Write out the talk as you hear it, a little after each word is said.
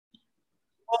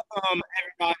Welcome,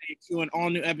 everybody, to an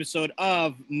all-new episode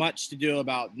of Much to Do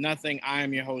About Nothing. I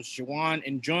am your host, Jawan,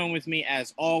 and join with me,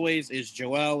 as always, is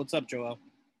Joel. What's up, Joel?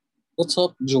 What's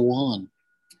up, Jawan?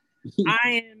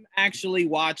 I am actually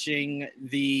watching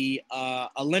the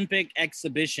Olympic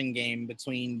exhibition game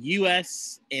between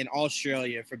U.S. and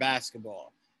Australia for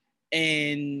basketball.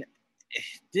 And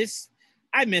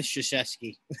I miss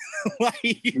Krzyzewski.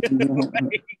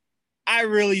 I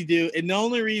really do. And the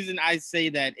only reason I say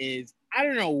that is I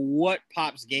don't know what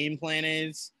Pop's game plan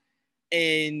is.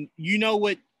 And you know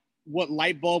what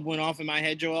light bulb went off in my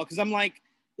head, Joel? Because I'm like,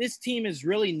 this team is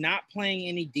really not playing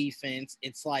any defense.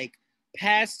 It's like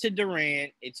pass to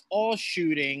Durant. It's all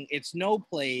shooting. It's no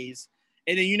plays.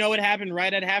 And then you know what happened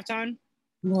right at halftime?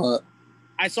 What?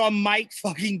 I saw Mike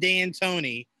fucking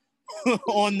D'Antoni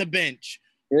on the bench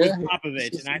with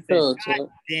Popovich. And I said, God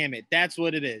damn it. That's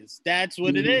what it is. That's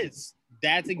what it is.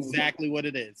 That's exactly what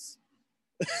it is.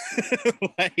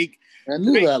 Like, I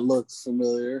knew that looked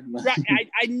familiar. Right,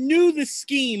 I knew the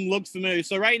scheme looked familiar.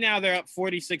 So right now they're up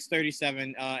 46-37,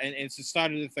 and it's the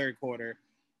start of the third quarter.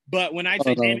 But when I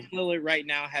say Damian Lillard right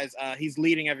now he's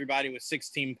leading everybody with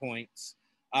 16 points.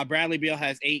 Bradley Beal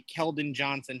has 8. Keldon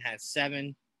Johnson has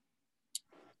 7.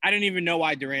 I don't even know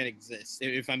why Durant exists,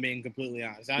 if I'm being completely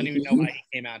honest. I don't even know why he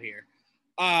came out here.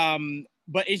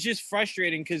 But it's just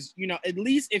frustrating because, you know, at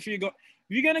least if you're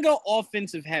gonna go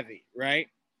offensive heavy, right?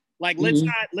 Like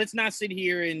let's not sit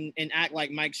here and act like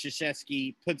Mike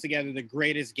Krzyzewski put together the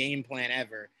greatest game plan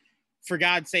ever. For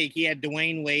God's sake, he had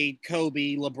Dwayne Wade,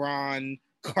 Kobe, LeBron,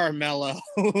 Carmelo,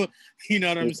 you know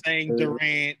what I'm saying?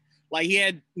 Durant. Like he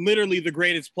had literally the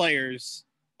greatest players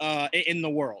in the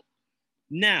world.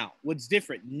 Now, what's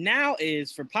different now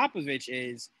is for Popovich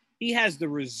is he has the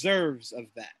reserves of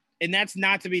that. And that's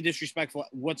not to be disrespectful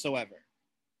whatsoever.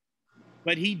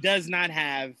 But he does not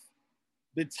have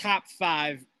the top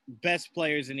 5 best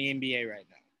players in the NBA right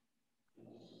now.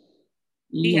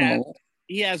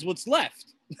 He has what's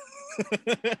left.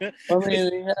 I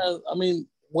mean,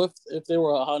 if they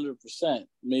were 100%,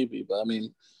 maybe, but I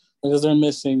mean, because they're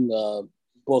missing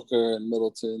Booker and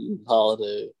Middleton,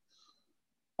 Holiday.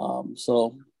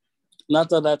 So not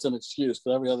that that's an excuse,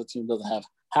 but every other team doesn't have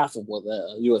half of what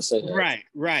the USA has.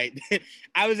 Right.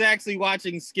 I was actually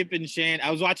watching Skip and Shannon.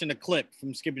 I was watching a clip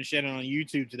from Skip and Shannon on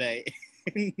YouTube today.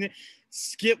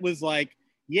 Skip was like,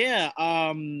 yeah,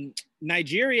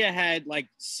 Nigeria had like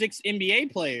 6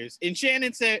 NBA players. And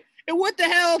Shannon said, and what the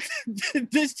hell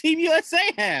does Team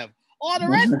USA have? All the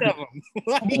rest of them.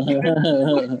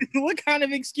 Like, what kind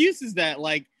of excuse is that?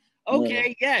 Like,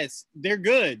 okay, yes, they're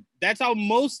good. That's how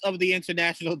most of the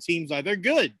international teams are. They're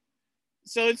good.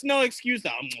 So it's no excuse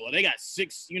that, well, they got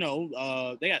 6, they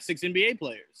got 6 NBA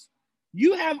players.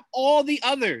 You have all the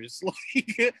others.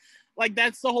 Like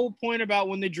that's the whole point about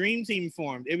when the Dream Team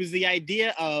formed. It was the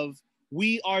idea of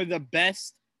we are the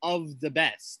best of the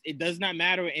best. It does not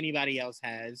matter what anybody else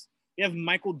has. You have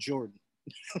Michael Jordan.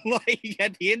 Like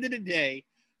at the end of the day,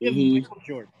 you have Michael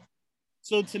Jordan.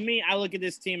 So to me, I look at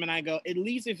this team and I go, at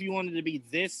least if you wanted to be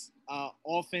this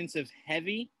offensive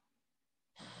heavy,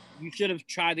 you should have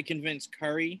tried to convince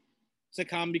Curry to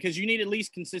come because you need at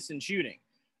least consistent shooting.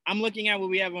 I'm looking at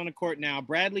what we have on the court now.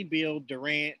 Bradley Beal,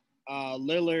 Durant,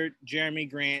 Lillard, Jeremy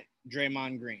Grant,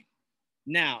 Draymond Green.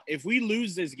 Now, if we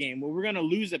lose this game, what we're going to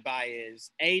lose it by is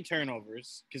A,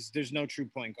 turnovers, because there's no true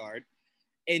point guard,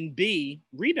 and B,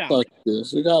 rebounding. Fuck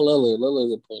this. We got Lillard.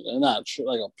 Lillard's a point guard. Not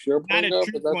like a pure point guard. Not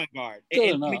a true point guard.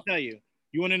 And let me tell you,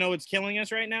 you want to know what's killing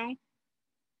us right now?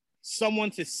 Someone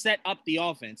to set up the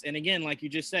offense. And again, like you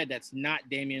just said, that's not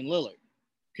Damian Lillard.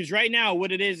 Because right now,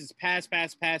 what it is pass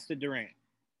to Durant.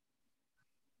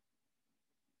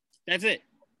 That's it.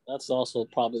 That's also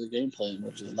probably the game plan,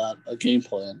 which is not a game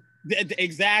plan.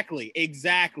 Exactly.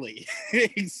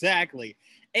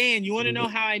 And you want to know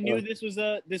how I knew this was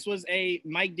a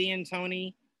Mike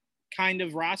D'Antoni kind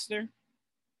of roster?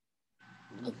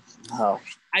 How?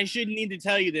 I shouldn't need to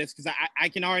tell you this because I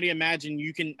can already imagine.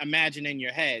 You can imagine in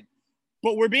your head,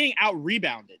 but we're being out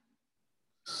rebounded.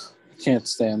 Can't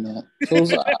stand that.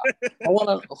 Who's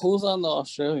on the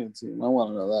Australian team? I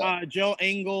want to know that. Joe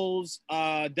Ingles,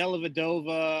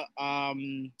 Dellavedova.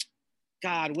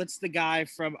 God, what's the guy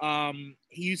from?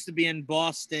 He used to be in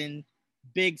Boston.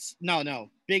 Big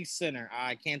center.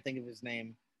 I can't think of his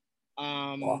name.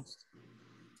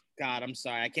 God, I'm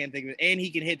sorry, I can't think of it. And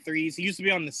he can hit threes. He used to be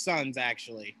on the Suns,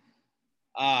 actually.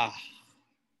 I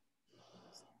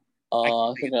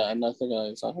think I know what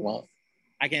you're talking about.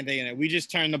 I can't think of it. We just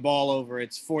turned the ball over.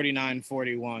 It's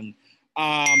 49-41.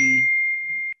 But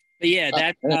yeah,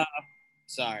 that's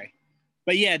sorry.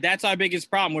 But yeah, that's our biggest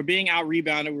problem. We're being out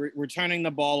rebounded. We're turning the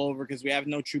ball over because we have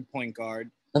no true point guard.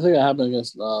 I think it happened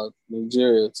against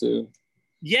Nigeria too.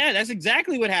 Yeah, that's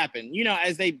exactly what happened. You know,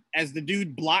 as the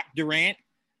dude blocked Durant.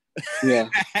 Yeah,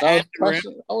 At the rim.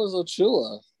 that was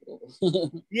Ochua.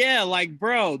 Yeah, like,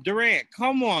 bro, Durant,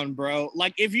 come on, bro.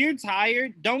 Like, if you're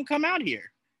tired, don't come out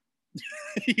here.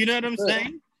 You know what I'm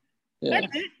saying? Yeah.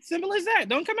 That's it. Simple as that.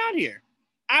 Don't come out here.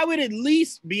 I would at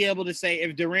least be able to say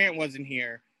if Durant wasn't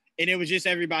here and it was just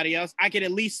everybody else, I could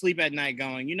at least sleep at night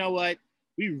going, you know what?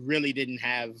 We really didn't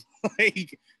have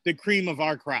like the cream of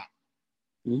our crop.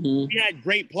 Mm-hmm. We had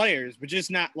great players, but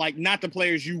just not the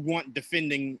players you want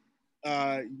defending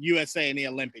USA in the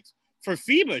Olympics. For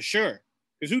FIBA, sure,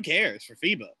 because who cares for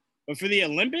FIBA? But for the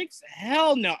Olympics,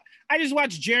 hell no. I just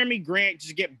watched Jeremy Grant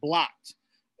just get blocked.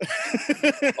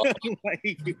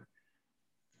 Like,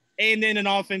 and then an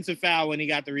offensive foul when he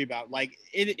got the rebound. Like,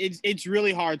 it's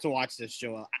really hard to watch this,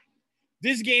 Joel.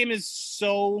 This game is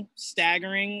so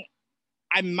staggering.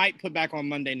 I might put back on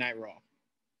Monday Night Raw.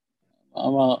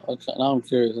 I'm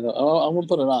curious. I'm gonna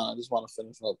put it on. I just want to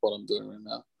finish up what I'm doing right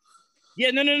now.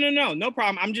 Yeah, no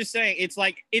problem. I'm just saying it's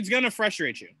like it's gonna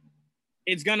frustrate you.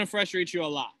 It's gonna frustrate you a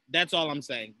lot. That's all I'm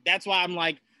saying. That's why I'm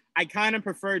like, I kind of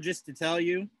prefer just to tell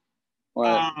you,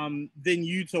 Right. than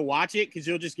you to watch it because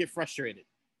you'll just get frustrated.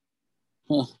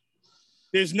 Huh.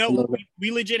 There's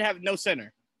we legit have no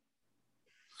center.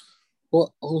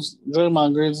 Well, who's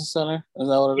Draymond Green's the center? Is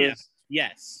that what it is?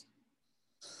 Yes.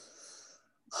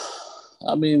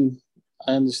 I mean,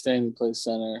 I understand he plays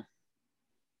center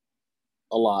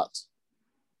a lot.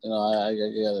 You know, I get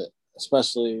it,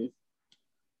 especially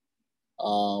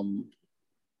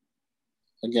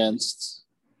against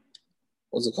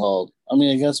what's it called? I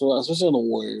mean, against especially on the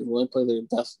Warriors when they play their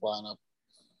death lineup.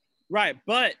 Right,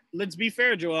 but let's be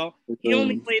fair, Joel. He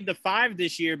only played the 5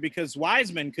 this year because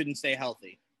Wiseman couldn't stay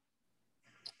healthy.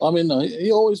 I mean, no,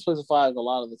 he always plays a 5 a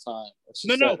lot of the time.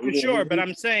 No, for sure. But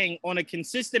I'm saying on a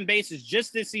consistent basis,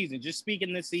 just this season, just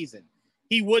speaking this season,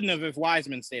 he wouldn't have if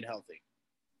Wiseman stayed healthy.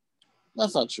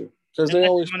 That's not true because they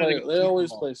always play. They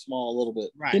always play small a little bit.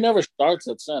 Right. He never starts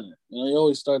at center. You know, he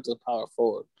always starts at power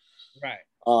forward. Right.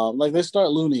 Like they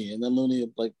start Looney, and then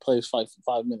Looney like plays 5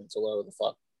 minutes or whatever the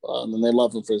fuck, and then they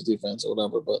love him for his defense or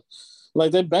whatever. But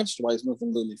like they benched Wiseman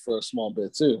from Looney for a small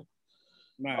bit too.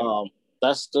 Right.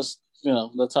 That's just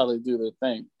that's how they do their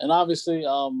thing. And obviously,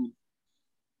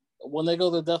 when they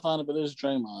go to the death lineup, it is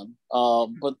Draymond.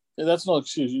 But that's no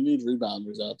excuse. You need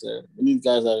rebounders out there. You need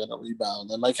guys that are going to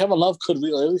rebound. And like Kevin Love could, at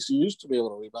least he used to be able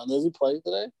to rebound. Does he play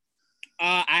today?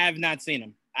 I have not seen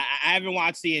him. I haven't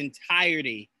watched the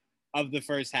entirety of the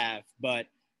first half, but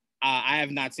I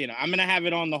have not seen him. I'm going to have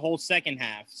it on the whole second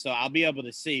half, so I'll be able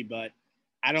to see, but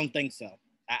I don't think so.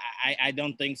 I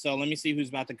don't think so. Let me see who's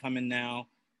about to come in now.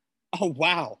 Oh,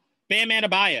 wow. Bam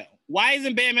Adebayo. Why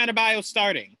isn't Bam Adebayo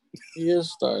starting? He is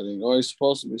starting, or he's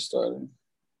supposed to be starting.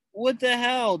 What the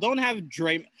hell? Don't have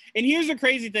Draymond. And here's the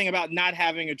crazy thing about not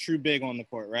having a true big on the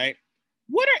court, right?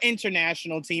 What are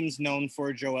international teams known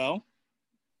for, Joel?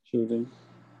 Shooting.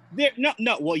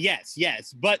 No. Well,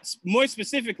 yes. But more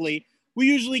specifically, we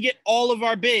usually get all of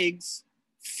our bigs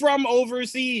from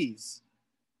overseas.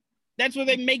 That's where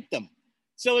they make them.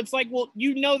 So it's like, well,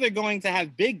 they're going to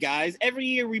have big guys. Every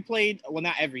year we played, well,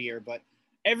 not every year, but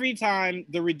every time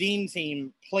the Redeem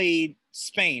team played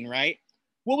Spain, right?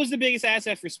 What was the biggest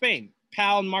asset for Spain?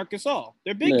 Pau and Marc Gasol.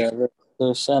 They're big. Yeah,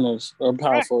 they're centers or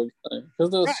power forwards because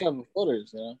they're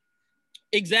 7-footers,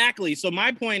 Exactly. So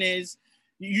my point is,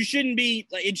 you shouldn't be.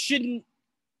 It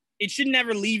should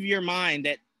never leave your mind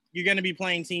that you're going to be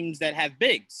playing teams that have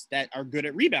bigs that are good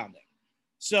at rebounding.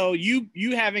 So you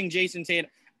having Jason Tatum.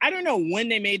 I don't know when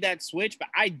they made that switch, but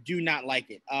I do not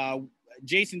like it.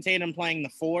 Jason Tatum playing the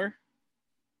 4.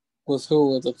 With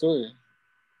who with the 3?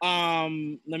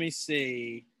 Let me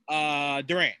see.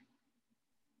 Durant.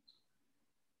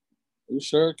 You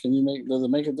sure? Does it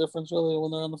make a difference really when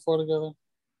they're on the 4 together?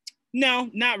 No,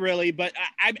 not really. But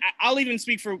I'll even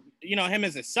speak for him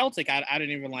as a Celtic. I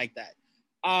didn't even like that.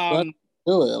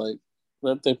 Really,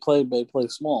 like they play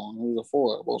small. He's a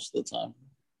 4 most of the time.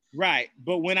 Right,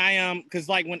 but when because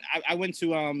like when I went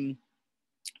to when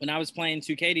I was playing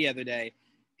 2K the other day,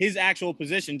 his actual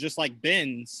position, just like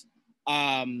Ben's,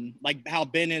 like how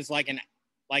Ben is like at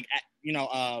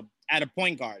a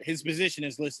point guard, his position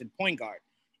is listed point guard,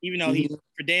 even though he's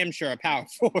for damn sure a power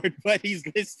forward, but he's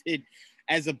listed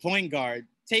as a point guard.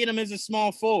 Tatum is a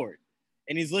small forward,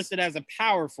 and he's listed as a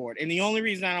power forward. And the only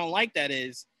reason I don't like that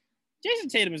is Jason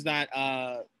Tatum is not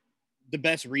the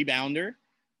best rebounder.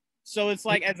 So it's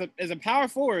like as a power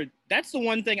forward, that's the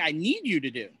one thing I need you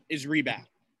to do is rebound.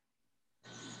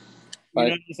 You know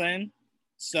what I'm saying?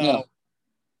 So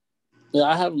yeah,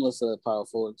 I have him listed as power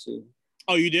forward too.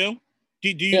 Oh, you do? Do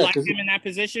you like him in that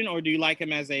position, or do you like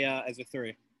him as a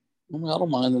three? I mean, I don't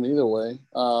mind him either way.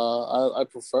 I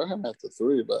prefer him at the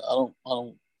three, but I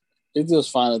don't. He does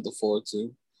fine at the four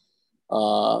too.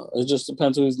 It just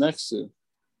depends who he's next to. You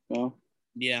know?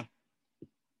 Yeah.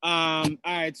 All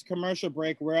right, it's commercial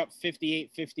break. We're up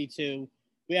 58-52.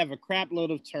 We have a crap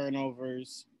load of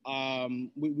turnovers.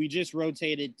 We just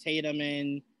rotated Tatum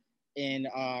in and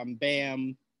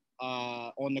Bam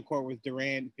on the court with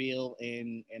Durant, Beal,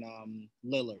 and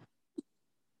Lillard.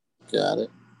 Got it.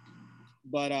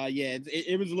 But yeah,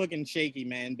 it was looking shaky,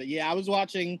 man. But yeah, I was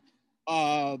watching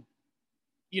the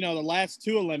last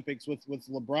two Olympics with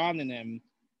LeBron and them,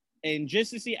 and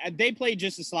just to see they played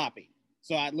just as sloppy.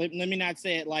 So let me not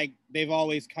say it like they've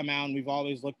always come out and we've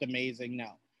always looked amazing.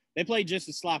 No, they played just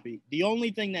as sloppy. The only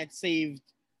thing that saved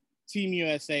Team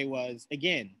USA was,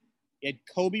 again, you had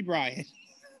Kobe Bryant,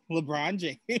 LeBron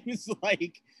James.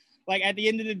 like at the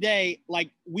end of the day,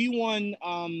 like we won,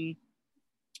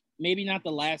 maybe not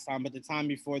the last time, but the time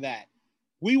before that.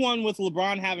 We won with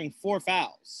LeBron having 4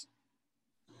 fouls.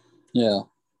 Yeah.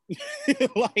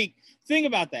 Like, think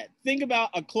about that. Think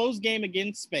about a close game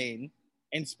against Spain.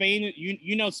 And Spain,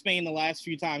 Spain the last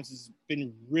few times has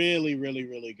been really, really,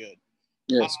 really good.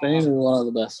 Yeah, Spain is one of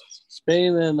the best.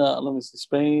 Spain and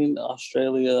Spain,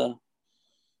 Australia,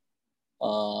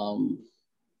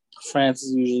 France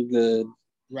is usually good.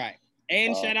 Right.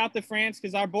 And shout out to France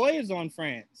because our boy is on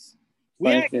France.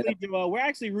 We're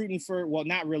actually rooting for, well,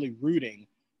 not really rooting,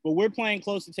 but we're paying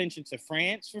close attention to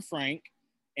France for Frank,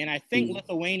 and I think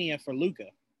Lithuania for Luka.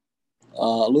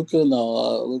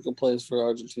 Luka plays for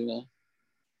Argentina.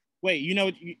 Wait,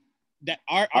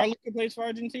 our Luka plays for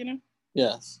Argentina?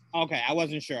 Yes. Okay, I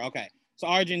wasn't sure. Okay, so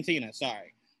Argentina,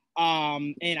 sorry.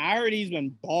 And I heard he's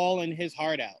been balling his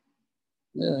heart out.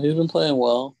 Yeah, he's been playing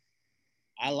well.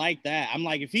 I like that. I'm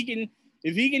like, if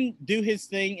he can do his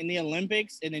thing in the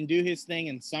Olympics and then do his thing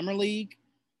in Summer League,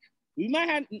 we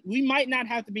might not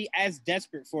have to be as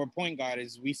desperate for a point guard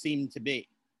as we seem to be.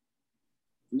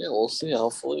 Yeah, we'll see.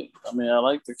 Hopefully. I mean, I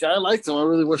like the guy. I liked him. I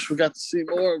really wish we got to see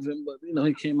more of him, but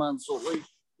he came on so late.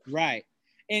 Right.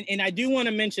 And I do want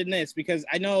to mention this because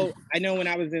I know when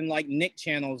I was in like Nick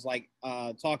channels, like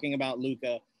talking about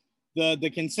Luka,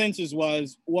 the consensus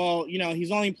was, well,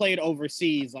 he's only played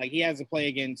overseas. Like he has to play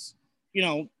against,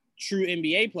 true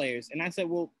NBA players. And I said,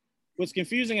 well, what's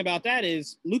confusing about that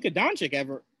is Luka Doncic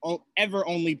ever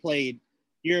only played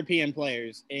European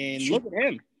players. And look at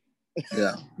him.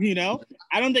 Yeah.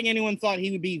 I don't think anyone thought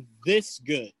he would be this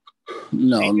good.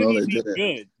 No, they didn't.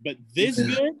 Good, but this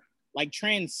good, like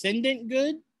transcendent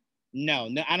good? No,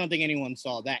 I don't think anyone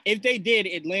saw that. If they did,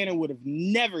 Atlanta would have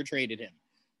never traded him.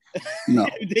 No.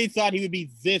 They thought he would be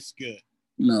this good.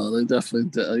 No, they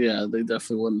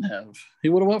definitely wouldn't have. He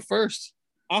would have went first.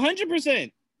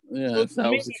 100%. Yeah, if that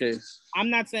was the case. I'm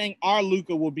not saying our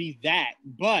Luka will be that,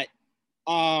 but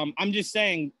I'm just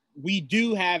saying we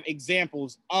do have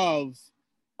examples of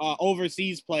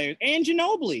overseas players. And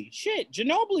Ginobili.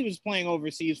 Ginobili was playing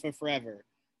overseas for forever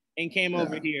and came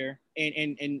over here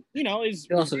and he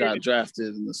also got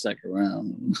drafted in the second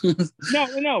round.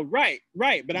 No, right.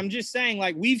 But I'm just saying,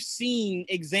 like, we've seen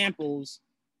examples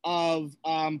of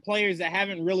players that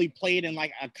haven't really played in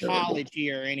like a college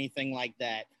year or anything like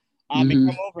that and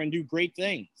come over and do great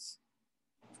things.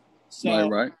 So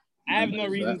right. I have no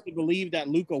reason to believe that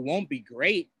Luka won't be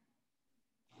great.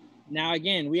 Now,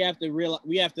 again, we have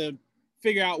to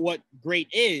figure out what great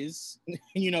is.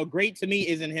 Great to me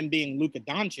isn't him being Luka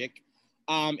Doncic.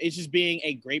 It's just being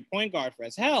a great point guard for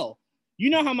us. Hell, you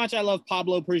know how much I love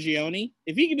Pablo Prigioni.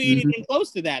 If he can be anything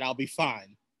close to that, I'll be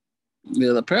fine.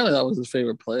 Yeah, apparently that was his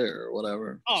favorite player or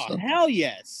whatever. Oh, hell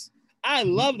yes. I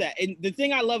love that. And the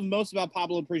thing I love most about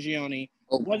Pablo Prigioni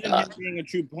wasn't him being a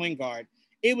true point guard.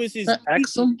 It was his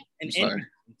Exum.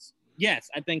 Yes,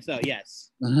 I think so. Yes.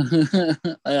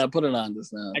 I put it on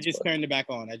just now. I just turned it back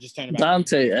on.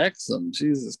 Dante Exum.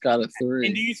 Jesus, got a 3.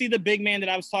 And do you see the big man that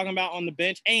I was talking about on the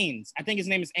bench? Ains. I think his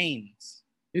name is Ains.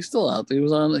 He's still out there. He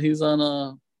was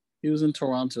in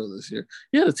Toronto this year.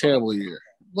 He had a terrible year.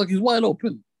 Look, he's wide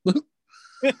open. What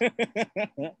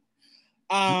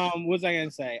was I gonna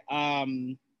say?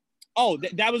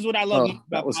 That was what I love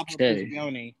about was Pablo K.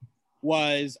 Prigioni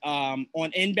was on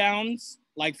inbounds,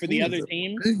 like for the other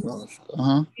team.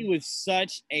 He was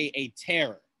such a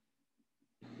terror.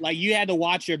 Like you had to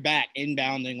watch your back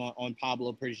inbounding on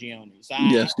Pablo Prigioni. So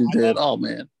yes, you did. Oh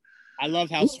man, I love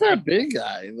how. Who's that big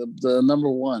guy? The number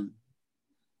one.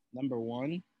 Number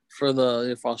one for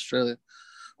Australia.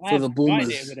 For the Boomers.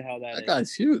 No idea who the hell that is.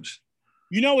 Guy's huge.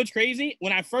 You know what's crazy?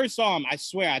 When I first saw him, I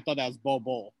swear I thought that was Bol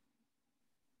Bol.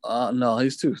 No,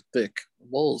 he's too thick.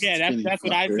 Bol's that's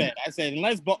what I said. I said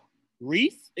unless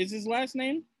Reith is his last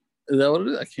name. Is that what it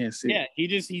is? I can't see. Yeah, he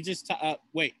just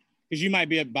wait, because you might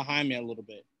be behind me a little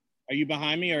bit. Are you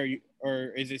behind me, or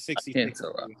is it 60? I can't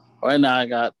tell. Right now, I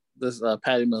got this.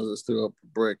 Patty Mills just threw up a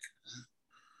brick.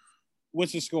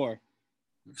 What's the score?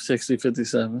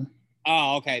 60-57.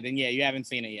 Oh, okay. Then yeah, you haven't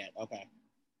seen it yet. Okay.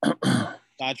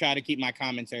 So I try to keep my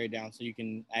commentary down so you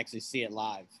can actually see it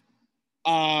live.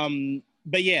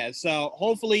 But yeah, so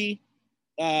hopefully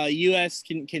US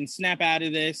can snap out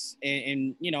of this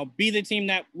and be the team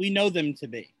that we know them to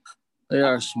be. They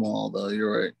are small though,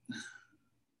 you're right.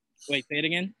 Wait, say it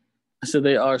again. I said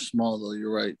they are small though,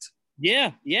 you're right.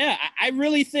 Yeah. I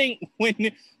really think when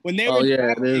they were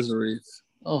it is Reith.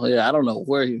 Oh yeah, I don't know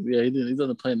where he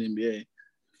doesn't play in the NBA.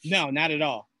 No, not at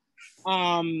all.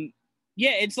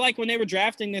 Yeah, it's like when they were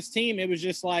drafting this team, it was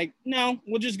just like, no,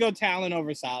 we'll just go talent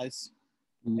over size.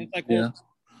 It's like, well,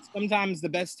 sometimes the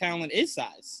best talent is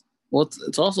size. Well,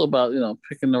 it's also about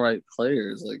picking the right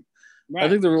players. Like, right. I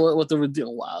think the Redeem.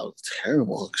 Wow,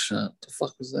 terrible shot. The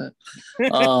fuck was that?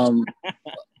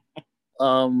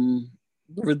 The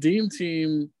Redeem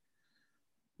team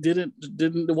didn't.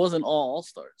 It wasn't all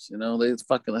stars. They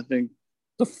fucking. I think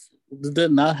did they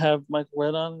not have Michael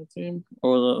Redd on the team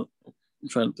or I'm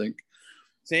trying to think.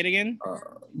 Say it again.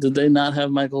 Did they not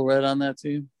have Michael Redd on that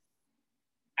team?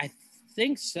 I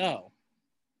think so.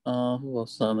 Who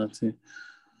else on that team?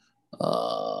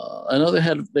 I know they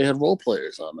had role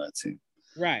players on that team.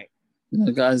 Right.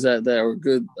 Guys that were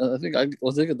good. I think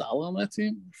was Iguodala on that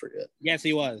team? I forget. Yes,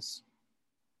 he was.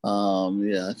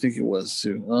 Yeah, I think he was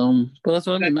too. But that's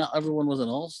what I mean. Not everyone was an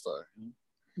all-star.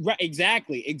 Right.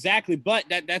 Exactly. But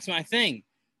that's my thing.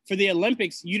 For the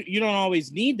Olympics, you don't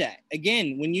always need that.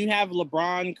 Again, when you have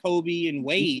LeBron, Kobe, and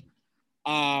Wade,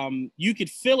 you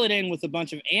could fill it in with a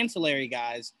bunch of ancillary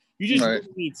guys. You just really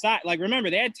need size. Like,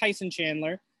 remember, they had Tyson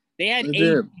Chandler. They had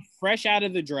AD fresh out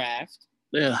of the draft.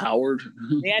 They had Howard.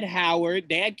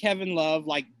 They had Kevin Love,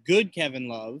 like good Kevin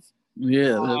Love.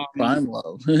 Yeah, prime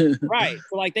Love. Right.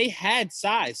 So, like, they had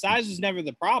size. Size was never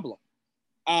the problem.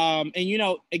 And,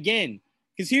 again,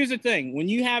 because here's the thing. When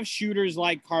you have shooters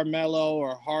like Carmelo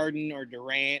or Harden or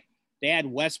Durant, they had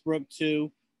Westbrook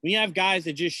too. When you have guys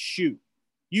that just shoot,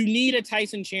 you need a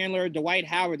Tyson Chandler or Dwight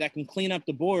Howard that can clean up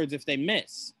the boards if they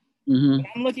miss. Mm-hmm.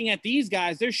 I'm looking at these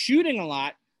guys. They're shooting a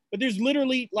lot, but there's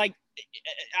literally, like,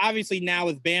 obviously now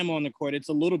with Bam on the court, it's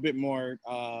a little bit more,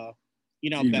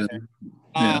 better.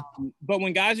 Yeah. But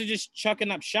when guys are just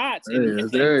chucking up shots,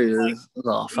 there he is.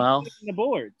 Like, foul. The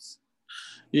boards.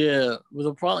 Yeah, with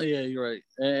the problem. Yeah, you're right.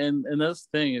 And that's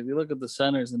the thing. If you look at the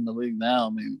centers in the league now, I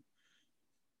mean,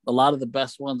 a lot of the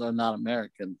best ones are not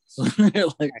American. So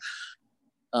like,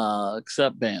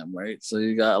 except Bam, right? So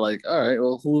you got like, all right,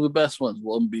 well, who are the best ones?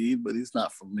 Well, Embiid, but he's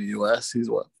not from the U.S. He's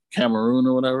what, Cameroon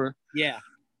or whatever. Yeah.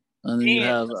 And then you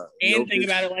have think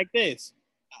about it like this.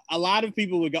 A lot of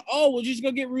people would go, "Oh, we'll just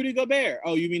go get Rudy Gobert."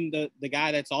 Oh, you mean the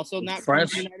guy that's also not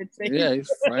French? From the United States? Yeah,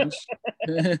 he's French.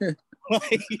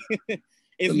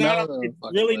 It's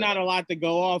really not a lot to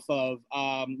go off of.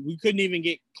 We couldn't even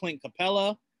get Clint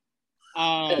Capella.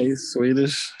 Yeah, he's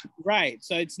Swedish. Right.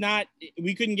 So it's not,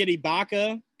 we couldn't get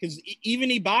Ibaka because even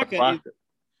Ibaka.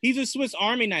 He's a Swiss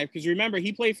Army knife because remember,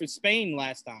 he played for Spain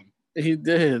last time. He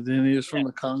did, and he was from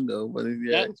the Congo, but he's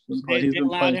been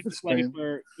playing for Spain.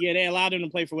 They allowed him to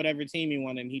play for whatever team he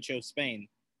wanted, and he chose Spain.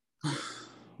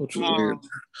 Which was weird.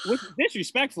 Which is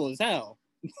disrespectful as hell.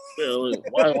 Yeah,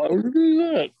 why would you do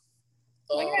that?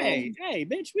 Like, hey,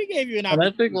 bitch, we gave you an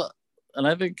opportunity. And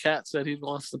I think Kat said he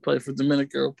wants to play for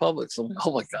Dominican Republic. So I'm like,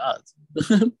 oh my God.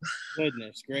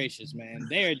 Goodness gracious, man.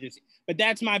 They're just, but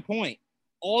that's my point.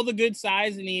 All the good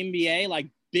size in the NBA,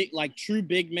 like true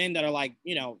big men that are like,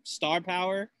 star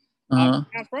power, not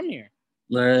from here.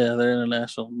 They're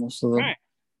international, most of them. Right.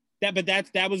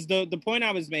 That was the point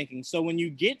I was making. So when you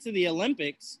get to the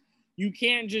Olympics, you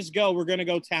can't just go, we're going to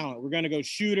go talent. We're going to go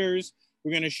shooters.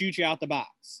 We're going to shoot you out the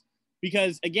box.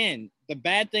 Because again, the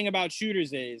bad thing about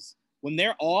shooters is when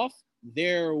they're off,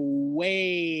 they're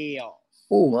way off.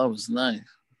 Oh, that was nice.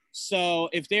 So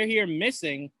if they're here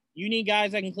missing, you need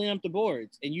guys that can clean up the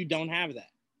boards, and you don't have that.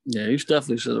 Yeah, you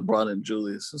definitely should have brought in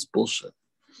Julius. It's bullshit.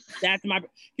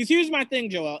 Because here's my thing,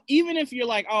 Joel. Even if you're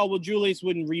like, oh, well, Julius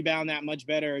wouldn't rebound that much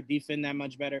better or defend that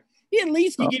much better, he at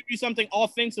least can give you something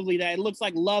offensively that it looks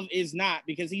like Love is not,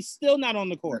 because he's still not on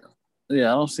the court.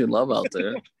 Yeah, I don't see Love out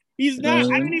there. He's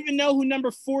not. I don't even know who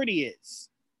number 40 is.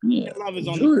 Yeah, Love is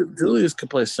on Julius could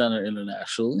play center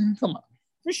internationally. Come on.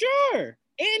 For sure.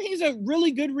 And he's a really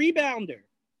good rebounder.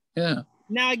 Yeah.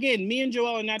 Now, again, me and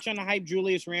Joel are not trying to hype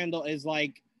Julius Randle as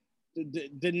like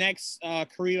the next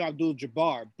Kareem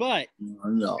Abdul-Jabbar, but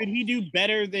No. could he do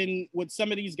better than what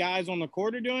some of these guys on the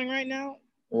court are doing right now?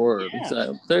 Or Yeah.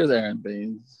 exactly. There's Aaron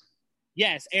Baines.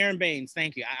 Yes, Aaron Baines.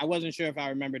 Thank you. I wasn't sure if I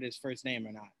remembered his first name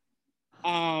or not.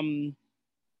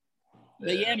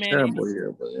 But yeah, man. Terrible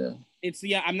year, but yeah. It's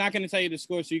I'm not going to tell you the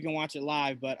score so you can watch it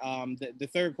live, but the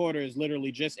third quarter is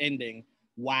literally just ending.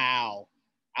 Wow.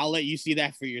 I'll let you see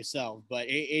that for yourself, but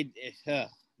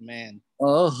man.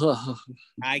 Oh,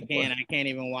 I can't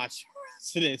even watch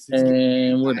the rest of this.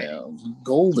 And we're down.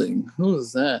 Golding. Who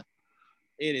is that?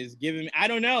 It is giving me. I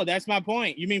don't know. That's my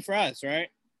point. You mean for us, right?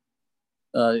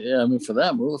 Yeah, I mean for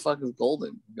them. Who the fuck is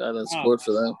Golding? The guy that scored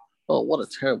for them. Oh, what a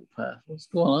terrible pass. What's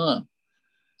going on?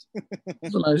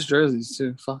 Those are nice jerseys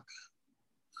too. Fuck.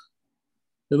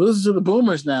 You lose to the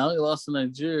Boomers now. You lost to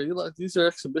Nigeria. These are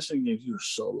exhibition games. You're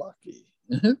so lucky.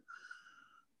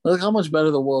 Look how much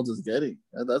better the world is getting.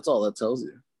 That's all that tells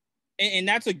you. And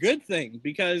that's a good thing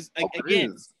because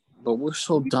again, but we were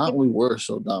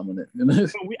so dominant.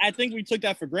 I think we took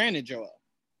that for granted, Joel.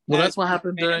 Well, that's what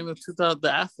happened during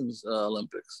the Athens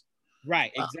Olympics.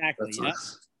 Right. Exactly.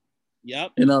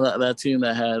 Yep. You know that team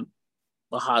that had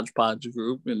the hodgepodge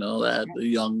group. You know that had the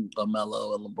young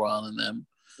Melo and LeBron and them,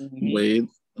 Wade,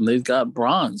 and they got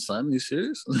bronze. Son, are you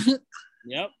serious?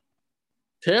 Yep.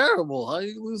 Terrible. How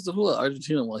you lose to who?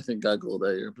 Argentina, I think, got gold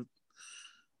that year. But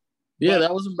yeah,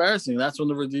 that was embarrassing. That's when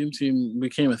the Redeem team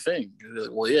became a thing.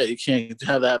 Well, yeah, you can't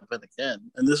have that happen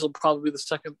again. And this will probably be the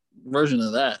second version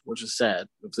of that, which is sad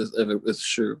if it's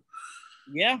true.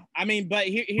 Yeah, I mean, but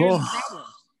here's the problem.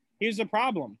 Here's the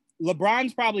problem.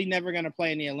 LeBron's probably never going to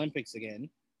play in the Olympics again.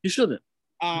 He shouldn't.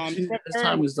 His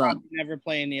time is done. Never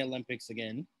play in the Olympics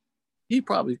again. He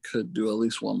probably could do at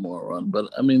least one more run,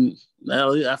 but I mean,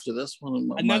 after this one,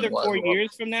 another 4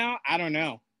 years from now, I don't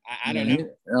know. I don't know.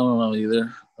 I don't know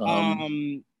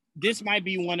either. This might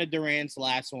be one of Durant's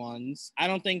last ones. I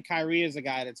don't think Kyrie is a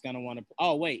guy that's gonna want to.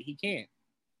 Oh wait, he can't.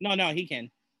 No, he can.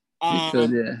 He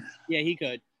could, yeah. Yeah, he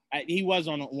could. He was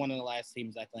on one of the last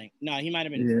teams, I think. No, he might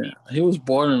have been. Yeah, he was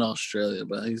born in Australia,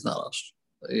 but he's not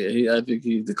Australian. I think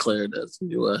he declared as the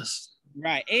U.S.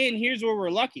 Right, and here's where we're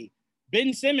lucky.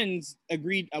 Ben Simmons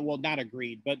agreed, not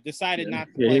agreed, but decided not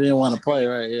to play. He didn't want to play,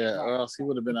 right? Yeah, or else he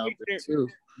would have been out there too.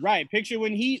 Right. Picture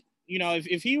when he,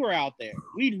 if he were out there,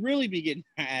 we'd really be getting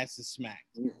our asses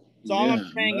smacked. So all I'm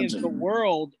saying is the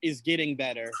world is getting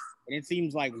better, and it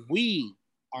seems like we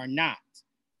are not.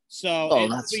 So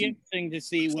it's really interesting to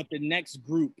see what the next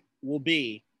group will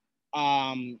be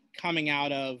coming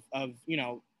out of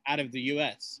the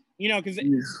U.S. Because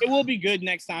it will be good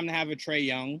next time to have a Trae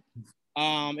Young.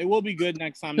 It will be good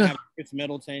next time to have Chris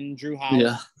Middleton, Drew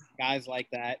Holiday, guys like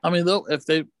that. I mean, though, if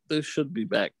they should be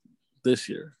back this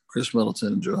year, Chris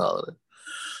Middleton and Drew Holiday.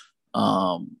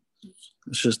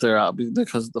 It's just they're out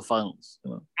because of the finals.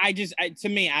 To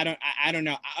me, I don't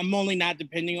know. I'm only not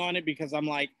depending on it because I'm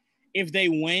like, if they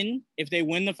win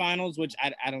the finals, which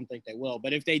I don't think they will,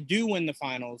 but if they do win the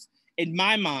finals, in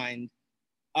my mind,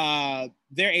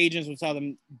 their agents will tell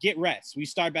them, get rest. We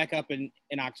start back up in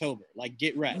October, like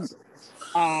get rest.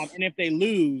 And if they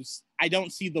lose, I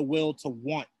don't see the will to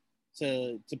want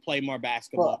to play more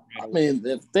basketball. Well, I mean,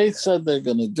 if they said they're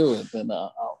going to do it, then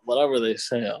whatever they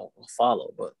say, I'll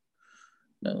follow. But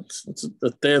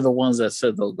they're the ones that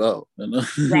said they'll go.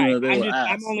 Right.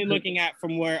 I'm only looking at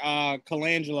from where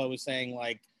Colangelo was saying,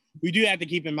 like, we do have to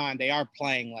keep in mind they are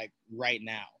playing like right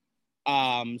now.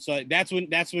 So that's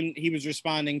when he was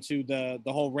responding to the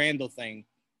whole Randall thing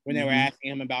when they were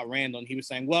asking him about Randall, and he was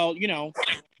saying, well,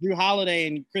 Drew Holiday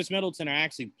and Chris Middleton are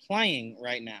actually playing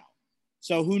right now.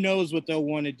 So who knows what they'll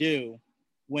want to do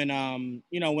when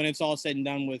when it's all said and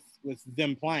done with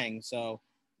them playing. So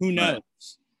who knows?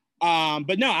 Right.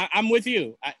 But no, I'm with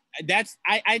you.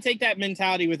 I take that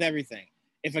mentality with everything.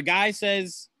 If a guy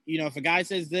says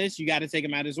this, you got to take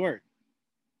him at his word.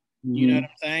 Mm-hmm. You know what I'm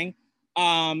saying?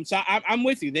 So I'm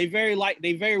with you. They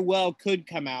very well could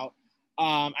come out.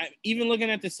 Even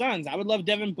looking at the Suns, I would love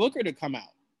Devin Booker to come out.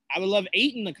 I would love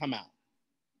Ayton to come out.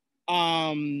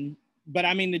 But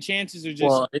I mean, the chances are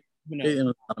just. Ayton is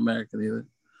not American either.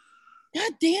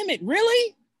 God damn it!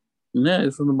 Really? Yeah,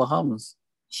 he's from the Bahamas.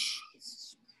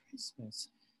 Jesus Christmas!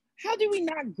 How do we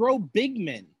not grow big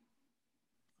men?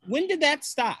 When did that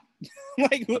stop?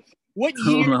 Like, what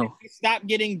year did we stop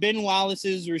getting Ben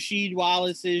Wallace's, Rasheed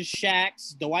Wallace's,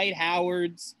 Shaq's, Dwight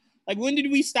Howard's? Like, when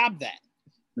did we stop that?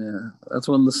 Yeah, that's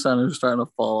when the center's starting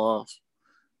to fall off.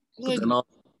 But then all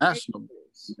national.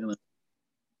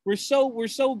 We're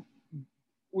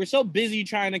so busy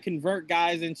trying to convert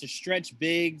guys into stretch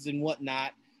bigs and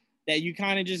whatnot that you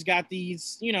kind of just got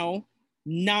these,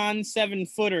 non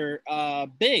 7-footer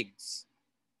bigs.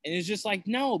 And it's just like,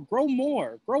 no, grow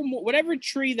more. Whatever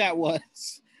tree that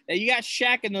was that you got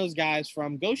Shaq and those guys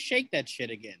from, go shake that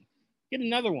shit again. Get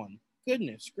another one.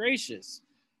 Goodness gracious.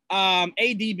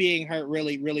 AD being hurt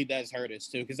really does hurt us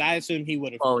too, because I assume he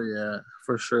would have. Oh yeah,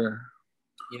 for sure.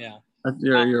 You know.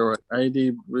 You're right.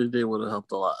 AD really would have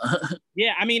helped a lot.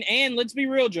 Yeah, I mean, and let's be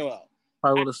real, Joel.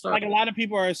 I would have started. Like a lot of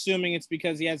people are assuming it's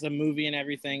because he has a movie and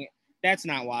everything. That's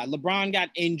not why. LeBron got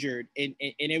injured, and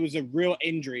it was a real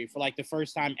injury for like the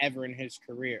first time ever in his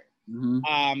career.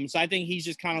 Mm-hmm. So I think he's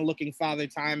just kind of looking Father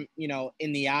Time,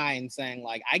 in the eye and saying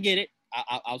like, I get it.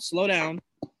 I'll slow down.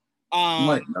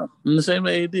 Right. No. In the same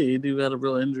way, AD got a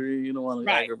real injury. You don't want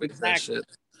to aggravate exactly. that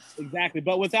shit. Exactly.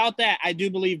 But without that, I do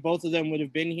believe both of them would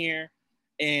have been here.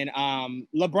 And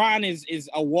LeBron is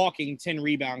a walking 10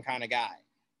 rebound kind of guy.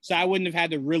 So I wouldn't have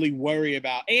had to really worry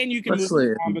about. And you can especially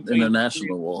move him between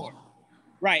international wall.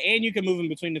 Right. And you can move him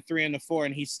between the 3 and the 4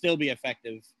 and he'd still be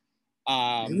effective.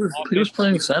 He was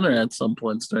playing center at some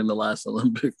points during the last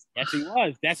Olympics. Yes, he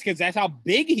was. That's because that's how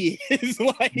big he is.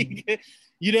 Like,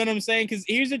 you know what I'm saying? Because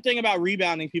here's the thing about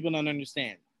rebounding people don't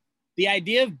understand. The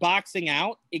idea of boxing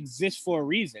out exists for a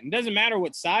reason. It doesn't matter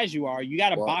what size you are. You got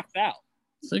to box out.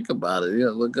 Think about it. Yeah,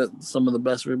 look at some of the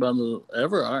best rebounders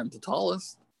ever aren't the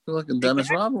tallest. Look at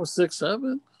Dennis Rodman was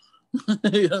 6'7".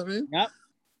 You know what I mean? Yep.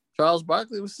 Charles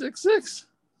Barkley was 6'6".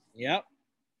 Yep.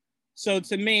 So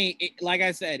to me, like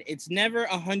I said, it's never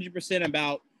 100%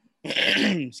 about,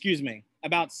 excuse me,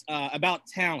 about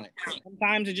talent.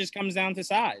 Sometimes it just comes down to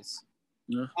size.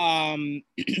 Yeah.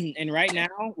 And right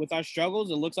now with our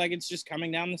struggles, it looks like it's just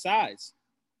coming down to size.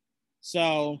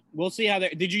 So we'll see how they.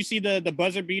 Did you see the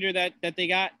buzzer beater that they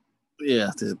got? Yeah,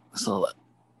 I did. I saw that.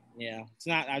 Yeah, it's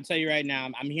not. I'll tell you right now.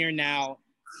 I'm here now,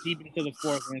 deep into the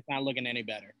fourth, and it's not looking any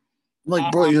better.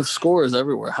 Like, bro, you have scores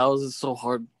everywhere. How is it so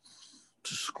hard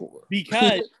to score?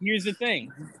 Because here's the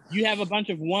thing: you have a bunch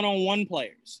of one-on-one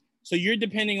players, so you're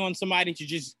depending on somebody to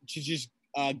just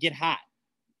get hot,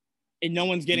 and no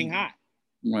one's getting hot.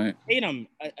 Right. Tatum,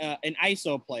 an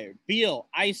ISO player. Beal,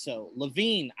 ISO.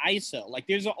 Levine, ISO. Like,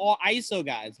 there's all ISO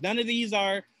guys. None of these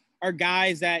are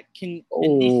guys that can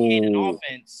initiate an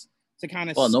offense to kind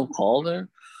of. Oh, no call there.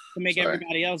 To make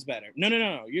everybody else better.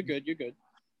 No. You're good.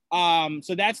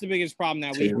 So that's the biggest problem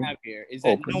that we have here is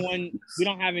that we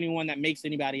don't have anyone that makes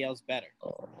anybody else better.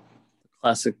 Oh,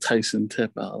 classic Tyson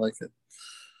tip out. I like it.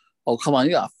 Oh, come on.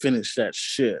 You got to finish that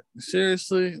shit.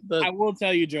 Seriously? I will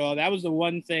tell you, Joel, that was the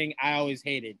one thing I always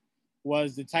hated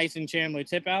was the Tyson Chandler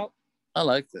tip out. I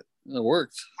liked it. It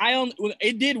worked.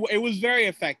 It was very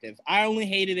effective. I only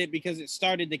hated it because it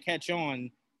started to catch on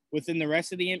within the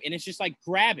rest of the game. And it's just like,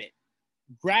 grab it.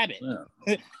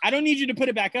 Yeah. I don't need you to put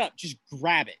it back up. Just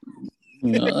grab it.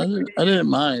 I didn't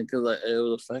mind because it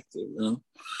was effective.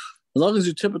 As long as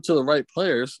you tip it to the right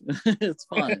players, it's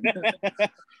fine.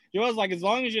 Joel's like, as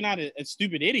long as you're not a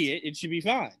stupid idiot, it should be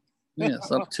fine. Yeah,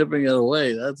 stop tipping it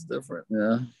away. That's different.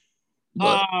 Yeah.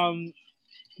 But all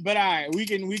right, we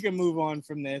can move on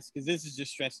from this because this is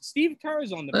just stressful. Steve Kerr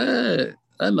is on the bench. Hey,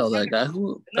 I know that guy.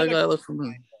 That guy looked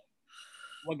familiar.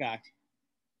 What guy?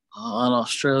 On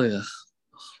Australia.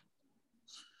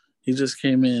 He just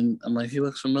came in. I'm like, he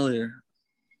looks familiar.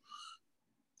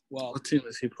 Well, what team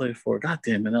does he play for? God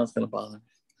damn it, that's gonna bother me.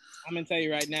 I'm gonna tell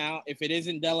you right now, if it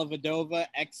isn't Della Vadova,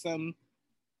 Exum,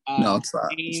 no, it's not.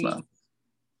 It's not.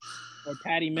 Or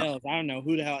Patty Mills. I don't know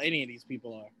who the hell any of these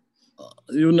people are.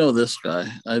 You know this guy.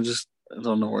 I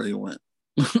don't know where he went.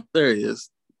 There he is.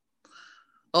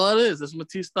 Oh, it is. It's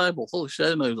Matisse Thybulle. Holy shit, I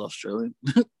didn't know he was Australian.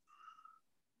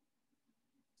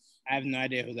 I have no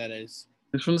idea who that is.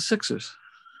 He's from the Sixers.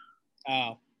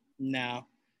 Oh, no.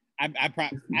 I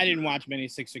didn't watch many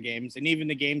Sixer games, and even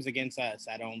the games against us,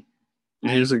 I don't.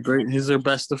 He's their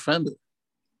best defender.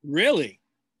 Really?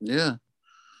 Yeah.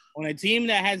 On a team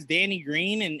that has Danny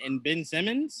Green and Ben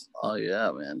Simmons? Oh,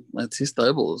 yeah, man. Matisse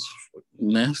Thybulle is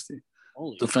nasty.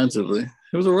 Holy defensively. shit.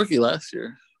 He was a rookie last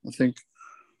year, I think.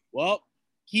 Well,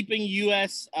 keeping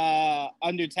U.S.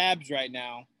 Under tabs right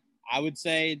now, I would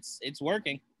say it's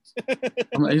working. I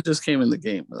mean, he just came in the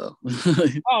game, though.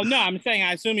 Oh, no, I'm saying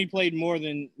I assume he played more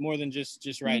than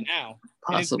just right now.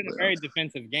 Possibly. And it's been a very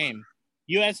defensive game.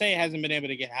 USA hasn't been able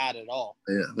to get hot at all.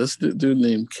 Yeah, this dude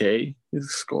named K, he's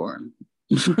scoring.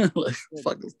 Like,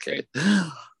 fuck is K?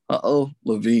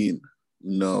 Levine.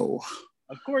 No.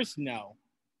 Of course, no.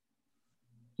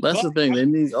 That's the thing. They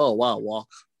need. Oh wow, walk.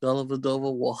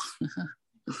 Dellavedova walk.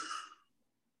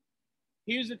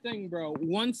 Here's the thing, bro.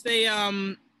 Once they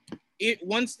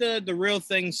once the real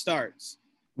thing starts,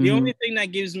 the only thing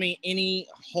that gives me any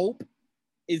hope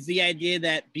is the idea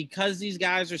that because these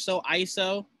guys are so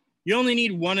ISO, you only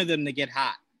need one of them to get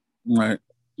hot. Right.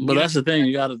 But that's the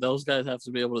thing. Those guys have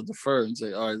to be able to defer and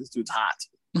say, all right, this dude's hot.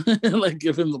 Like,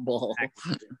 give him the ball.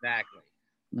 Exactly.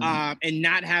 And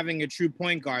not having a true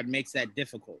point guard makes that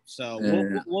difficult. So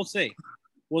we'll see.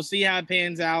 We'll see how it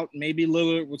pans out. Maybe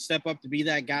Lillard will step up to be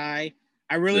that guy.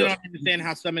 I really don't understand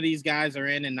how some of these guys are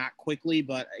in and not quickly,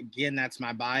 but again, that's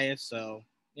my bias. So,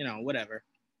 whatever.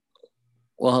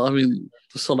 Well, I mean,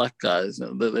 the select guys,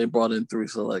 they brought in 3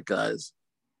 select guys,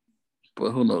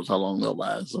 but who knows how long they'll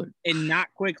last. Like, and not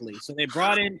quickly. So they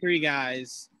brought in 3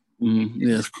 guys.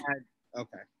 Yes.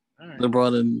 Okay. All right. They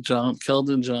brought in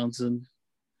Keldon Johnson,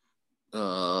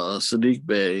 Sadiq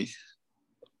Bey,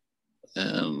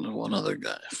 and one other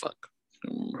guy. Fuck. I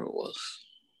don't remember who it was.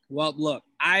 Well, look,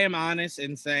 I am honest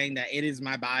in saying that it is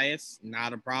my bias.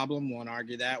 Not a problem. Won't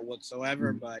argue that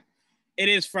whatsoever. But it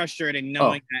is frustrating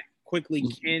knowing that quickly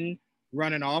can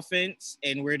run an offense,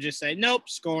 and we're just saying, nope,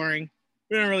 scoring.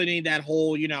 We don't really need that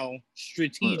whole,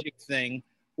 strategic thing.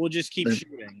 We'll just keep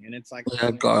shooting. And it's like,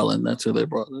 Garland. That's who they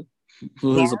brought in.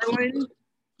 Garland?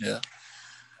 Yeah.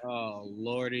 Oh,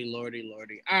 lordy.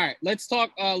 All right, let's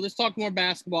talk more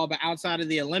basketball, but outside of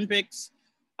the Olympics.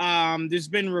 There's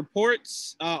been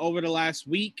reports over the last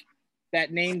week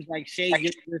that names like Shai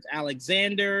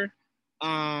Gilgeous-Alexander,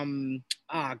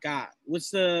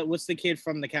 what's the kid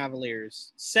from the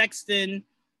Cavaliers? Sexton,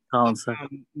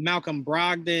 Malcolm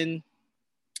Brogdon,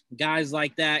 guys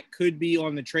like that could be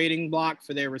on the trading block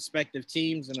for their respective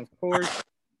teams. And of course,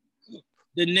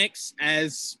 the Knicks,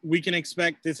 as we can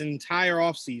expect this entire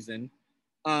offseason,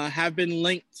 have been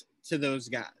linked to those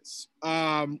guys.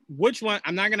 Which one?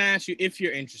 I'm not going to ask you if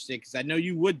you're interested because I know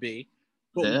you would be.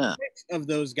 But which of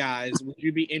those guys would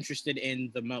you be interested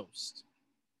in the most?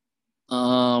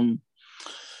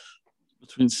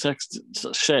 Between Sexton,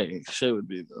 Shai would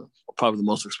be probably the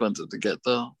most expensive to get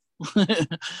though.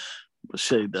 But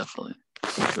Shai definitely.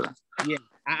 For sure. Yeah,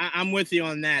 I'm with you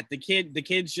on that. The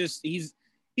kid's just he's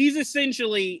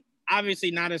essentially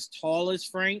obviously not as tall as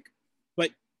Frank,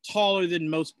 but taller than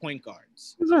most point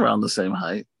guards. He's around the same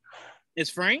height. Is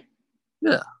Frank?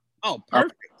 Yeah. Oh,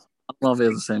 perfect. I don't know if he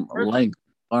has the same length,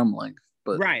 arm length,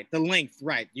 but right, the length.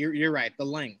 Right, you're right, the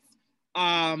length.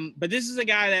 But this is a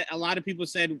guy that a lot of people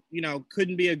said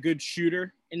couldn't be a good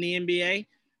shooter in the NBA.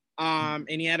 And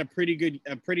he had a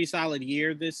pretty solid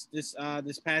year this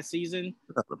past season.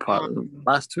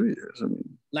 Last 2 years. I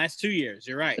mean, last 2 years.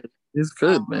 You're right. He's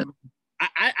good, man.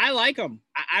 I like him.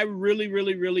 I really,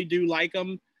 really, really do like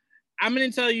him. I'm going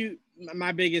to tell you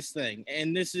my biggest thing,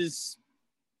 and this is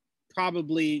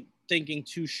probably thinking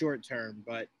too short term,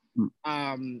 but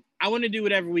I want to do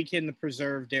whatever we can to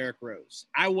preserve Derrick Rose.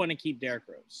 I want to keep Derrick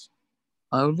Rose.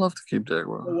 I would love to keep Derrick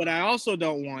Rose. But what I also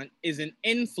don't want is an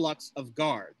influx of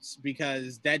guards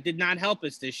because that did not help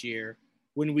us this year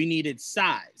when we needed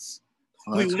size.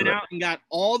 We went out and got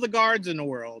all the guards in the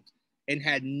world and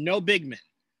had no big men.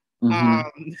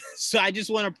 So I just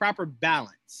want a proper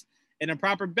balance. And a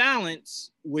proper balance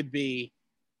would be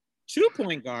 2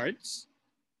 point guards,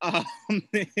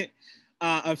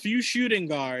 a few shooting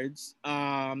guards,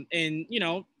 and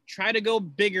try to go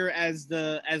bigger as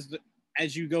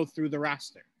you go through the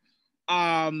roster.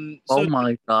 Oh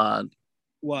my God!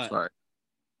 What? Sorry,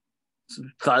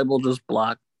 Thibault just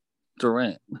blocked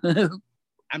Durant.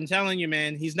 I'm telling you,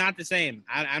 man, he's not the same.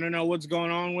 I don't know what's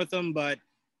going on with him, but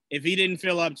if he didn't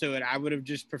feel up to it, I would have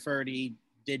just preferred he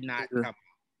did not come.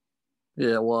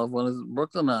 Yeah, well, when his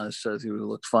Brooklyn Nets says he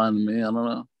looks fine to me, I don't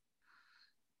know.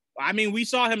 I mean, we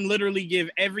saw him literally give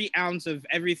every ounce of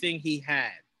everything he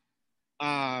had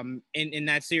in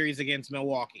that series against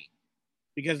Milwaukee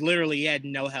because literally he had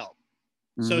no help.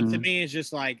 So to me, it's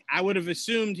just like I would have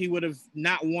assumed he would have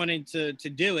not wanted to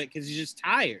do it because he's just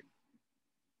tired.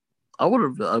 I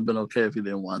would have been okay if he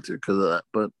didn't want to because of that,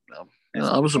 but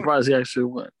I was surprised he actually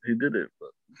went. He did it, but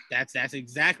that's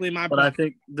exactly my point. But I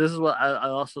think this is what I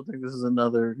also think this is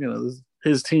another, this is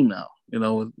his team now,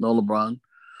 with no LeBron.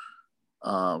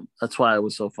 That's why it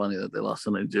was so funny that they lost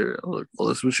to Nigeria. I was like, well,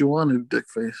 that's what you wanted, dick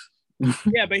face.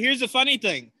 Yeah, but here's the funny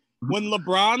thing. When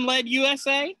LeBron led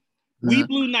USA, we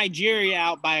blew Nigeria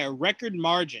out by a record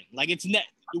margin. Like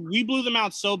we blew them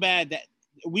out so bad that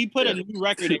we put a new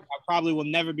record in that probably will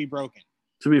never be broken.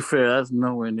 To be fair, that's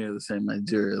nowhere near the same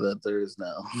Nigeria that there is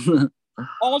now.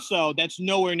 Also, that's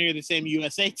nowhere near the same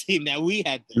USA team that we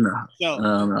had there.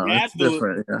 No, it's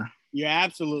different. Yeah, you're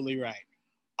absolutely right.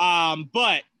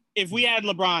 But if we had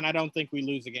LeBron, I don't think we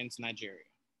lose against Nigeria.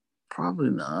 Probably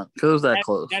not, because it was that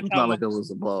close. It's not like it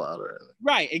was a blowout or anything.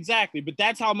 Right, exactly. But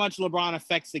that's how much LeBron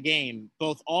affects the game,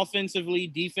 both offensively,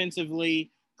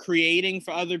 defensively, creating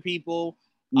for other people.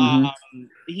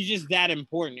 He's just that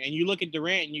important. And you look at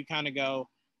Durant and you kind of go,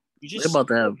 they're about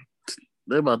to have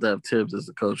they're about to have Tibbs as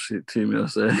the coach of Team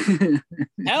USA.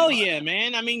 Hell yeah,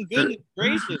 man. I mean, goodness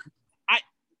gracious.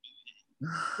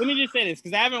 Let me just say this,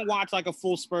 because I haven't watched like a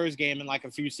full Spurs game in like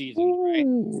a few seasons, right?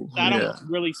 So I don't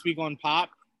really speak on Pop,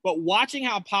 but watching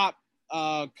how Pop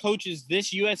coaches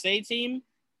this USA team,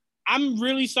 I'm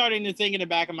really starting to think in the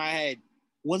back of my head,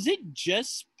 was it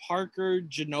just Parker,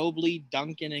 Ginobili,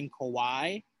 Duncan, and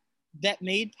Kawhi that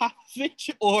made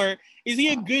Popovich, or is he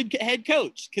a good head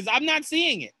coach? Because I'm not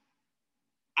seeing it.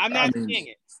 I'm not seeing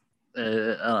it.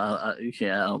 You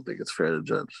can't. I don't think it's fair to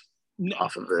judge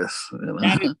off of this. You know?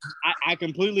 That is, I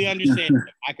completely understand.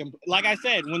 Like I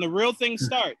said, when the real thing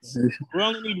starts, we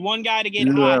only need one guy to get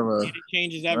hot, and it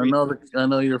changes everything. I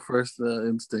know your first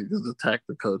instinct is attack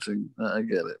the coaching. I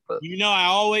get it, but I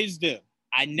always do.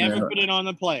 I never put it on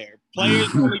the player. Players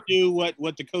only do what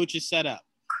the coaches set up.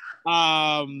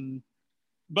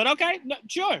 But okay,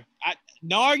 sure.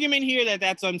 No argument here that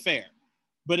that's unfair.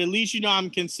 But at least I'm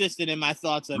consistent in my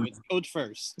thoughts of it. Coach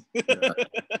first.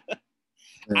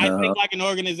 I think like an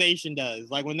organization does.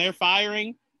 Like when they're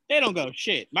firing, they don't go,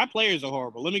 shit, my players are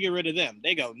horrible. Let me get rid of them.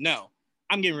 They go, no,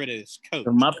 I'm getting rid of this coach.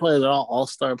 If my players are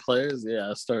all-star players, yeah,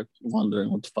 I start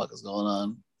wondering what the fuck is going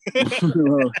on.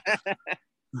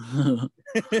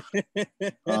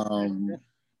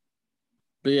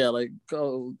 But yeah, like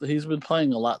he's been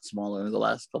playing a lot smaller in the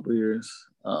last couple of years,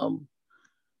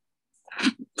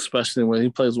 especially when he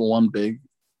plays with one big,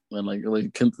 and like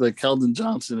Keldon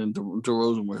Johnson and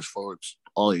DeRozan were his forwards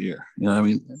all year. You know what I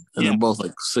mean? And they're both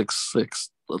like 6'6",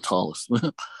 the tallest.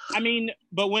 I mean,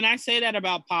 but when I say that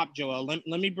about Pop, Joel, let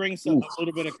me bring a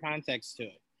little bit of context to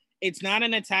it. It's not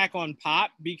an attack on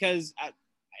Pop because,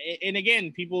 and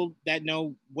again, people that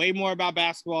know way more about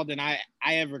basketball than I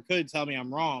ever could tell me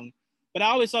I'm wrong. But I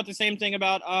always thought the same thing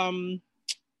about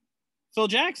Phil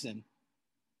Jackson.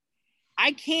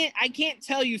 I can't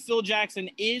tell you Phil Jackson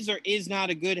is or is not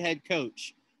a good head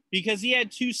coach because he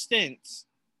had 2 stints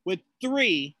with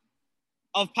 3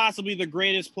 of possibly the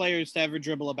greatest players to ever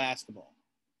dribble a basketball.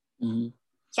 Mm-hmm.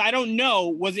 So I don't know,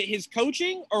 was it his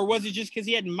coaching or was it just because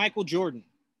he had Michael Jordan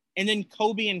and then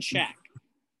Kobe and Shaq?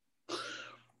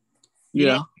 You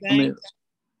know what I'm saying?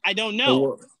 I don't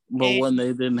know. But when they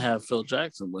didn't have Phil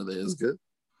Jackson, were they as good?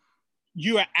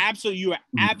 You are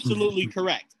absolutely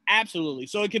correct. Absolutely.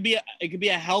 So it could be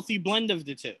a healthy blend of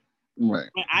the two. Right.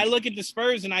 But I look at the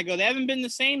Spurs and I go, they haven't been the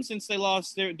same since they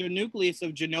lost their nucleus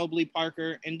of Ginobili,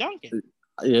 Parker, and Duncan.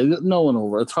 Yeah, no one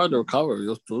over. It's hard to recover.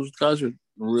 Those guys are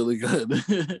really good.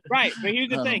 Right. But here's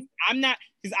the thing. I'm not,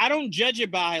 because I don't judge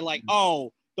it by like,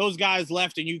 oh, those guys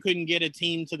left and you couldn't get a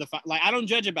team to the like. I don't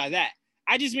judge it by that.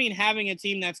 I just mean having a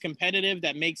team that's competitive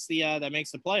that makes the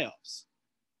playoffs.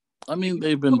 I mean,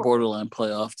 they've been borderline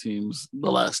playoff teams the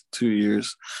last 2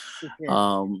 years,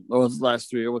 or the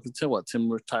last 3 years. What Tim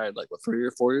retired like 3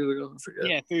 or 4 years ago? I forget.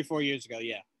 Yeah, 3 or 4 years ago.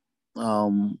 Yeah.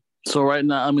 So right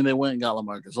now, I mean, they went and got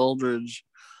LaMarcus Aldridge,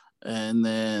 and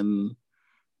then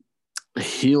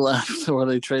he left, or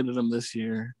they traded him this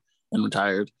year and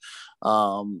retired.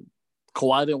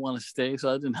 Kawhi didn't want to stay,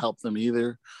 so that didn't help them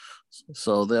either.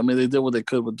 So they did what they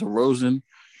could with DeRozan.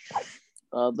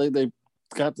 They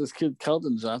got this kid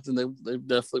Keldon Johnson. They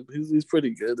definitely he's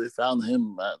pretty good. They found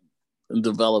him and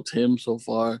developed him so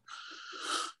far.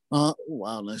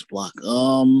 Wow, nice block.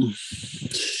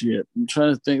 Shit, I'm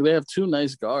trying to think. They have 2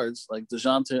 nice guards like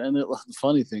DeJounte, and the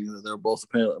funny thing is that they're both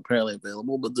apparently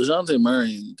available. But DeJounte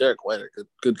Murray and Derek White are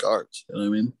good guards. You know what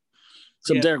I mean?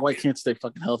 So Derek White can't stay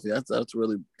fucking healthy. That's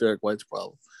really Derek White's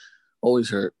problem. Always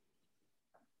hurt.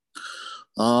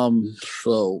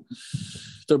 So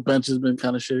their bench has been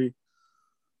kind of shitty.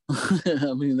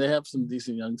 I mean, they have some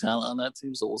decent young talent on that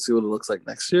team, so we'll see what it looks like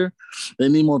next year. They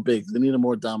need more bigs. They need a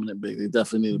more dominant big. They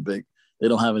definitely need a big. They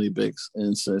don't have any bigs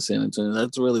in San Antonio.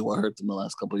 That's really what hurt them the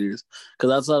last couple of years.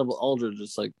 Because outside of Aldridge,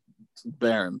 it's like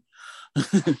barren.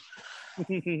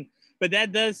 But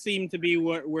that does seem to be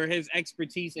where his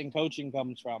expertise in coaching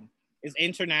comes from, is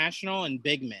international and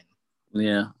big men.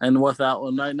 Yeah, and without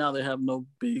one right now, they have no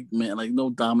big man, like no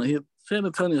dominant. San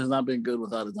Antonio has not been good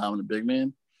without a dominant big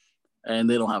man, and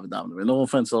they don't have a dominant man. No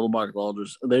offense to LaMarcus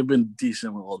Aldridge, they've been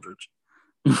decent with Aldridge,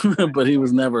 but he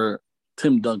was never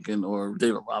Tim Duncan or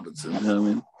David Robinson. You know what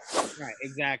I mean? Right,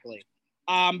 exactly.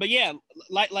 But yeah,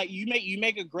 like you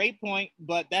make a great point,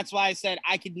 but that's why I said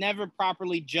I could never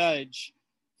properly judge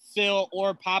Phil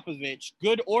or Popovich,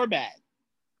 good or bad,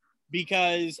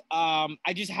 because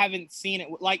I just haven't seen it.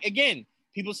 Like, again,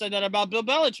 people said that about Bill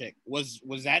Belichick. Was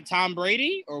that Tom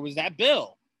Brady or was that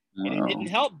Bill? And it didn't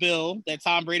help Bill that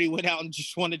Tom Brady went out and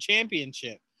just won a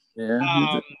championship.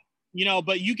 Yeah.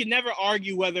 But you can never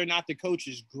argue whether or not the coach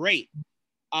is great.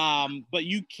 But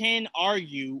you can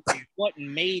argue what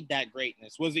made that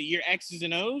greatness. Was it your X's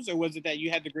and O's, or was it that you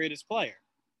had the greatest player?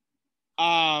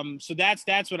 So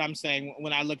that's what I'm saying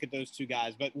when I look at those two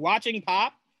guys. But watching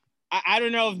Pop, I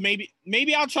don't know if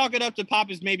maybe I'll chalk it up to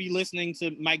Pop is maybe listening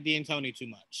to Mike D'Antoni too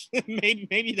much.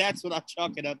 maybe that's what I'll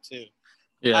chalk it up to.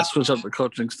 Yeah, switch up the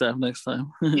coaching staff next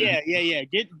time. Yeah.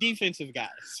 Get defensive guys.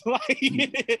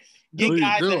 Get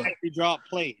guys that actually draw up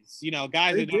plays. You know,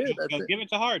 guys that don't just go, give it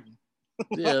to Harden.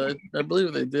 Yeah, I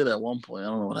believe they did at one point. I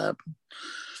don't know what happened.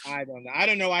 I don't know. I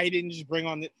don't know why he didn't just bring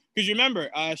on the, because you remember,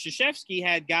 Krzyzewski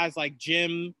had guys like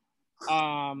Jim.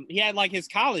 He had like his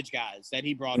college guys that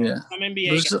he brought on. Some NBA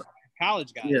guys,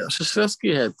 college guys. Yeah,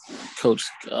 Krzyzewski had coached.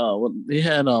 He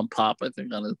had Pop, I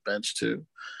think, on his bench too.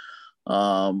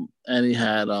 And he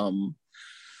had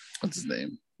what's his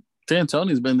name?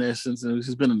 D'Antoni's been there since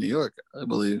he's been in New York, I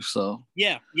believe. So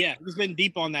yeah, he's been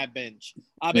deep on that bench.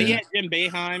 But he had Jim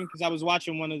Boeheim, because I was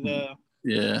watching one of the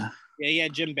he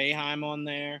had Jim Boeheim on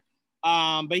there.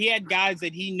 But he had guys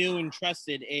that he knew and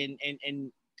trusted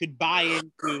and could buy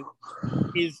into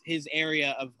his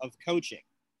area of coaching.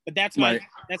 But that's my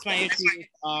issue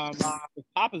with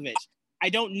Popovich. I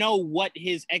don't know what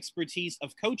his expertise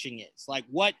of coaching is. Like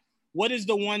what is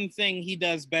the one thing he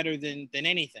does better than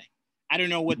anything? I don't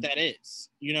know what that is.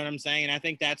 You know what I'm saying? And I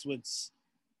think that's what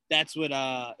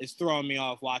is throwing me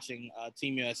off watching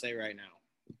Team USA right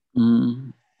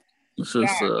now. It's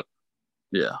just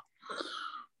yeah.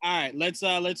 All right,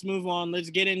 let's move on. Let's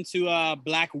get into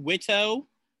Black Widow.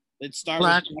 Let's start with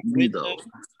Black Widow.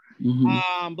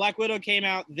 Black Widow came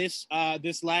out this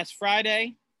last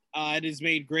Friday. It has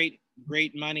made great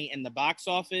money in the box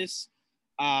office.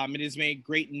 It has made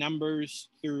great numbers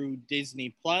through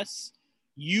Disney Plus.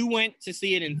 You went to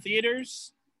see it in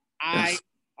theaters. I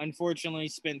unfortunately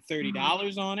spent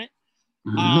 $30 on it.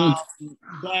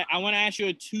 But I want to ask you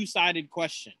a two-sided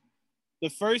question. The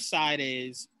first side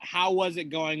is, how was it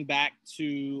going back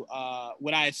to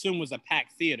what I assume was a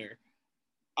packed theater?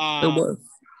 It was.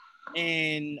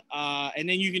 And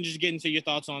then you can just get into your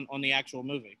thoughts on the actual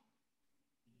movie.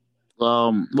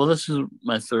 Well, this is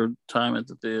my third time at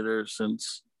the theater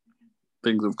since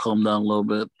things have calmed down a little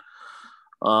bit.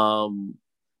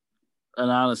 And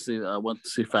honestly, I went to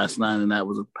see Fast 9, and that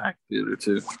was a packed theater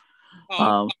too.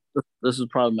 This is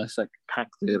probably my second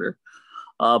packed theater.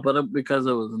 But because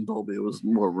it was in Dolby, it was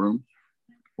more room.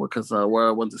 Because where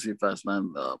I went to see Fast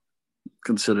 9,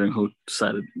 considering who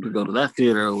decided to go to that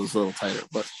theater, it was a little tighter.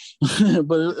 But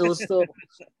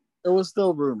it was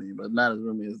still roomy, but not as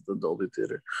roomy as the Dolby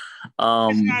theater.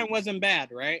 Fast 9 wasn't bad,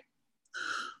 right?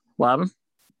 What happened?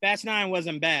 Fast 9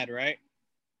 wasn't bad, right?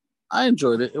 I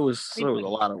enjoyed it. There was a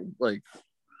lot of like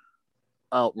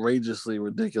outrageously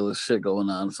ridiculous shit going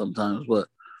on sometimes, but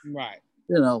right.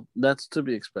 You know, that's to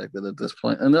be expected at this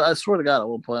point. And I swear to God, at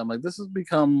one point, I'm like, this has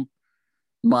become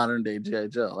modern day G.I.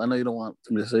 Joe. I know you don't want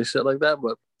me to say shit like that,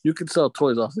 but you could sell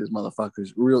toys off these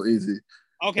motherfuckers real easy.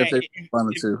 Okay. If they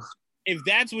wanted to. If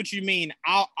that's what you mean,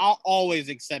 I'll always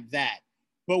accept that.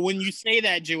 But when you say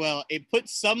that, Joel, it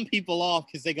puts some people off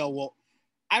because they go, well,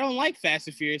 I don't like Fast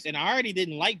and Furious, and I already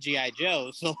didn't like G.I.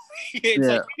 Joe. So it's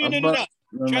like, no.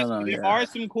 Trust me, there are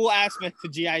some cool aspects to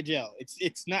G.I. Joe.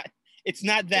 It's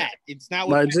not that. It's not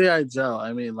what by G.I. Joe,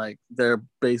 I mean like they're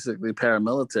basically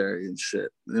paramilitary and shit.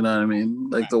 You know what I mean?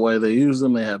 Like the way they use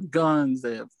them, they have guns,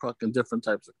 they have fucking different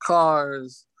types of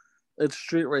cars. It's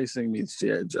street racing meets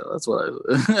G.I. Joe.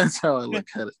 That's how I look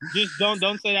at it. Just don't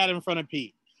say that in front of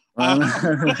Pete.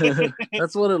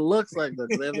 That's what it looks like though.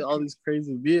 They have all these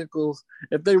crazy vehicles.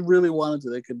 If they really wanted to,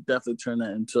 they could definitely turn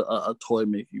that into a toy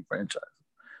making franchise.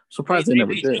 Surprised they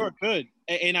never did. Sure could.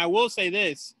 And I will say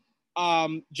this.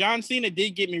 John Cena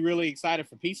did get me really excited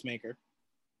for Peacemaker.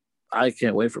 I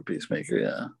can't wait for Peacemaker,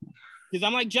 yeah. Because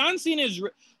I'm like, John Cena is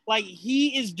like,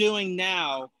 he is doing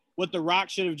now what The Rock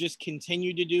should have just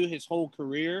continued to do his whole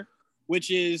career,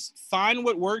 which is find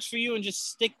what works for you and just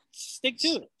stick to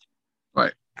it.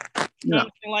 Right. You know what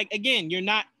I'm saying? Like, again,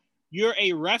 you're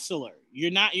a wrestler.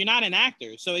 You're not an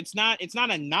actor. So it's not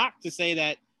a knock to say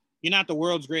that you're not the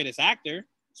world's greatest actor.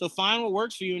 So find what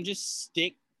works for you and just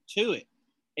stick to it.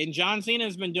 And John Cena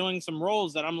has been doing some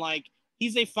roles that I'm like,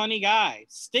 he's a funny guy.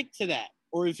 Stick to that.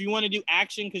 Or if you want to do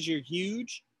action because you're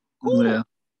huge, cool. Yeah.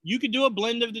 You could do a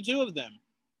blend of the two of them.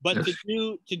 But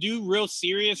to do real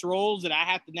serious roles that I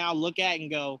have to now look at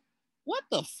and go, what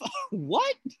the fuck?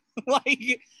 What? Like,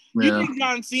 you think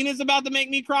John Cena's about to make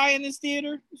me cry in this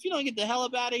theater? If you don't get the hell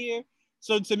up out of here.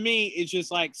 So to me, it's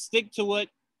just like, stick to what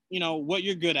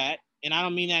you're good at. And I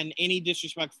don't mean that in any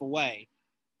disrespectful way.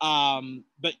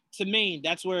 But to me,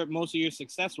 that's where most of your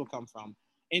success will come from.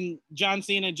 And John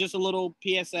Cena, just a little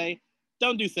PSA,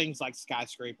 don't do things like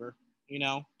Skyscraper. You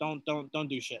know, don't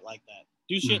do shit like that.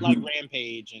 Do shit like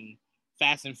Rampage and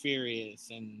Fast and Furious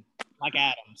and like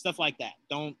Adam, stuff like that.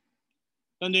 Don't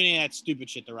do any of that stupid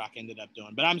shit The Rock ended up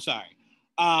doing. But I'm sorry.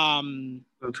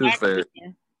 Too fair.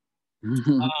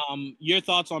 Your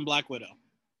thoughts on Black Widow?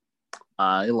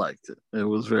 I liked it. It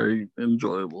was very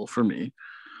enjoyable for me.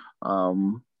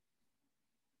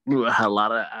 We had a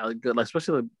lot of good,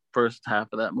 especially the first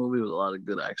half of that movie was a lot of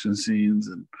good action scenes,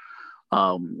 and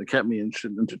it kept me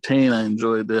entertained. I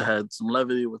enjoyed it. Had some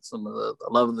levity with some of the.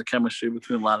 I love the chemistry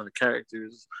between a lot of the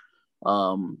characters.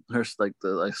 Her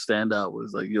the standout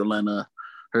was like Yelena,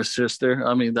 her sister.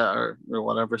 I mean that or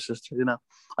whatever sister. You know,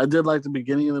 I did like the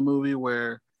beginning of the movie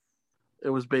where it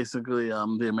was basically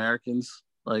the Americans.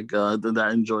 I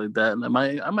enjoyed that, and I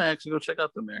might actually go check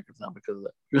out the Americans now because of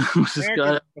that. Americans is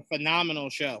a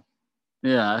phenomenal show.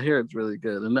 Yeah, I hear it's really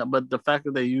good, but the fact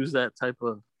that they use that type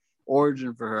of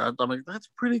origin for her, I'm like, that's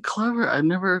pretty clever. I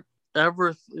never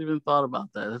ever even thought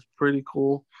about that. That's pretty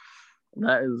cool.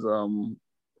 That is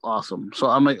awesome. So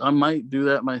I might do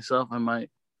that myself. I might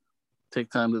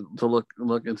take time to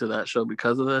look into that show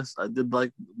because of this. I did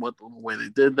like the way they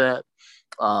did that.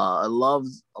 I loved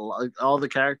all the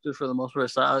characters for the most part.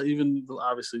 So even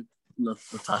obviously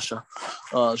Natasha,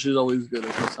 she's always good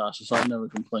as Natasha, so I never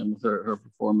complain with her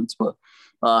performance. But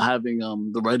having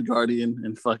the Red Guardian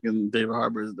and fucking David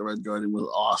Harbour as the Red Guardian was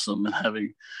awesome, and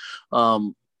having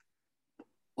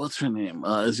what's her name?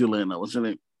 Is Yelena? What's her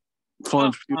name?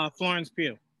 Florence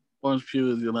Pugh. Florence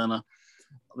Pugh is Yelena.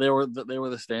 They were the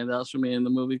standouts for me in the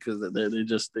movie because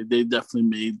they definitely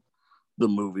made the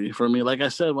movie for me. Like I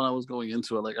said when I was going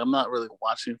into it, like I'm not really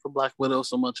watching for Black Widow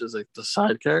so much as like the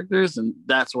side characters, and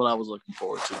that's what I was looking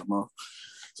forward to the most.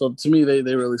 So to me, they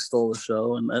really stole the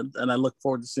show, and I look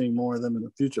forward to seeing more of them in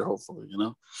the future, hopefully.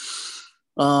 You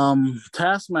know,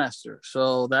 Taskmaster.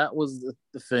 So that was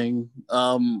the thing.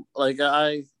 Like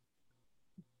I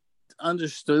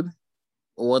understood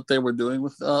what they were doing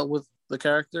with the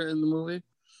character in the movie.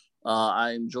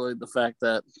 I enjoyed the fact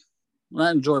that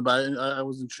not enjoyed, but I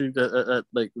was intrigued at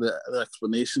like the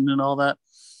explanation and all that.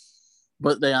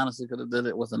 But they honestly could have did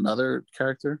it with another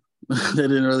character. They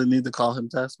didn't really need to call him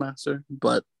Taskmaster,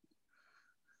 but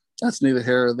that's neither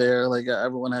here or there. Like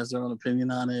everyone has their own opinion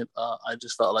on it. I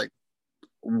just felt like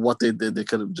what they did, they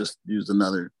could have just used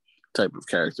another type of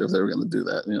character if they were going to do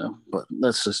that, you know. But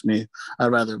that's just me. I'd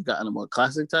rather have gotten a more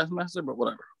classic Taskmaster, but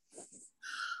whatever.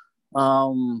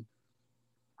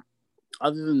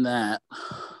 Other than that,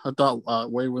 I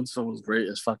thought Wade Winston was great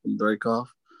as fucking Dreykov.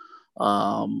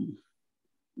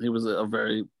 He was a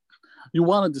very... You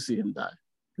wanted to see him die.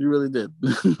 You really did.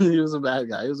 He was a bad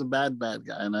guy. He was a bad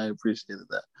guy, and I appreciated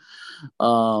that.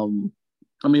 I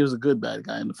mean, he was a good bad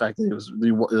guy, and the fact that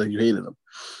you hated him.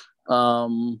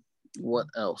 What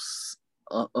else?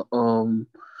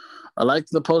 I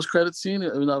liked the post-credit scene.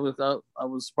 I mean, I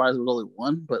was surprised it was only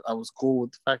one, but I was cool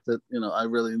with the fact that, you know, I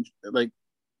really like...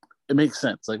 It makes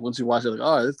sense. Like once you watch it, like,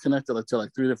 oh, it's connected to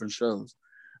like 3 different shows.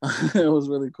 It was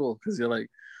really cool because you're like,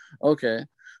 okay,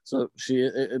 so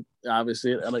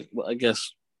obviously, like, well, I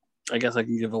guess I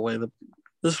can give away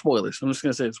the spoilers. I'm just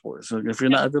gonna say spoilers. So if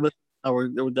you're listening, we're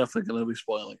definitely gonna be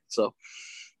spoiling. So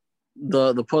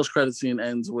the post credit scene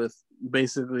ends with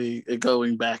basically it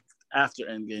going back after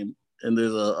Endgame, and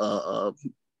there's a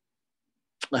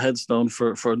headstone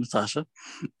for Natasha,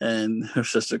 and her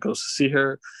sister goes to see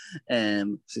her,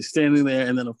 and she's standing there,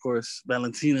 and then of course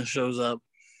Valentina shows up,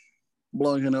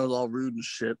 blowing her nose all rude and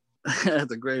shit at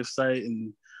the gravesite,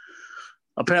 and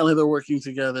apparently they're working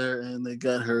together, and they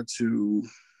get her to,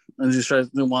 and she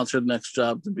wants her next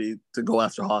job to go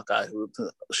after Hawkeye, who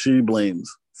she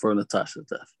blames for Natasha's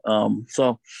death.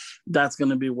 So that's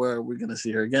going to be where we're going to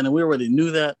see her again, and we already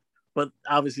knew that. But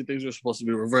obviously, things were supposed to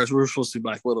be reversed. We were supposed to see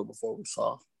Black Widow before we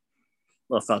saw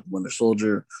Falcon Winter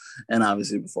Soldier, and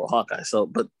obviously before Hawkeye. So,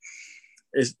 but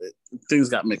things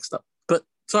got mixed up. But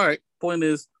it's all right. Point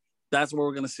is, that's where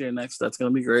we're going to see her next. That's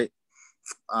going to be great.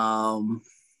 I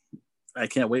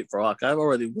can't wait for Hawkeye. I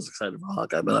already was excited for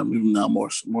Hawkeye, but I'm even now more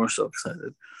so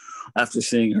excited after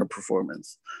seeing her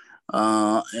performance.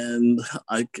 And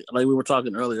like we were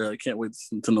talking earlier, I can't wait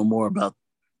to know more about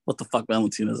what the fuck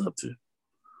Valentina's up to.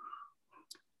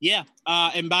 Yeah.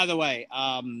 And by the way,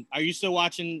 are you still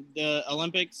watching the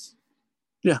Olympics?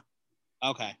 Yeah.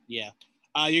 Okay. Yeah.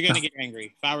 You're gonna get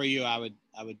angry. If I were you, I would.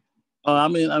 I mean,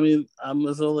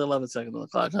 it's only 11 seconds on the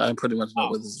clock. I pretty much know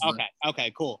what this is. Okay. Like.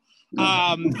 Okay. Cool.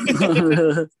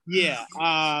 Yeah.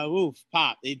 Oof.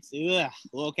 Pop. It's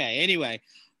okay. Anyway.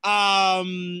 All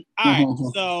right.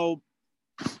 So.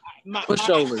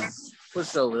 Pushovers.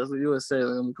 Pushover. That's what you would say.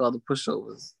 They're gonna be called the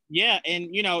pushovers. Yeah,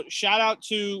 and shout out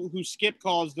to who Skip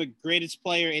calls the greatest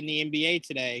player in the NBA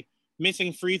today.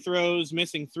 Missing free throws,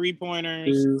 missing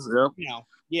 3-pointers. Yep.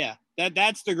 Yeah.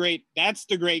 That's the great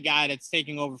guy that's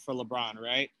taking over for LeBron,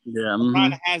 right? Yeah.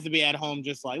 LeBron has to be at home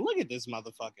just like, look at this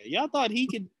motherfucker. Y'all thought he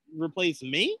could replace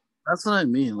me? That's what I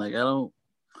mean. Like, I don't.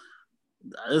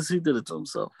 He did it to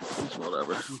himself.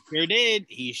 Whatever.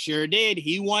 He sure did.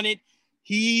 He wanted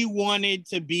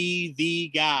to be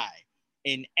the guy.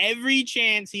 And every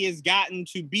chance he has gotten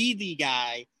to be the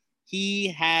guy, he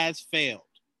has failed.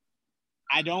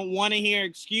 I don't want to hear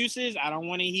excuses. I don't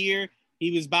want to hear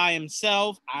he was by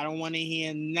himself. I don't want to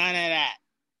hear none of that.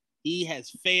 He has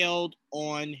failed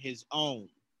on his own.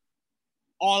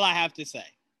 All I have to say.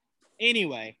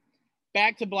 Anyway,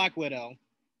 back to Black Widow.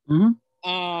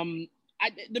 Mm-hmm.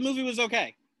 The movie was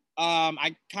okay.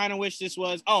 I kind of wish this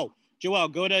was. Oh, Joel,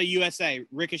 go to USA.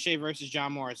 Ricochet versus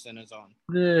John Morrison is on.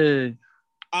 Yay.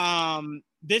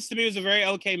 This to me was a very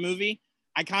okay movie.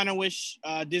 I kind of wish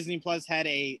Disney Plus had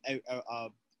a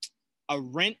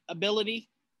rent ability,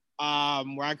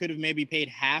 where I could have maybe paid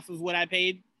half of what I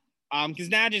paid. Because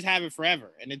now I just have it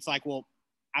forever, and it's like, well,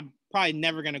 I'm probably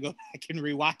never gonna go back and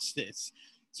rewatch this.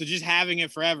 So just having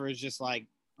it forever is just like,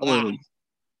 wow.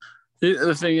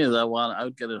 The thing is, I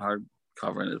would get it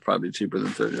hardcover, and it's probably cheaper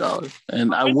than $30.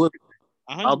 And I would,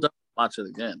 100%. I'll definitely watch it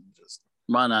again. Just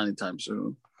not anytime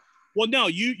soon. Well, no,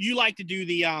 you like to do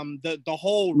the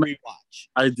whole rewatch.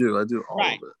 I do all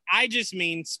of it. I just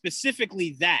mean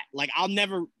specifically that. Like, I'll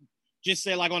never just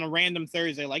say like on a random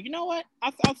Thursday, like, you know what?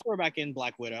 I'll throw back in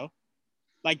Black Widow.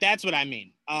 Like, that's what I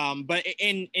mean. But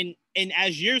and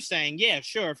as you're saying, yeah,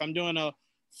 sure. If I'm doing a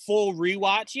full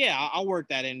rewatch, yeah, I'll work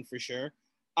that in for sure.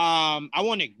 I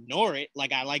won't ignore it.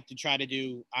 Like, I like to try to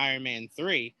do Iron Man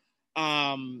 3.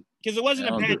 Because it wasn't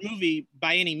a bad movie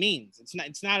by any means.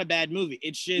 It's not a bad movie.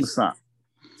 It's just,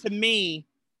 to me,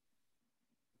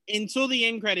 until the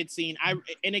end credit scene,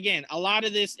 and again, a lot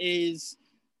of this is,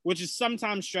 which is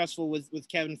sometimes stressful with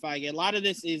Kevin Feige, a lot of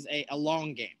this is a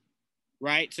long game,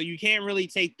 right? So you can't really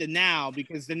take the now,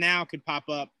 because the now could pop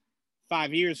up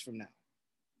 5 years from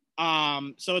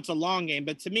now. So it's a long game.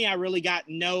 But to me, I really got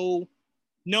no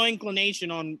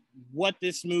inclination on what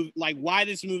this movie, like why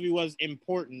this movie was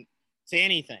important to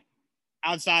anything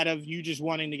outside of you just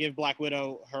wanting to give Black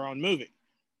Widow her own movie.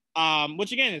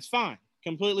 Which again, is fine,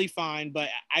 completely fine, but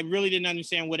I really didn't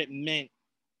understand what it meant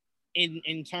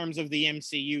in terms of the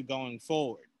MCU going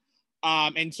forward.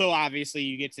 And so obviously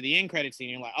you get to the end credit scene,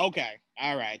 and you're like, okay,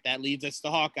 all right, that leads us to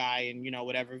Hawkeye and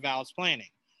whatever Val's planning.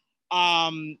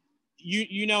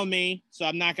 You know me, so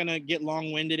I'm not gonna get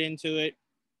long-winded into it.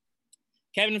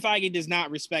 Kevin Feige does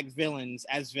not respect villains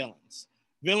as villains.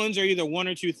 Villains are either one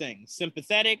or two things: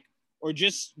 sympathetic or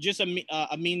just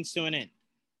a means to an end.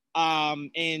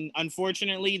 And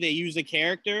unfortunately, they use a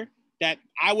character that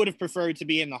I would have preferred to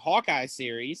be in the Hawkeye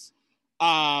series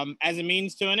as a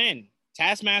means to an end.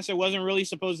 Taskmaster wasn't really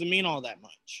supposed to mean all that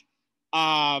much.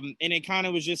 And it kind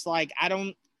of was just like,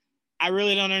 I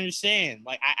really don't understand.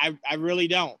 Like, I really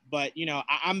don't. But,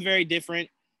 I'm very different.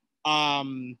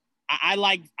 I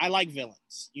like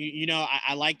villains.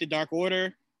 I like the Dark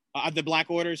Order, the Black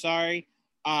Order, sorry.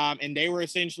 And they were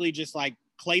essentially just like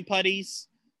clay putties.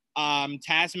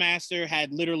 Taskmaster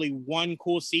had literally one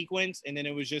cool sequence, and then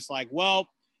it was just like, well,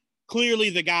 clearly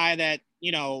the guy that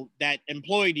that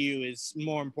employed you is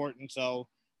more important, so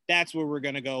that's where we're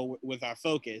gonna go with our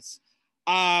focus.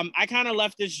 I kind of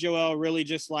left this, Joel, really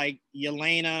just like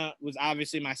Yelena was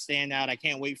obviously my standout. I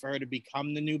can't wait for her to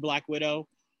become the new Black Widow.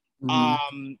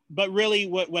 Mm-hmm. But really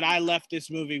what I left this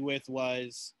movie with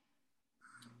was,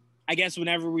 I guess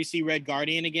whenever we see Red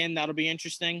Guardian again, that'll be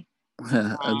interesting.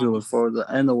 I do look forward to,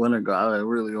 and the Winter Guard. I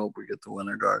really hope we get the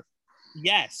Winter Guard.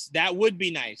 Yes, that would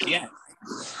be nice. Yeah.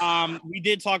 We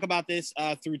did talk about this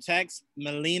through text.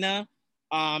 Melina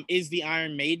is the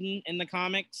Iron Maiden in the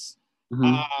comics.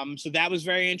 Mm-hmm. So that was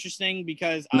very interesting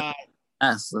because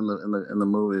mask in the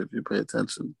movie, if you pay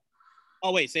attention.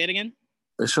 Oh wait, say it again.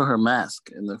 They show her mask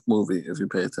in the movie if you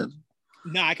pay attention.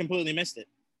 No, I completely missed it.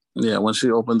 Yeah, when she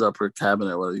opened up her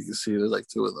cabinet, well, you can see there's like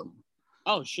two of them.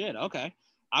 Oh shit! Okay,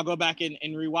 I'll go back and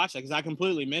rewatch that because I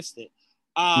completely missed it.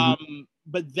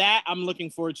 But that I'm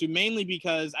looking forward to, mainly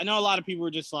because I know a lot of people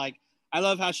were just like, I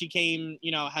love how she came,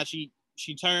 how she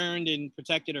turned and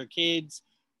protected her kids.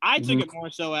 I took it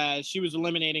more so as she was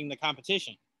eliminating the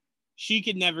competition. She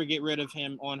could never get rid of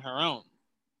him on her own.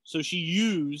 So she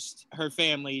used her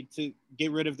family to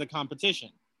get rid of the competition.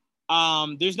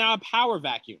 There's now a power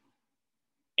vacuum.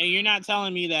 And you're not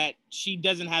telling me that she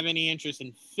doesn't have any interest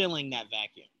in filling that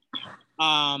vacuum.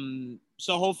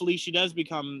 So hopefully she does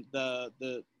become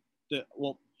the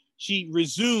she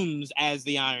resumes as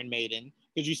the Iron Maiden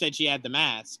because you said she had the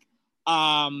mask.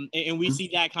 And we see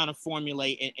that kind of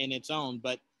formulate in its own.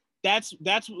 But that's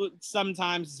what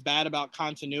sometimes is bad about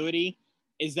continuity,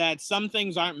 is that some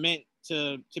things aren't meant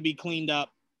to be cleaned up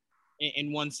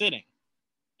in one sitting.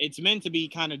 It's meant to be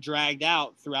kind of dragged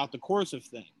out throughout the course of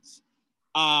things.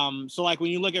 So like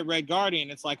when you look at Red Guardian,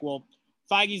 it's like, well,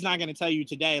 Feige's not going to tell you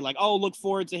today, like, oh, look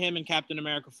forward to him in Captain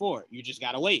America 4. You just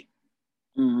got to wait.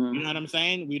 Mm-hmm. You know what I'm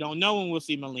saying? We don't know when we'll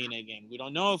see Melina again. We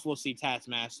don't know if we'll see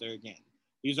Taskmaster again.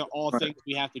 These are all things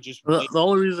we have to just wait. The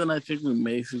only reason I think we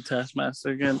may see Taskmaster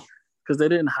again, because they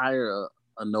didn't hire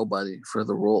a nobody for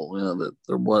the role. You know, that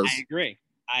there was. I agree.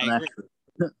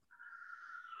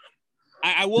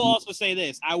 I will also say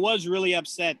this. I was really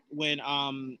upset when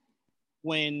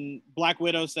Black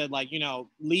Widow said, like, you know,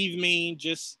 leave me,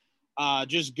 just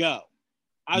go.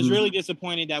 I was really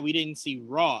disappointed that we didn't see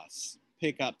Ross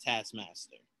pick up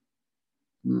Taskmaster.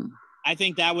 I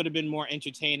think that would have been more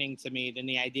entertaining to me than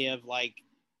the idea of, like,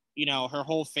 you know, her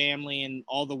whole family and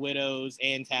all the widows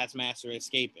and Taskmaster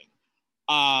escaping.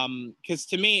 Because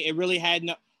to me, it really had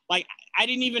no, like, I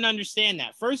didn't even understand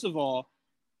that. First of all,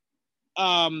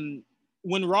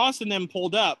 when Ross and them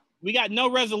pulled up, we got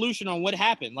no resolution on what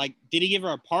happened. Like, did he give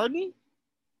her a pardon?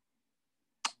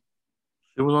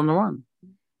 She was on the run,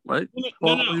 right?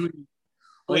 No.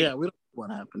 Oh yeah, we don't know what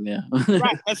happened. Yeah,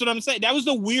 right. That's what I'm saying. That was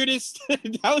the weirdest.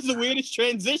 That was the weirdest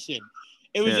transition.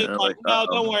 It was just like, no,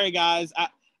 don't worry, guys.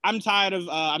 I'm tired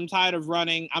of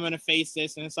running. I'm gonna face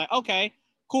this, and it's like, okay,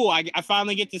 cool. I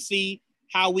finally get to see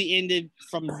how we ended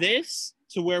from this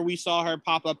to where we saw her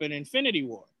pop up in Infinity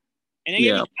War, and they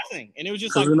gave us nothing, and it was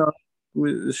just like,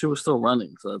 she was still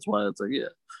running, so that's why it's like, yeah,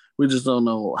 we just don't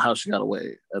know how she got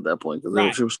away at that point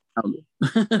because she was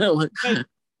surrounded.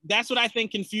 That's what I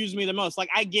think confused me the most. Like,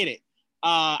 I get it.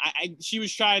 She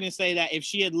was trying to say that if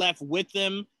she had left with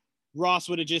them, Ross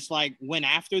would have just like went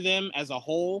after them as a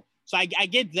whole. So I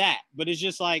get that, but it's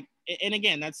just like, and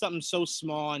again, that's something so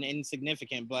small and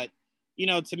insignificant. But you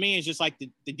know, to me, it's just like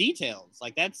the details.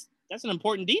 Like that's an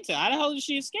important detail. How the hell did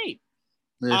she escape?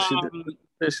 Yeah, she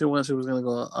did. She was gonna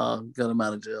go get him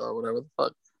out of jail or whatever the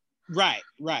fuck. Right.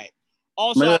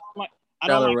 Also, I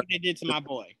don't like what they did to my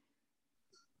boy.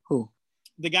 Who?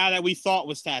 The guy that we thought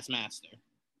was Taskmaster.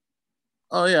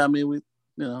 Oh yeah, I mean, we,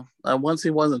 you know, once he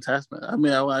wasn't Taskmaster. I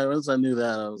mean, once I knew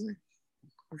that, I was like,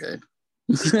 okay.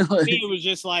 Like, it was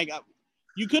just like,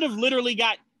 you could have literally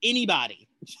got anybody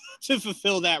to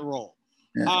fulfill that role.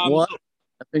 Yeah. I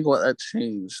think what that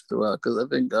changed throughout, because I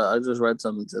think I just read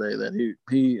something today that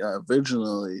he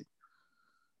originally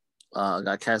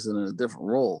got casted in a different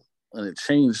role, and it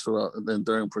changed throughout then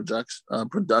during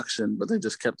production, but they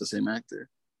just kept the same actor.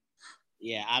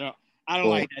 Yeah, I don't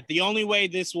like that. The only way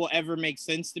this will ever make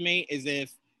sense to me is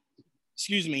if,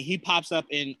 he pops up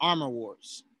in Armor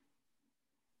Wars.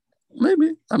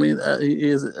 Maybe. I mean, he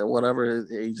is whatever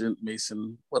his agent,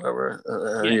 Mason, whatever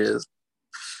he is.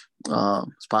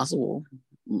 It's possible.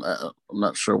 I'm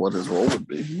not sure what his role would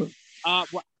be. But.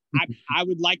 Well, I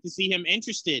would like to see him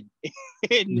interested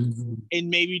in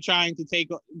maybe trying to take.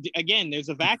 Again, there's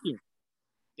a vacuum.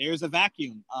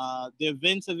 The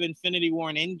events of Infinity War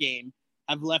and Endgame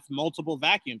have left multiple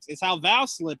vacuums. It's how Val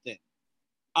slipped in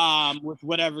with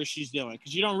whatever she's doing,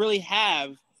 because you don't really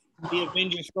have the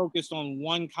Avengers focused on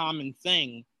one common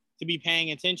thing to be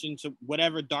paying attention to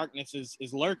whatever darkness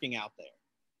is lurking out there.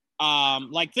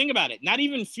 Like, think about it. Not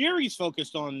even Fury's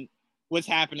focused on what's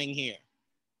happening here.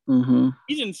 Mm-hmm.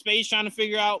 He's in space trying to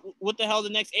figure out what the hell the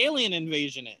next alien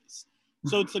invasion is.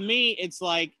 So to me, it's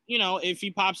like, you know, if he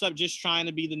pops up just trying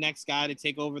to be the next guy to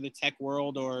take over the tech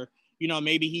world, or, you know,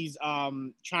 maybe he's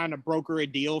trying to broker a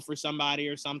deal for somebody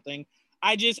or something.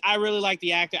 I really like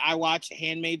the actor. I watched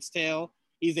Handmaid's Tale.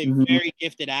 He's a very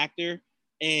gifted actor.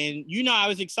 And, you know, I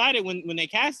was excited when they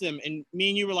cast him, and me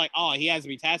and you were like, oh, he has to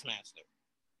be Taskmaster.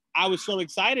 I was so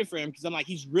excited for him because I'm like,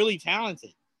 he's really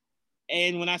talented.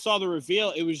 And when I saw the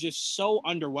reveal, it was just so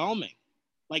underwhelming.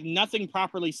 Like, nothing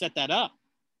properly set that up.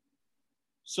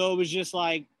 So it was just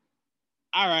like,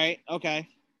 all right, okay.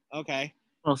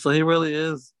 Oh, so he really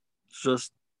is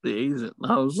just the agent.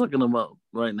 I was looking him up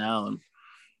right now, and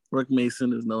Rick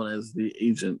Mason is known as the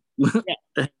agent.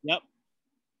 Yeah. Yep.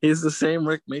 He's the same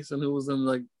Rick Mason who was in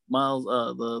like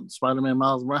the Spider-Man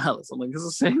Miles Morales. I'm like, it's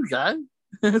the same guy.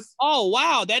 Oh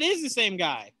wow, that is the same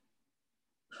guy.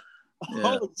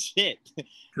 Yeah. Oh shit,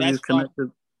 that's connected.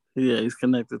 Fun. Yeah, he's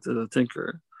connected to the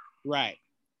Tinkerer. Right.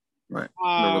 They're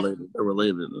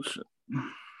related and shit.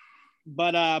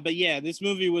 But yeah, this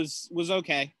movie was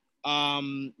okay.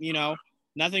 You know,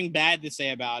 nothing bad to say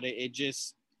about it. It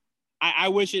just, I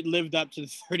wish it lived up to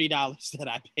the $30 that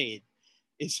I paid.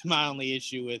 is my only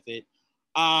issue with it.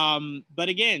 But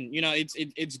again,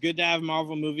 it's good to have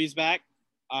Marvel movies back.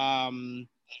 Trying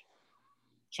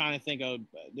to think of,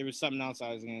 there was something else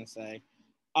I was gonna say.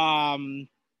 Trying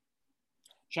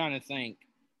to think.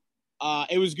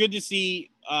 It was good to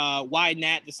see why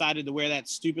Nat decided to wear that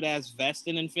stupid ass vest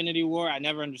in Infinity War. I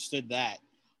never understood that.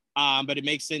 But it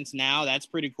makes sense now. That's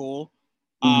pretty cool.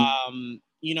 The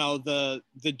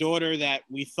daughter that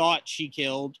we thought she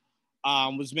killed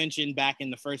was mentioned back in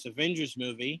the first Avengers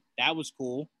movie. That was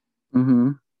cool.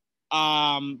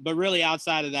 But really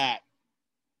outside of that,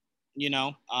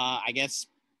 I guess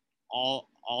all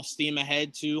steam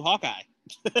ahead to Hawkeye.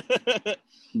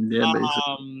 Yeah,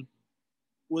 basically.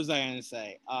 What was I gonna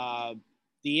say?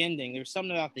 The ending. There was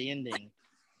something about the ending.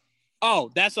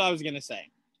 Oh, that's what I was gonna say.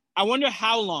 I wonder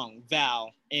how long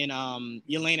Val and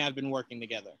Yelena have been working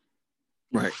together.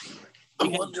 Right. I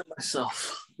wonder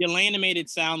myself. Yelena made it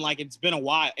sound like it's been a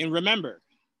while. And remember,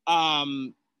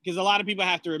 because a lot of people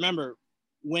have to remember,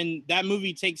 when that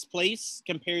movie takes place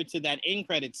compared to that end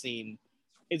credit scene,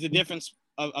 is a difference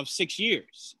of 6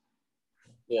 years.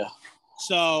 Yeah.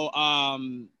 So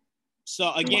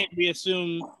again,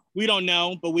 we don't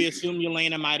know, but we assume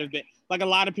Yelena might have been, like, a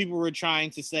lot of people were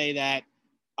trying to say that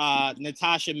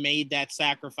Natasha made that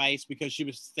sacrifice because she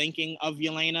was thinking of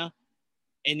Yelena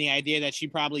and the idea that she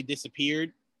probably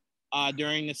disappeared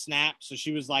during the snap. So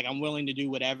she was like, I'm willing to do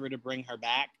whatever to bring her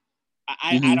back.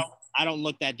 I don't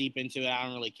look that deep into it. I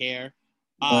don't really care.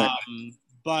 Right.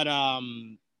 But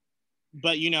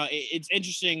it's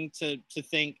interesting to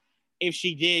think if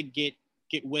she did get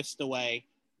whisked away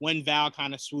when Val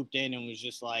kind of swooped in and was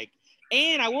just like,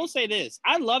 and I will say this,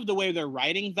 I love the way they're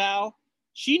writing Val.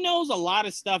 She knows a lot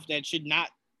of stuff that should not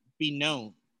be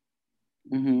known.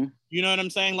 You know what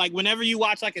I'm saying? Like, whenever you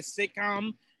watch like a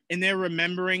sitcom and they're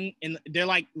remembering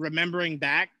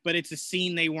back, but it's a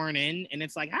scene they weren't in, and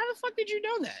it's like, how the fuck did you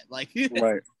know that? Like,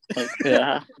 right. Like,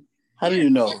 yeah. How do you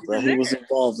know that he was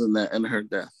involved in that and her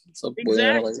death? So,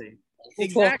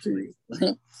 exactly.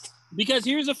 Because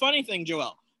here's a funny thing,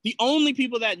 Joel. The only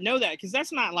people that know that, because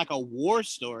that's not like a war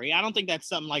story. I don't think that's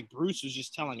something like Bruce was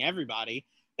just telling everybody.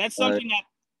 That's something that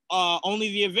only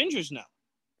the Avengers know.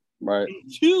 Right.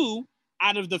 And 3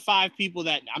 out of the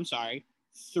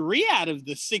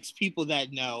 6 people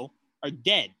that know are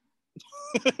dead.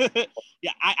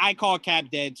 Yeah, I call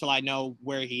Cap dead till I know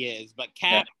where he is. But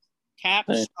Cap,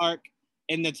 Stark,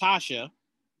 and Natasha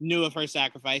knew of her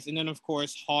sacrifice. And then, of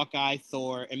course, Hawkeye,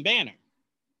 Thor, and Banner.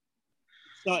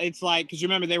 So it's like, because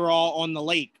remember, they were all on the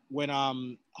lake when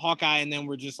Hawkeye and them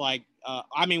were just like,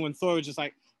 when Thor was just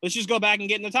like, let's just go back and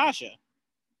get Natasha.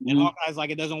 And Hawkeye's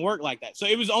like, it doesn't work like that. So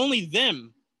it was only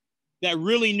them that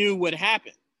really knew what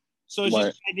happened. So it's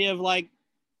just the idea of like,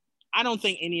 I don't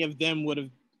think any of them would have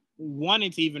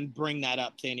wanted to even bring that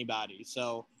up to anybody.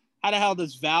 So how the hell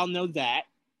does Val know that?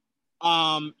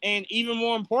 And even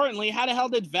more importantly, how the hell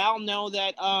did Val know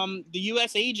that the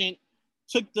U.S. agent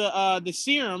took the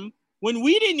serum when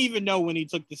we didn't even know when he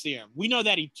took the serum? We know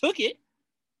that he took it,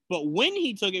 but when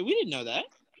he took it, we didn't know that.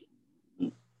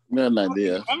 We had an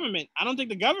idea. I don't think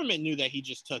the government knew that he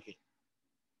just took it.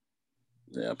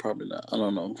 Yeah, probably not. I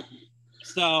don't know.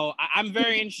 So I'm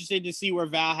very interested to see where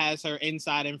Val has her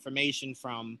inside information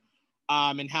from,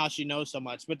 and how she knows so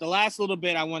much. But the last little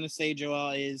bit I want to say,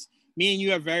 Joel, is me and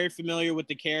you are very familiar with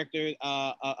the character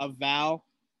of Val.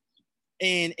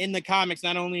 And in the comics,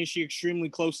 not only is she extremely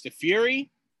close to Fury,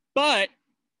 but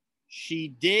she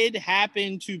did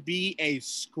happen to be a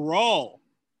Skrull.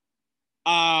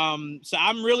 So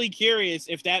I'm really curious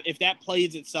if that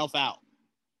plays itself out.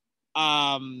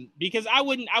 Because I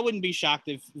wouldn't be shocked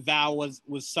if Val was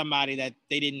somebody that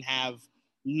they didn't have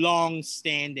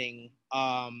long-standing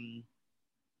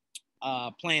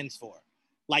plans for,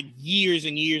 like years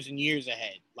and years and years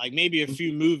ahead, like maybe a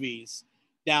few movies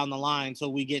down the line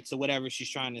until we get to whatever she's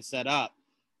trying to set up.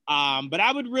 But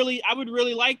I would really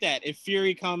like that if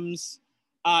Fury comes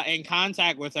in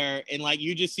contact with her and like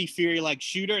you just see Fury like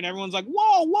shoot her and everyone's like,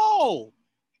 whoa.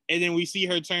 And then we see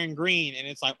her turn green and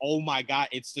it's like, oh my God,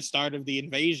 it's the start of the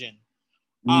invasion.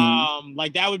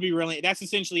 Like that would be really, that's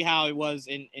essentially how it was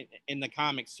in the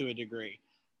comics to a degree.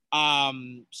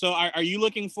 So are you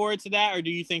looking forward to that, or do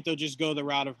you think they'll just go the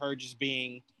route of her just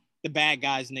being the bad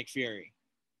guy's Nick Fury?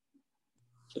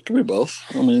 It could be both.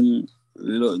 I mean,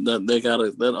 that they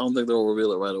gotta. I don't think they'll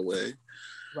reveal it right away.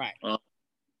 Right.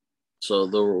 So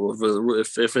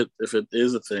if it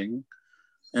is a thing,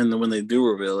 and then when they do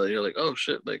reveal it, you're like, oh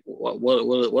shit! Like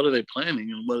what are they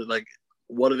planning, and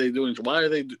what are they doing? Why are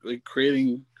they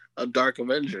creating a Dark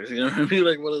Avengers? You know what I mean?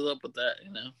 Like what is up with that?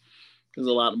 There's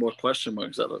a lot more question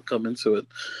marks that'll come into it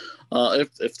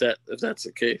if that's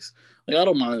the case. Like, I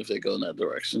don't mind if they go in that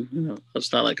direction. You know,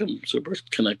 it's not like I'm super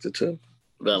connected to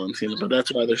Valentina, but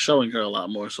that's why they're showing her a lot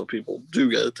more, so people do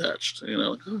get attached. You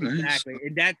know, Exactly.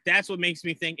 And that's what makes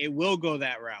me think it will go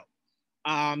that route.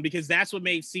 Because that's what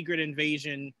made Secret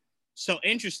Invasion so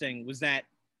interesting, was that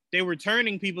they were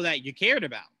turning people that you cared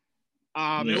about.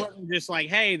 It wasn't just like,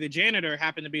 hey, the janitor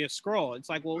happened to be a Skrull. It's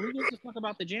like, well, who gives a fuck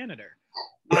about the janitor?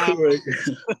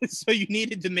 So you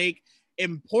needed to make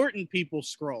important people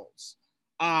Skrulls.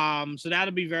 So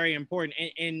that'll be very important.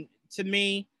 And to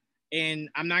me, and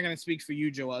I'm not going to speak for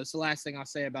you, Joel, it's the last thing I'll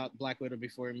say about Black Widow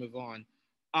before we move on.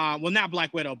 Well, not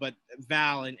Black Widow, but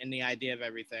Val and the idea of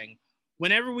everything.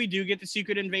 Whenever we do get the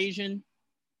Secret Invasion,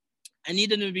 I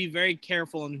need them to be very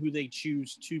careful in who they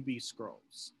choose to be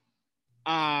Skrulls.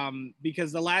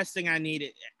 Because the last thing I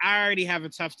need, I already have a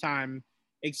tough time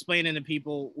explaining to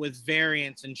people with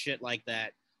variants and shit like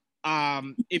that.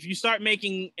 If you start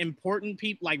making important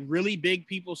people, like really big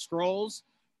people, Skrulls,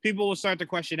 people will start to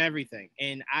question everything.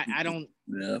 And I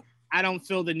don't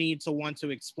feel the need to want to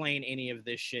explain any of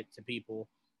this shit to people.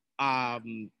 That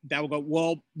will go,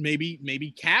 well,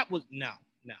 maybe Cap was, no,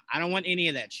 I don't want any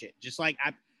of that shit. Just like,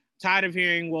 I'm tired of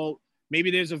hearing, well,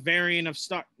 maybe there's a variant of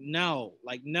Star. No,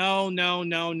 like, no.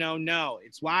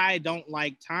 It's why I don't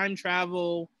like time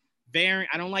travel, variant.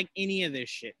 I don't like any of this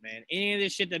shit, man. Any of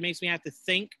this shit that makes me have to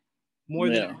think more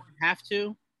than I have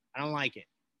to, I don't like it.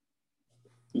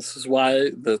 This is why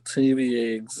the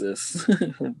TVA exists.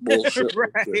 Bullshit.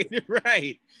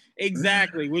 Right.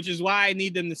 Exactly. Which is why I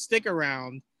need them to stick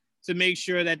around to make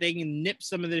sure that they can nip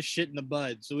some of this shit in the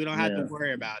bud so we don't have to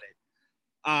worry about it.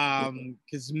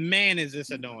 Because man, is this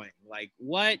annoying. Like,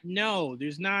 what? No,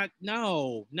 there's not.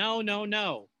 No.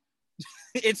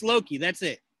 It's Loki. That's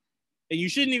it. And you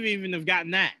shouldn't even have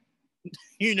gotten that,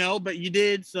 but you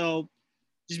did. So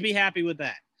just be happy with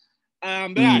that.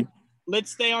 But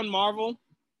let's stay on Marvel.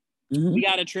 We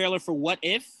got a trailer for What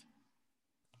If.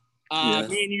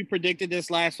 Me and you predicted this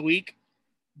last week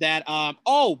that,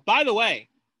 by the way,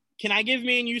 can I give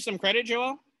me and you some credit,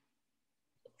 Joel?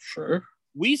 Sure.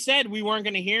 We said we weren't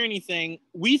going to hear anything.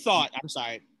 We thought, I'm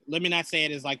sorry, let me not say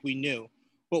it as like we knew,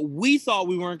 but we thought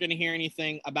we weren't going to hear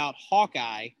anything about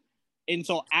Hawkeye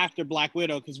until after Black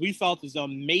Widow, because we felt as though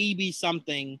maybe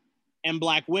something in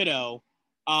Black Widow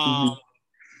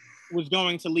was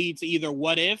going to lead to either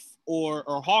What If or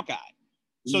Hawkeye.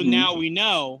 So now we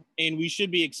know, and we should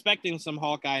be expecting some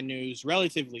Hawkeye news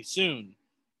relatively soon.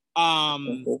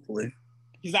 Hopefully.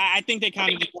 Because I think they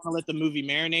kind of just want to let the movie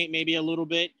marinate maybe a little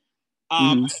bit.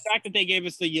 The fact that they gave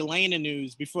us the Yelena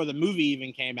news before the movie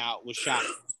even came out was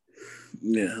shocking.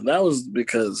 Yeah, that was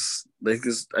because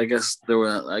I guess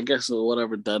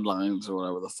whatever deadlines or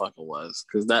whatever the fuck it was,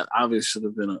 because that obviously should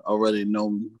have been an already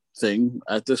known thing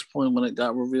at this point when it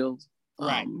got revealed.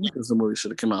 Right. Because the movie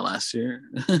should have come out last year.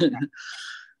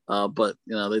 But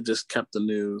they just kept the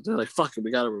news. They're like, fuck it,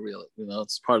 we gotta reveal it.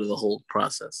 It's part of the whole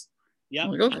process. Yeah.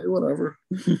 Like, okay, whatever.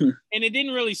 And it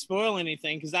didn't really spoil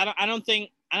anything, because I don't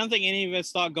think any of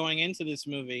us thought going into this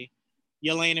movie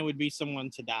Yelena would be someone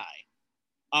to die.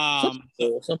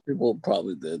 Some people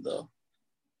probably did though.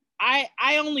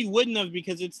 I only wouldn't have,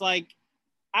 because it's like,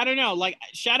 I don't know, like,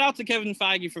 shout out to Kevin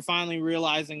Feige for finally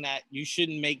realizing that you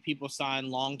shouldn't make people sign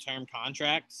long-term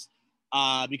contracts,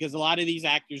 because a lot of these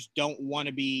actors don't want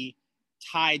to be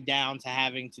tied down to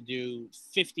having to do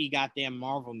 50 goddamn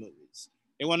Marvel movies.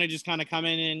 They want to just kind of come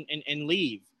in and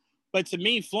leave. But to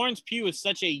me, Florence Pugh is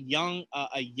such a young,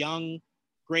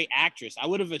 great actress. I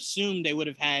would have assumed they would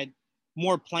have had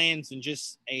more plans than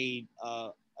just a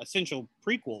essential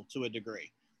prequel to a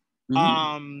degree.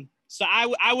 So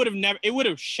I would have never. It would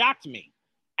have shocked me,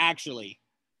 actually,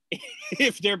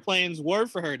 if their plans were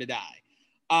for her to die.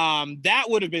 That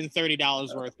would have been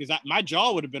 $30 worth, because my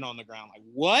jaw would have been on the ground. Like,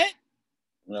 what?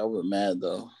 I was mad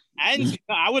though.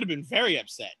 I would have been very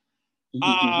upset.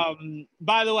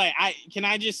 By the way, can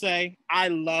I just say I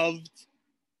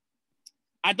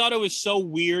thought it was so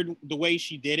weird the way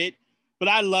she did it, but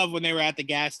I love when they were at the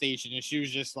gas station and she was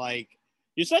just like,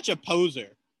 "You're such a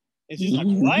poser." And she's like,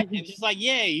 "What?" And she's like,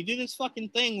 "Yeah, you do this fucking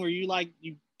thing where you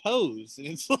pose." And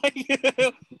it's like,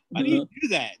 why do you do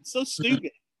that? It's so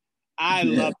stupid. I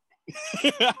love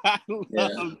it.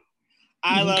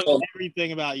 I love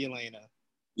everything about Yelena.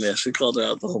 Yeah, she called her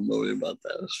out the whole movie about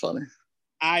that. It was funny.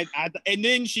 And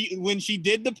then when she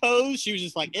did the pose, she was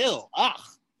just like, "Ew, ugh."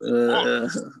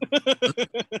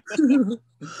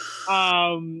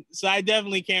 So I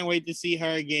definitely can't wait to see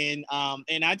her again.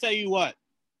 And I tell you what,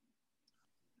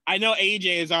 I know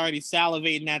AJ is already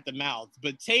salivating at the mouth,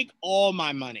 but take all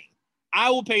my money.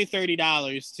 I will pay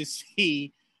 $30 to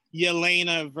see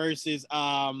Yelena versus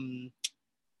the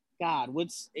God,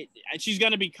 what's it? She's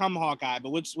gonna become Hawkeye, but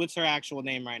what's her actual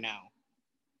name right now?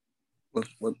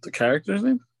 What the character's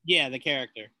name? Yeah, the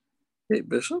character. Kate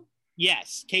Bishop?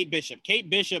 Yes, Kate Bishop. Kate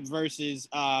Bishop versus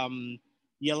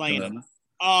Yelena.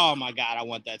 Oh my God, I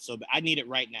want that so bad. I need it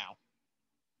right now.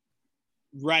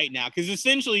 Right now. Because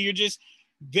essentially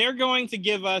they're going to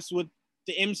give us what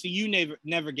the MCU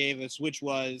never gave us, which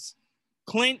was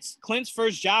Clint's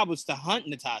first job was to hunt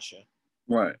Natasha.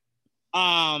 Right.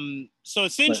 So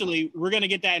essentially we're gonna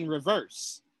get that in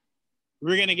reverse.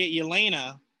 We're gonna get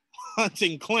Yelena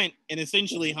hunting Clint and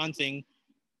essentially hunting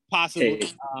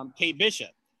possibly Kate Bishop.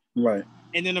 Right.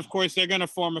 And then of course they're gonna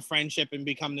form a friendship and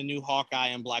become the new Hawkeye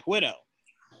and Black Widow.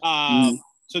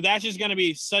 So that's just gonna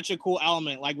be such a cool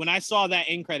element. Like when I saw that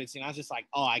end credit scene, I was just like,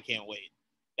 oh, I can't wait.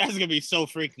 That's gonna be so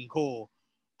freaking cool.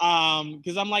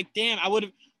 Because I'm like, damn,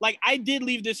 I did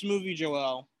leave this movie,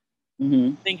 Joel,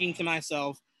 thinking to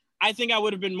myself, I think I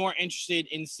would have been more interested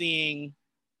in seeing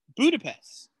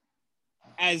Budapest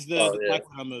as the Black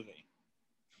Widow movie.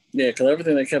 Yeah, because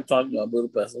everything they kept talking about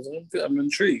Budapest, I'm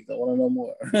intrigued. I want to know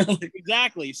more.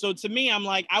 Exactly. So to me, I'm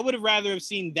like, I would have rather have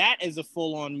seen that as a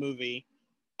full-on movie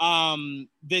than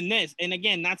this. And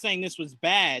again, not saying this was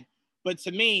bad, but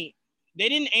to me, they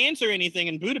didn't answer anything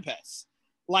in Budapest.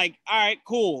 Like, all right,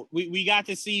 cool. We got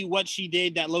to see what she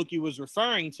did that Loki was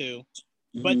referring to.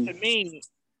 But to me,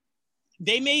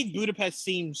 they made Budapest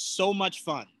seem so much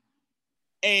fun.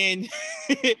 And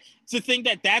to think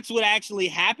that that's what actually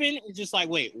happened is just like,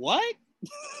 wait, what?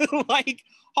 Like,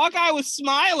 Hawkeye was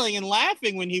smiling and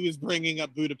laughing when he was bringing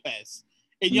up Budapest.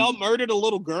 And y'all murdered a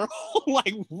little girl?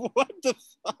 Like, what the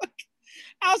fuck?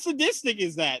 How sadistic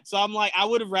is that? So I'm like, I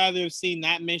would have rather have seen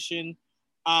that mission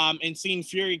and seen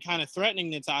Fury kind of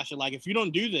threatening Natasha. Like, if you don't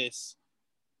do this,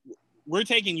 we're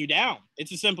taking you down.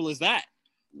 It's as simple as that.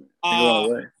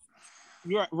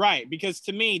 You're right, because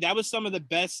to me, that was some of the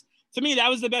best. To me, that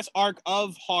was the best arc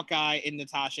of Hawkeye and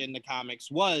Natasha in the comics,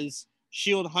 was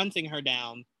S.H.I.E.L.D. hunting her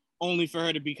down only for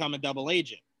her to become a double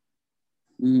agent.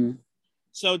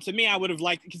 So to me, I would have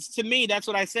liked, because to me, that's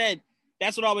what I said.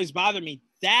 That's what always bothered me.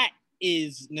 That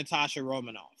is Natasha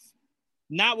Romanoff.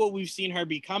 Not what we've seen her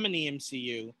become in the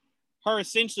MCU. Her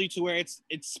essentially to where it's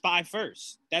spy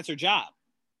first. That's her job.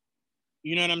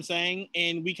 You know what I'm saying?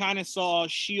 And we kind of saw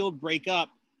S.H.I.E.L.D. break up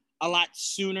a lot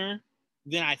sooner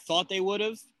than I thought they would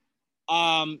have.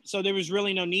 So there was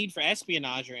really no need for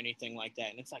espionage or anything like that.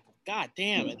 And it's like, God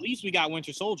damn, at least we got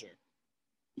Winter Soldier.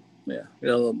 Yeah, a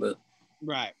little bit.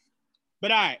 Right. But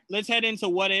all right, let's head into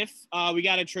What If. We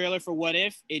got a trailer for What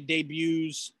If. It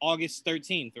debuts August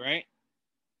 13th, right?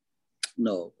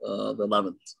 No, the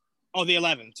 11th. Oh, the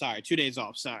 11th. Sorry, 2 days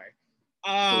off. Sorry.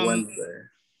 Wednesday.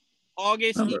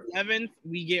 August 11th,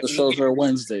 we get... The shows are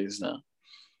Wednesdays now.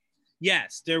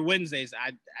 Yes, they're Wednesdays.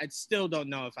 I still don't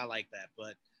know if I like that,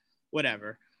 but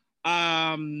whatever.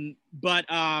 Okay,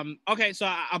 so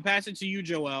I'll pass it to you,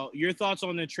 Joel. Your thoughts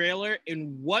on the trailer,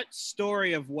 and what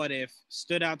story of What If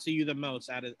stood out to you the most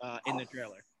out of in the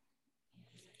trailer?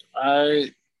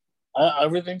 I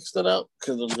everything stood out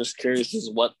because I'm just curious as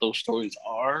what those stories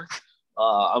are.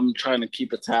 I'm trying to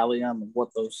keep a tally on what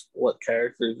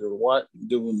characters are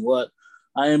doing what.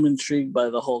 I am intrigued by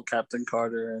the whole Captain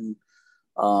Carter and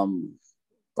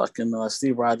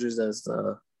Steve Rogers as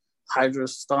the Hydra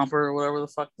Stomper or whatever the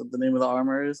fuck the name of the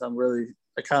armor is. I'm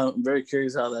very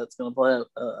curious how that's gonna play out.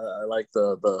 I like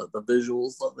the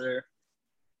visuals up there.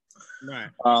 Right.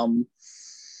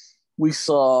 We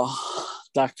saw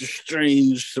Doctor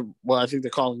Strange. Well, I think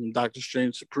they're calling him Doctor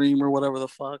Strange Supreme or whatever the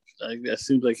fuck. It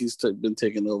seems like he's been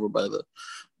taken over by the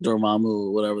Dormammu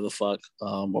or whatever the fuck.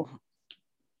 Or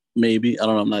maybe, I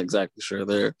don't know. I'm not exactly sure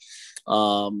there.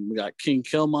 We got King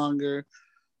Killmonger.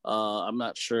 I'm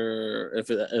not sure if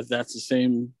that's the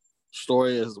same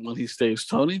story as when he saves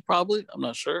Tony. Probably, I'm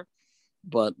not sure,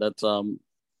 but that's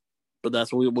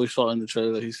what we saw in the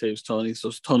trailer, that he saves Tony, so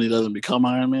Tony doesn't become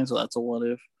Iron Man. So that's a what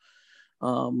if.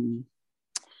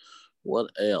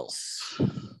 What else?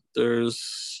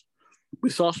 We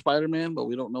saw Spider-Man, but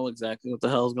we don't know exactly what the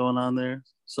hell's going on there.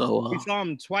 So we saw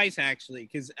him twice actually,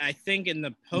 because I think in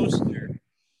the poster,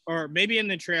 or maybe in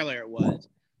the trailer it was,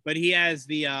 but he has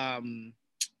the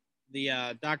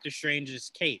Doctor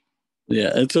Strange's cape.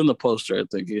 Yeah, it's in the poster. I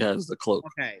think he has the cloak.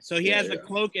 Okay, so he has the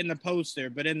cloak in the poster,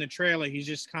 but in the trailer, he's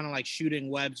just kind of like shooting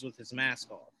webs with his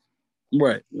mask off.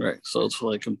 Right. So it's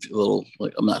like a little,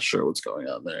 like, I'm not sure what's going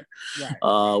on there.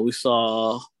 Right. We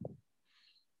saw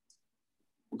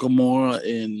Gamora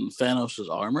in Thanos'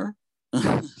 armor,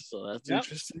 so that's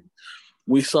interesting.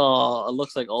 We saw, it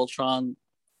looks like Ultron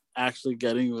actually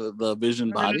getting the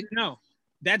Vision body. No,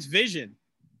 that's Vision.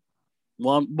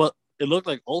 Well, but it looked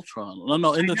like Ultron.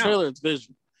 No, in the trailer it's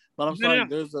Vision. But I'm No, no, sorry,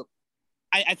 no. there's a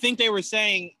I think they were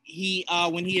saying he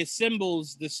when he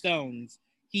assembles the stones,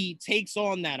 he takes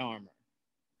on that armor,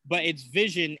 but it's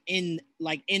Vision in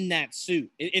that suit.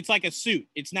 It's like a suit.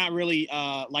 It's not really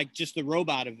like just the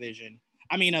robot of Vision.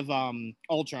 I mean of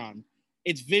Ultron.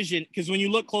 It's Vision because when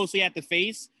you look closely at the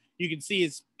face, you can see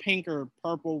his pink or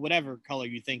purple, whatever color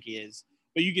you think he is,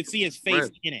 but you can see his face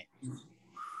red. in it.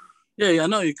 Yeah, I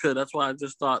know you could. That's why I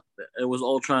just thought it was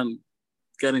Ultron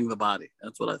getting the body.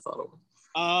 That's what I thought it was.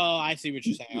 Oh, I see what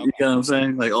you're saying. You Okay. get what I'm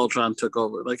saying? Like Ultron took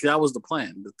over. Like that was the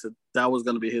plan. That was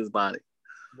going to be his body.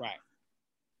 Right.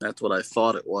 That's what I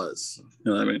thought it was.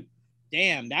 You know what I mean?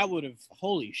 Damn, that would have.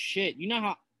 Holy shit! You know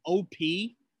how OP.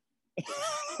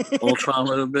 Ultron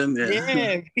would have been.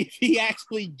 Yeah, if he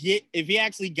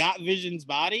actually got Vision's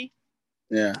body.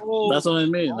 Yeah, Oh, that's what I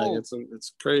mean. Like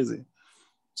it's crazy.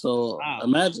 So wow.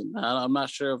 imagine. I'm not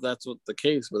sure if that's what the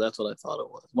case, but that's what I thought it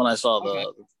was when I saw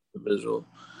the visual.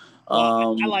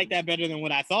 Well, I like that better than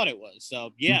what I thought it was.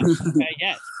 So yeah, okay,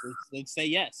 yes. Let's say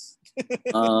yes.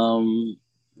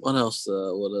 What else?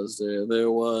 What is there?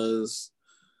 There was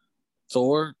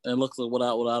Thor, and looks like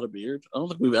without a beard. I don't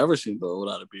think we've ever seen Thor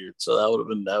without a beard, so that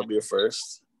would be a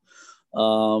first.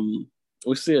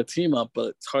 We see a team up,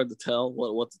 but it's hard to tell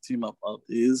what the team up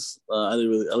is. I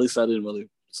didn't really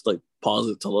like pause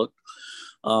it to look.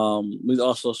 We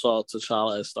also saw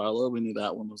T'Challa as Star-Lord. We knew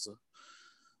that one was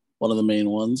one of the main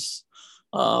ones.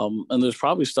 And there's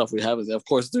probably stuff we haven't. Of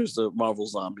course, there's the Marvel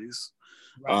Zombies.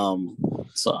 Right.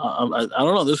 So I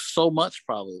don't know. There's so much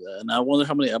probably there, and I wonder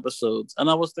how many episodes. And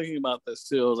I was thinking about this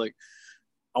too. I was like,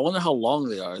 I wonder how long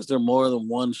they are. Is there more than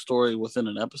one story within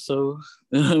an episode?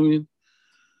 You know what I mean?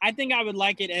 I think I would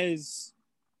like it as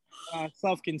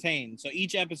self-contained. So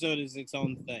each episode is its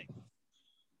own thing.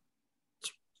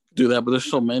 Do that, but there's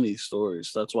so many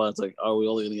stories. That's why it's like, are we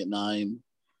only gonna get 9? You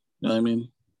know what I mean?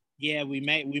 Yeah, we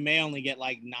may only get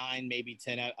like 9, maybe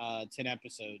 10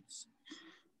 episodes.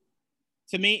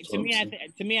 To me,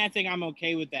 I think I'm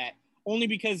okay with that. Only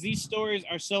because these stories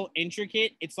are so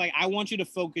intricate. It's like I want you to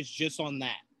focus just on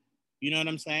that. You know what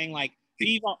I'm saying? Like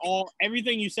these are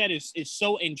everything you said is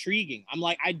so intriguing. I'm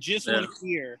like, I just want to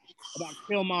hear about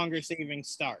Killmonger saving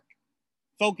Stark.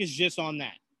 Focus just on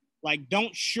that. Like,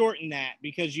 don't shorten that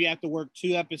because you have to work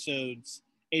 2 episodes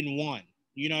in one.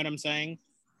 You know what I'm saying?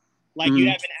 Like you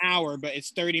have an hour, but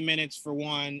it's 30 minutes for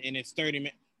one, and it's 30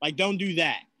 minutes. Like, don't do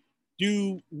that.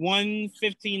 Do one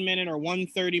 15-minute or one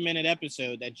 30-minute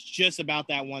episode that's just about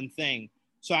that one thing.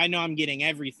 So I know I'm getting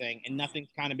everything and nothing's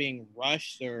kind of being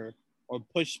rushed or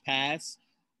pushed past.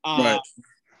 Right.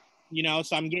 You know,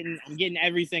 so I'm getting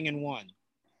everything in one.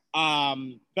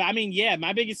 But I mean, yeah,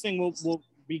 my biggest thing will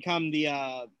become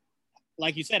the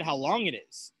like you said, how long it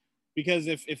is. Because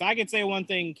if I could say one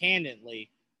thing candidly,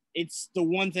 it's the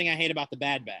one thing I hate about the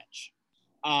Bad Batch.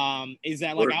 Is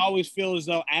that like I always feel as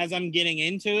though as I'm getting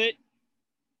into it,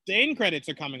 the end credits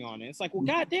are coming on, and it's like, well,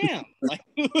 goddamn, like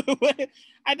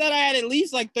I thought I had at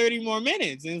least like 30 more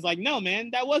minutes, and it's like, no,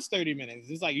 man, that was 30 minutes.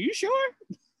 It's like, are you sure?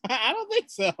 I don't think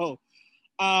so.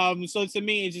 So to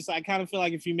me, it's just I kind of feel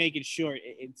like if you make it short,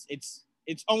 it's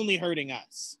only hurting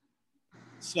us.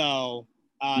 So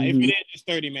if it is just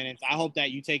 30 minutes, I hope that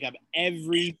you take up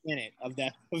every minute of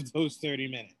those 30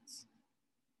 minutes.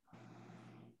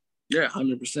 Yeah,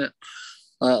 100%.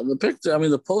 The picture, I mean,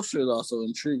 the poster is also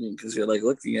intriguing because you're like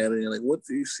looking at it and you're like, what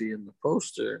do you see in the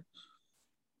poster?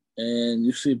 And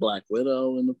you see Black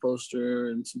Widow in the poster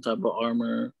and some type of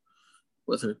armor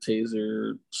with her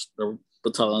taser or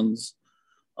batons.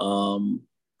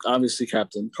 Obviously,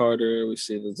 Captain Carter. We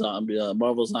see the zombie,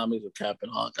 Marvel Zombies with Cap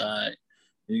and Hawkeye.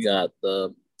 You got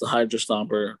the Hydra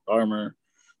Stomper armor.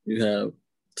 You have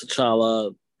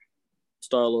T'Challa,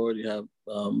 Star-Lord. You have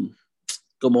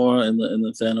Gamora in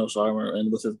the Thanos armor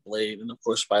and with his blade, and of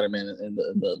course Spider-Man in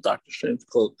the Doctor Strange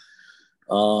cloak.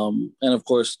 And of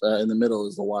course in the middle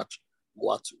is the Uatu,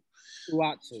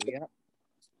 yeah.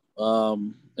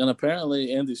 And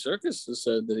apparently Andy Serkis has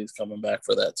said that he's coming back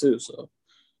for that too. So,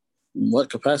 what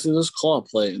capacity does Claw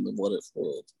play in the What If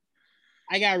world?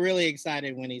 I got really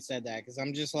excited when he said that because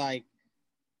I'm just like,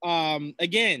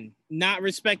 again, not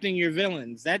respecting your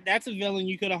villains. That's a villain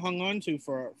you could have hung on to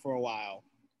for a while.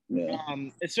 Yeah.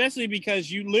 Especially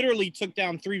because you literally took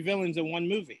down 3 villains in one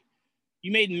movie.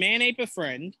 You made Manape a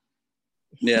friend.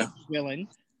 Yeah. Villain.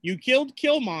 You killed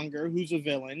Killmonger, who's a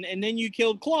villain, and then you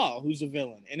killed Claw, who's a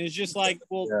villain. And it's just like,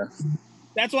 well,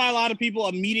 that's why a lot of people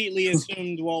immediately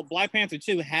assumed, well, Black Panther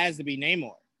 2 has to be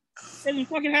Namor. They doesn't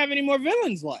fucking have any more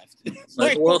villains left.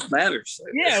 Like, who else matters?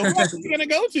 Yeah, who else is gonna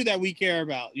go to that we care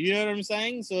about? You know what I'm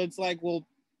saying? So it's like, well,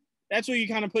 that's where you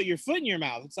kind of put your foot in your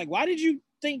mouth. It's like, why did you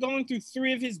think going through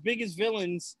 3 of his biggest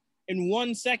villains in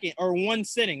 1 second or 1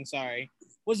 sitting, sorry,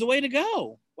 was the way to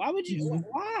go. Why would you? Mhm.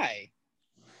 Why?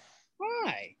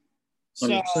 So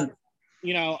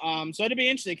 100%. so it'd be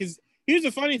interesting because here's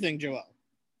the funny thing, Joel.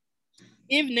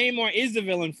 If Namor is the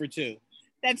villain for 2,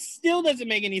 that still doesn't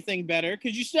make anything better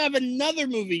because you still have another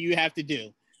movie you have to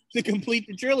do to complete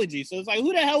the trilogy. So it's like,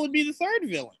 who the hell would be the third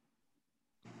villain?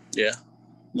 Yeah.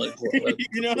 Like,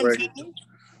 you know what I'm saying?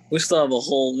 We still have a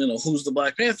whole, who's the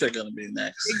Black Panther going to be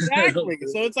next? Exactly.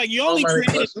 So it's like you only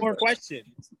created more questions.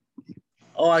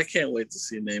 Oh, I can't wait to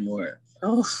see Namor.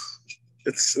 Oh,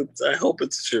 it's I hope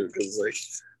it's true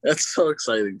because that's so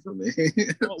exciting for me.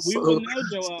 Well, we will know,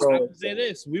 Joel. I would say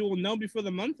this: we will know before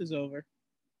the month is over.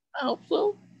 I hope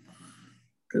so.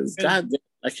 Because God,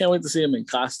 I can't wait to see him in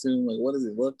costume. Like, what does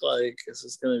he look like? It's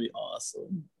just gonna be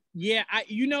awesome. Yeah,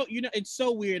 it's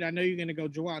so weird. I know you're gonna go,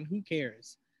 Joanne. Who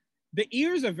cares? The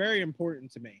ears are very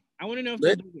important to me. I want to know if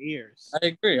they'll do the ears. I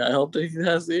agree. I hope that he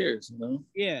has the ears.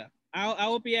 Yeah, I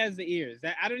hope he has the ears.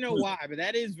 I don't know why, but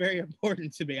that is very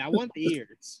important to me. I want the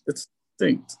ears. It's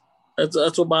distinct.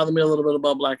 That's what bothered me a little bit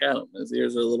about Black Adam. His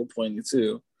ears are a little pointy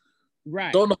too.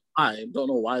 Right. Don't know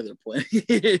why they're pointy.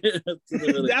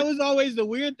 That was always the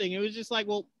weird thing. It was just like,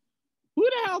 well, who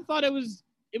the hell thought it was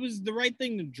the right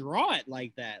thing to draw it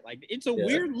like that? Like, it's a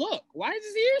weird look. Why is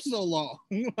his ear so long?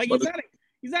 Like,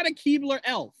 he's not a Keebler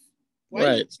elf. Why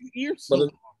right. is his ear so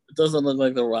long? It doesn't look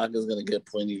like The Rock is gonna get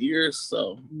pointy ears,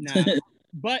 so nah.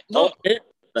 But look,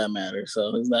 that matters.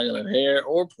 So he's not gonna have hair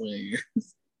or pointy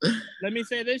ears. Let me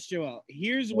say this, Joel.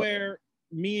 Here's where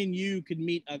me and you could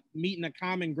meet in a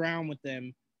common ground with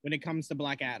them when it comes to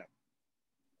Black Adam.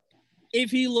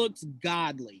 If he looks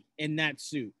godly in that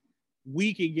suit,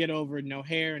 we could get over no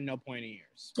hair and no pointy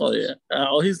ears. Oh yeah.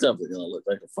 He's definitely gonna look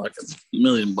like a fucking $1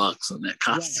 million in that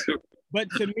costume. Right. But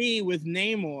to me, with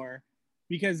Namor,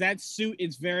 because that suit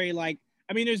is very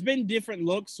there's been different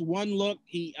looks. One look,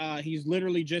 he's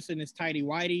literally just in his tighty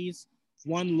whities.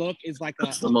 One look is like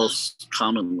that's the most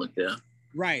common look, yeah.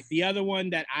 Right. The other one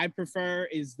that I prefer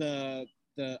is the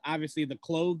obviously the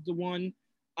clothed one.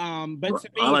 But to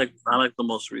me, I like the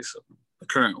most recent, the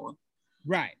current one.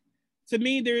 Right. To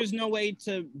me, there is no way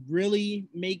to really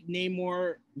make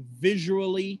Namor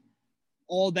visually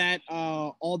all that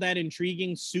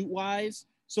intriguing suit wise.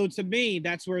 So to me,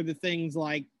 that's where the things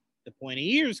like the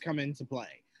pointy ears come into play.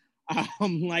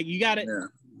 Like you got it. Yeah.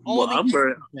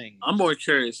 I'm more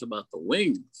curious about the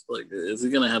wings. Like, is he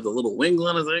gonna have the little wings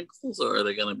on his ankles, or are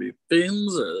they gonna be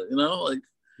fins, or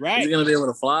right? Is he gonna be able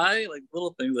to fly? Like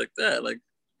little things like that. Like,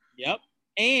 yep.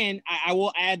 And I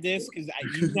will add this because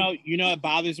it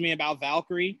bothers me about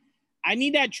Valkyrie. I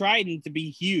need that trident to be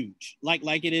huge, like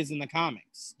it is in the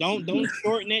comics. Don't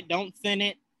shorten it, don't thin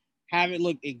it. Have it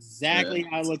look exactly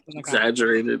how it looks in the comics.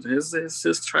 Exaggerated.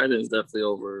 His trident is definitely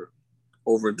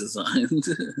over designed.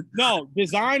 No,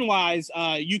 design wise,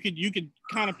 you could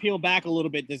kind of peel back a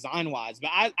little bit design wise, but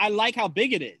I like how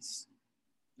big it is.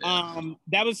 Yeah.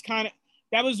 That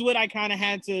was what I kind of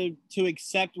had to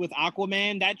accept with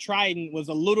Aquaman. That trident was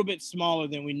a little bit smaller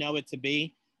than we know it to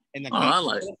be in the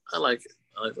comics. I like it.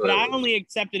 But I only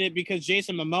accepted it because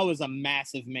Jason Momoa is a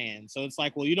massive man. So it's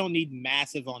like, well, you don't need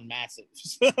massive on massive.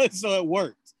 So it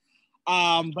worked.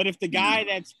 But if the guy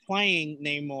that's playing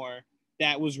Namor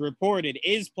that was reported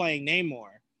is playing Namor,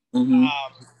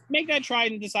 make that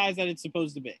trident the size that it's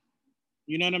supposed to be.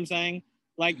 You know what I'm saying?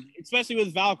 Like, especially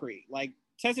with Valkyrie. Like,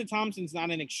 Tessa Thompson's not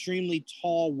an extremely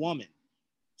tall woman.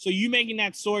 So you making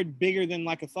that sword bigger than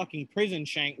like a fucking prison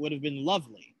shank would have been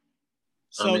lovely.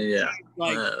 So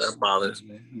that bothers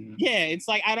me. Yeah, it's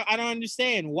like I don't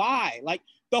understand why. Like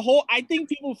I think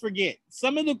people forget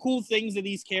some of the cool things of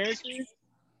these characters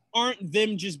aren't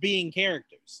them just being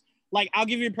characters. Like, I'll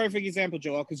give you a perfect example,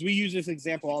 Joel, because we use this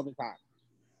example all the time.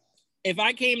 If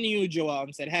I came to you, Joel,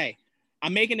 and said, "Hey,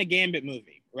 I'm making a Gambit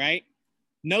movie, right?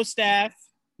 No staff,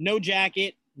 no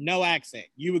jacket, no accent,"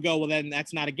 you would go, "Well, then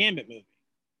that's not a Gambit movie."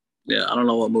 Yeah, I don't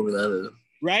know what movie that is.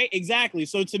 Right? Exactly.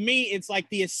 So to me, it's like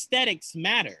the aesthetics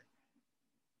matter.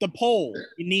 The pole,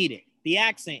 you need it. The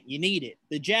accent, you need it.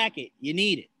 The jacket, you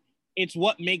need it. It's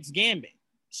what makes Gambit.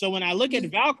 So when I look at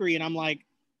Valkyrie and I'm like,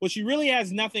 well, she really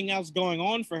has nothing else going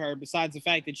on for her besides the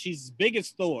fact that she's as big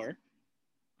as Thor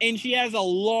and she has a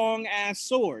long ass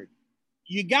sword.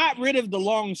 You got rid of the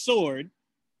long sword.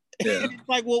 Yeah. It's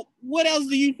like, well, what else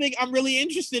do you think I'm really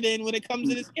interested in when it comes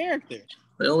to this character?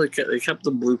 They kept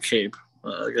the blue cape.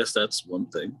 I guess that's one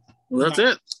thing. Well, that's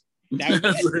it.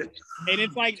 And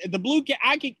it's like the blue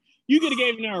cape. You could have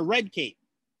given her a red cape,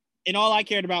 and all I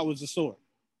cared about was the sword.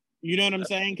 You know what I'm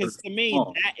saying? Because to me,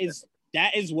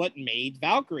 that is what made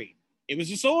Valkyrie. It was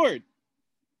a sword.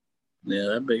 Yeah,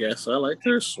 that big ass. I like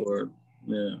her sword.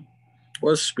 Yeah,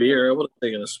 Or a spear. I would have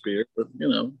taken a spear, but you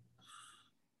know.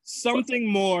 Something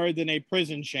more than a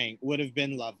prison shank would have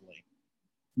been lovely.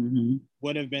 Mm-hmm.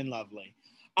 Would have been lovely.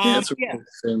 It's a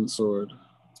thin sword.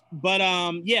 But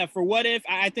yeah, for What If,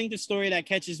 I think the story that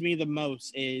catches me the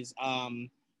most is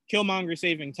Killmonger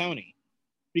saving Tony,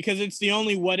 because it's the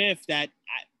only what if that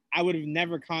I would have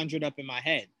never conjured up in my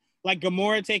head. Like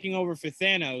Gamora taking over for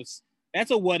Thanos,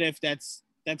 that's a what if that's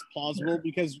plausible,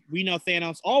 because we know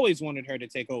Thanos always wanted her to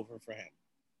take over for him.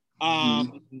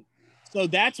 So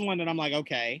that's one that I'm like,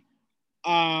 okay.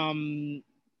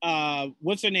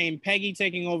 What's her name? Peggy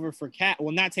taking over for Cap.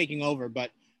 Well, not taking over,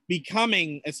 but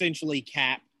becoming essentially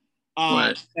Cap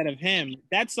instead of him.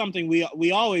 That's something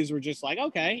we always were just like,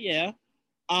 okay, yeah.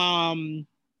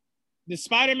 The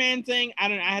Spider-Man thing, I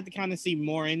had to kind of see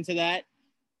more into that.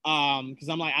 Because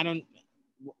I'm like,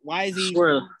 why is he?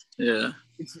 Yeah.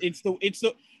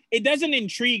 It doesn't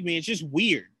intrigue me. It's just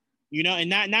weird, you know, and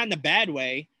not in a bad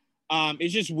way.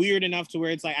 It's just weird enough to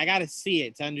where it's like I gotta see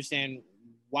it to understand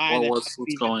why. What's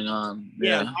going on?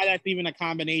 Yeah, why that's even a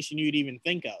combination you'd even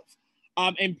think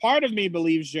of. And part of me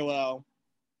believes, Joel,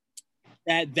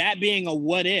 that being a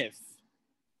what if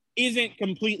isn't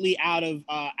completely out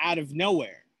of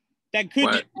nowhere. That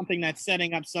could be something that's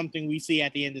setting up something we see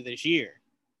at the end of this year.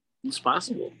 It's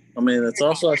possible. I mean, it's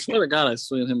also, I swear to God, I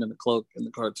seen him in the cloak in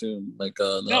the cartoon, like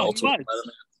the Ultimate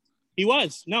Spider-Man. He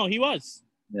was. No, he was.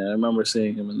 Yeah, I remember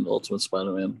seeing him in the Ultimate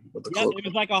Spider-Man with the cloak. It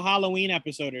was like a Halloween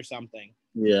episode or something.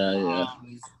 Yeah.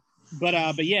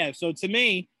 But yeah, so to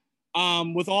me,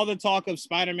 with all the talk of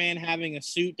Spider-Man having a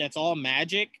suit that's all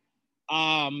magic,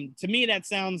 to me that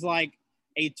sounds like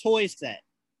a toy set,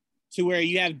 to where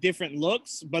you have different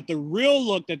looks, but the real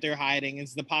look that they're hiding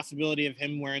is the possibility of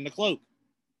him wearing the cloak.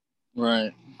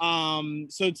 Right.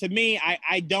 So to me,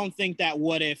 I don't think that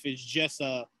what if is just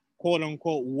a quote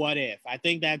unquote what if. I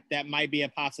think that might be a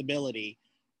possibility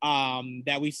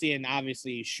that we see in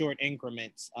obviously short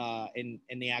increments in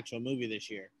the actual movie this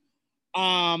year.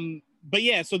 But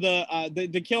yeah, so the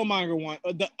Killmonger one,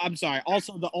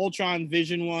 also the Ultron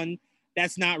Vision one,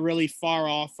 that's not really far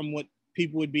off from what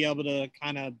people would be able to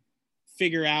kind of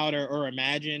figure out or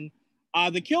imagine.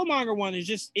 The Killmonger one is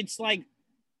just, it's like,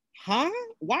 huh?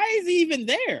 Why is he even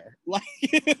there?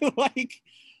 Like,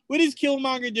 what is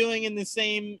Killmonger doing in the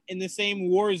same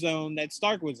war zone that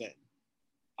Stark was in?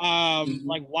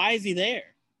 Like, why is he there?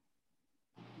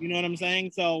 You know what I'm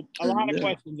saying? So a lot of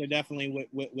questions are definitely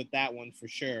with that one for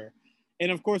sure.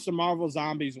 And of course, the Marvel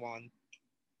Zombies one.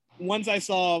 Once I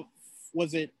saw,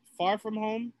 was it Far From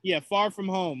Home? Yeah, Far From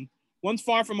Home. Once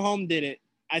Far From Home did it,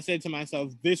 I said to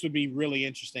myself, this would be really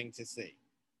interesting to see.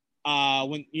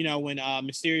 When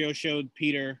Mysterio showed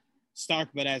Peter Stark,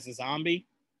 but as a zombie,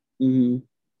 I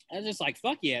was just like,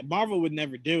 fuck yeah. Marvel would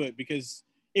never do it because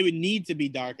it would need to be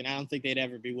dark, and I don't think they'd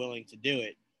ever be willing to do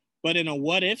it. But in a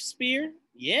what if sphere,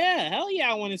 yeah, hell yeah,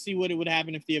 I want to see what it would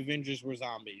happen if the Avengers were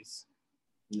zombies.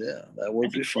 Yeah, that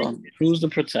would be fun. Who's the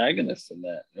protagonist in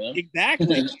that? You know?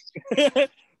 Exactly.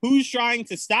 Who's trying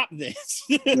to stop this?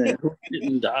 Man, who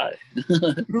didn't die?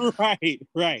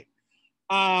 Right.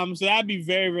 So that'd be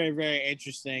very, very, very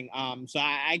interesting. So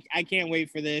I can't wait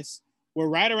for this. We're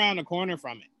right around the corner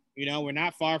from it. You know, we're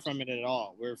not far from it at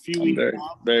all. We're a few weeks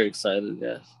out. Very excited,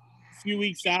 yes. A few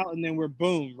weeks out, and then we're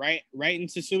boom, right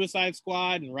into Suicide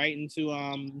Squad and right into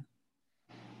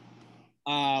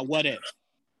What If.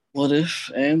 What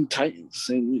If and Titans.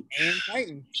 And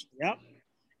Titans, yep.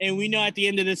 And we know at the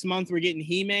end of this month we're getting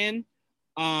He-Man.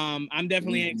 I'm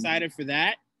definitely excited for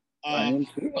that. I am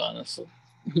too, honestly.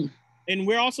 And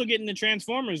we're also getting the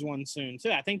Transformers one soon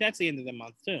too. I think that's the end of the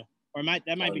month too, or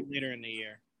that might be later in the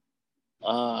year.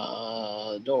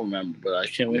 Don't remember, but I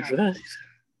can't wait for that.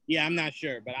 Yeah, I'm not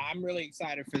sure, but I'm really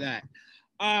excited for that.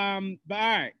 But all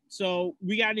right, so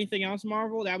we got anything else,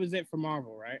 Marvel? That was it for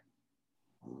Marvel, right?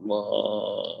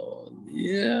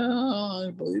 Yeah, I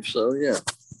believe so. Yeah.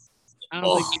 I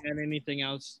don't think we had anything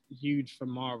else huge for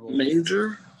Marvel.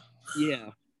 Major?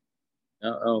 Yeah.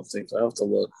 I don't think so. I have to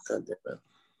look. God damn it.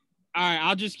 All right,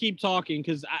 I'll just keep talking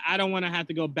because I don't want to have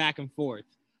to go back and forth.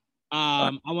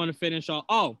 I want to finish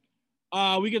off.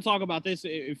 We could talk about this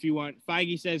if you want.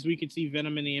 Feige says we could see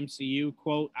Venom in the MCU.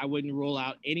 Quote, I wouldn't rule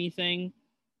out anything.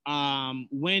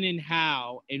 When and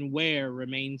how and where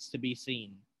remains to be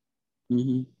seen.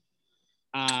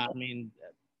 I mean,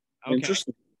 okay.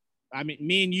 Interesting. I mean,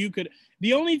 me and you could.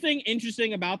 The only thing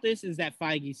interesting about this is that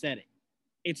Feige said it.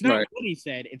 It's not what he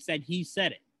said. It's that he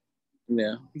said it.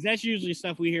 Yeah. Because that's usually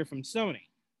stuff we hear from Sony.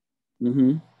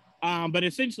 But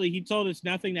essentially, he told us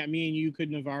nothing that me and you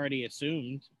couldn't have already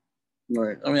assumed.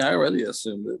 Right. I mean, I already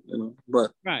assumed it,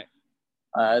 but I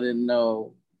didn't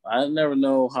know. I never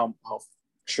know how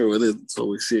True, it is. So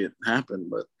we see it happen,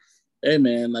 but hey,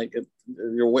 man, like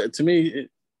to me, it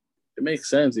makes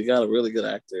sense. You got a really good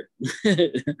actor,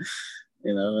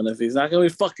 and if he's not gonna be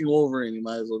fucking Wolverine, you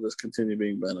might as well just continue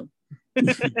being Venom.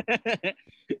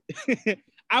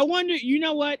 I wonder, you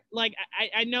know what? Like,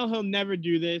 I know he'll never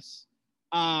do this,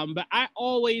 but I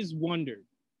always wondered,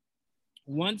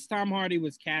 once Tom Hardy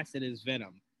was casted as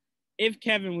Venom, if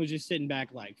Kevin was just sitting back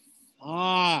like,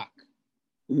 fuck.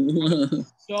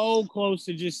 So close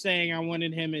to just saying I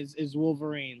wanted him as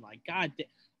Wolverine. Like, God,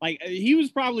 like he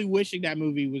was probably wishing that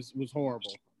movie was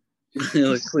horrible.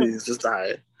 Like, please, just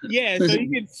die. Yeah, so you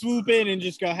could swoop in and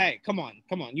just go, hey, come on.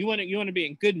 You want to be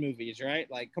in good movies, right?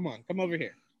 Like, come over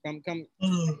here. Come to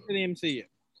the MCU.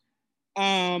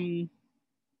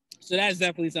 So that's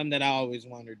definitely something that I always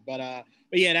wondered. But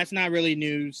yeah, that's not really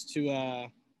news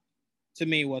to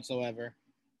me whatsoever.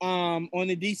 On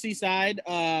the DC side,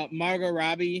 Margot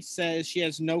Robbie says she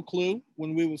has no clue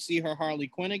when we will see her Harley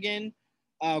Quinn again.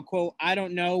 Quote, I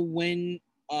don't know when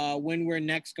we're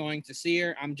next going to see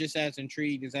her. I'm just as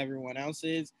intrigued as everyone else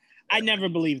is. I never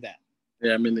believed that.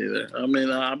 Yeah, me neither. I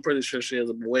mean, I'm pretty sure she has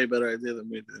a way better idea than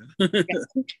we do.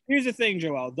 Here's the thing,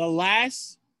 Joel. The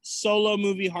last solo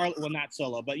movie, not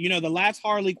solo, but the last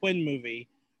Harley Quinn movie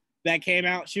that came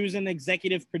out, she was an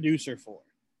executive producer for.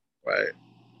 Right.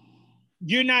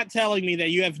 You're not telling me that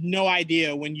you have no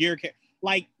idea when you're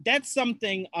like, that's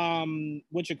something,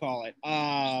 what you call it?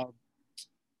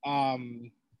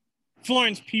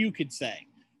 Florence Pugh could say.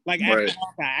 Like, after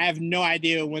Hawkeye, I have no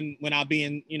idea when I'll be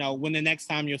in, when the next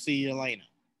time you'll see Elena.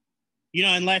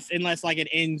 Unless like it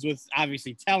ends with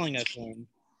obviously telling us when.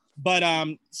 But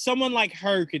someone like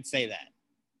her could say that.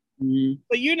 Mm-hmm.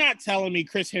 But you're not telling me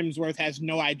Chris Hemsworth has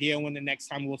no idea when the next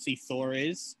time we'll see Thor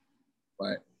is.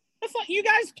 Right. That's like, you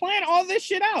guys plan all this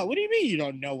shit out. What do you mean you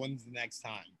don't know when's the next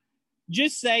time?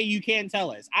 Just say you can't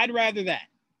tell us. I'd rather that.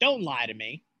 Don't lie to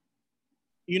me.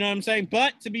 You know what I'm saying?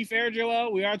 But to be fair,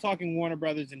 Joel, we are talking Warner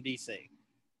Brothers in DC.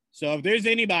 So if there's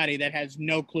anybody that has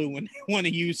no clue when they want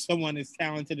to use someone as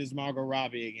talented as Margot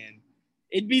Robbie again,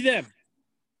 it'd be them.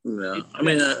 Yeah. I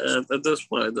mean, at this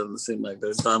point, it doesn't seem like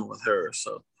they're done with her.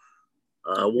 So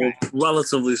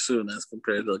relatively soon as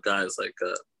compared to guys like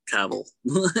Cavill,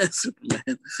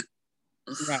 Superman.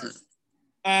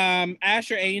 Right.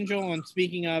 Asher Angel, and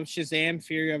speaking of Shazam,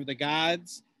 Fury of the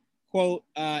Gods, quote,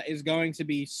 is going to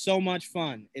be so much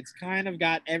fun. It's kind of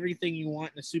got everything you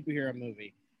want in a superhero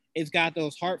movie. It's got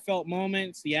those heartfelt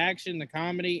moments, the action, the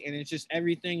comedy, and it's just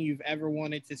everything you've ever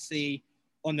wanted to see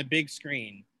on the big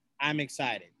screen. I'm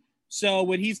excited. So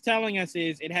what he's telling us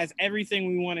is it has everything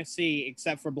we want to see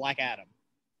except for Black Adam.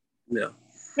 Yeah.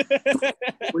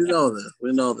 We know this.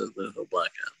 We know that there's no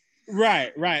Black Adam.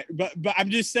 Right. But I'm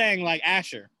just saying, like,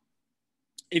 Asher,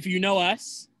 if you know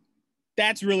us,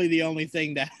 that's really the only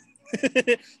thing that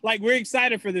like, we're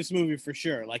excited for this movie for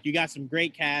sure. Like, you got some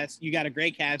great cast. You got a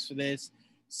great cast for this.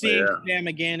 Seeing Shazam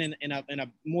again in a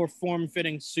more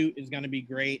form-fitting suit is going to be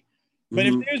great. But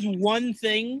if there's one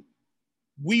thing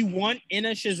we want in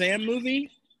a Shazam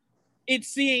movie, it's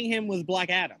seeing him with Black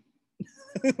Adam.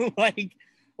 like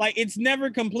it's never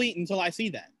complete until I see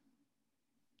that.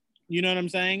 You know what I'm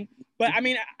saying? But I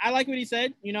mean, I like what he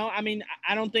said. I mean,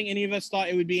 I don't think any of us thought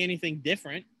it would be anything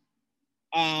different.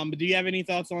 But do you have any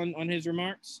thoughts on his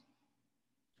remarks?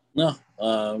 No.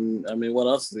 I mean, what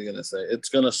else is he gonna say? It's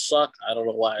gonna suck. I don't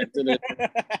know why I did it.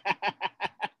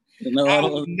 I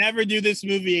will never do this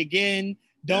movie again.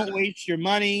 Don't waste your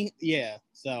money. Yeah.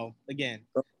 So again,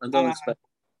 I don't expect.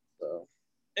 So.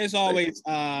 It's always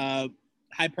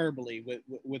hyperbole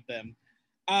with them.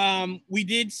 We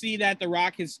did see that The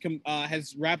Rock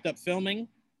has wrapped up filming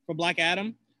for Black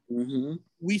Adam. Mm-hmm.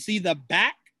 We see the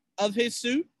back of his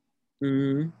suit.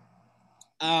 Mm-hmm.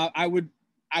 I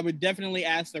would definitely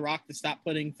ask The Rock to stop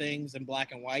putting things in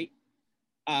black and white.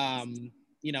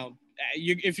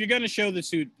 If you're going to show the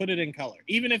suit, put it in color,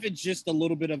 even if it's just a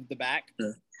little bit of the back.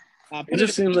 Yeah. It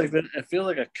just seems like I feel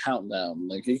like a countdown.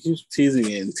 Like he keeps teasing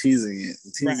it.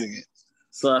 It.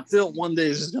 So I feel one day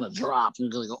it's just going to drop and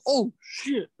you're going to go, oh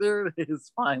shit, there it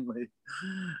is, finally.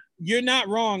 You're not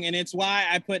wrong. And it's why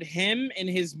I put him and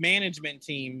his management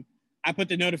team, I put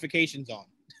the notifications on.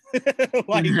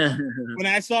 Like, when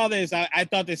I saw this, I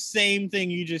thought the same thing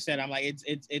you just said. I'm like,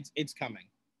 it's coming.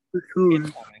 It's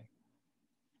coming.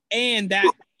 And that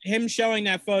him showing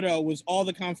that photo was all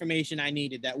the confirmation I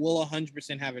needed that we'll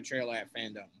 100% have a trailer at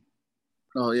Fandom.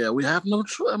 Oh yeah, we have no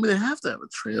trailer. I mean, they have to have a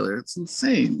trailer. It's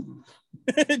insane.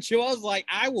 Joel's like,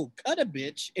 I will cut a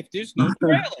bitch if there's no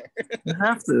trailer. You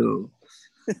have to.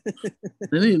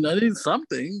 I need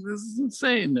something. This is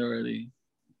insane already.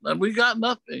 Like, we got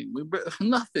nothing. We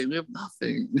have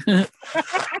nothing.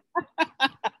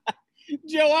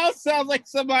 Joel sounds like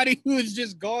somebody who has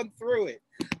just gone through it.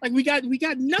 Like we got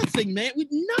nothing, man. We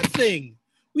nothing.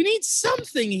 We need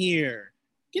something here.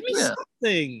 Give me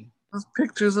something. There's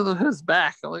pictures of his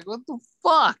back. I'm like, what the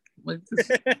fuck? Like this.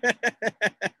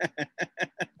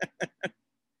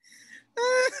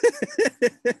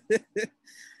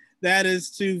 That is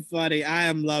too funny. I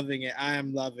am loving it.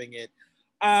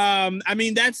 I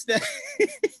mean, that's the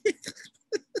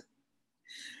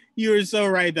you are so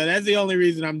right though. That's the only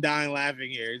reason I'm dying laughing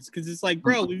here. It's because it's like,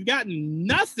 bro, we've gotten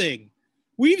nothing.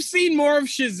 We've seen more of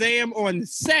Shazam on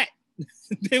set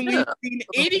than we've seen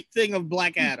anything of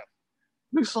Black Adam.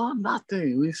 We saw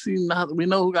nothing. We see nothing. We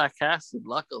know who got casted,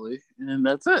 luckily, and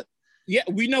that's it. Yeah,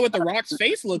 we know what The Rock's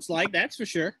face looks like. That's for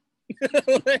sure.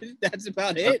 That's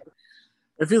about it.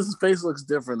 If his face looks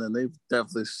different, then they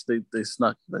definitely they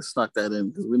snuck that in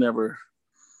because we never,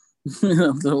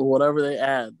 whatever they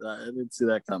add, I didn't see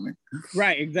that coming.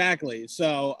 Right, exactly.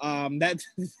 So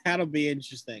that'll be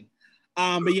interesting.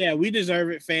 But yeah, we deserve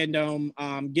it, fandom.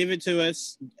 Give it to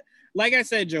us. Like I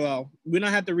said, Joel, we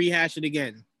don't have to rehash it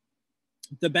again.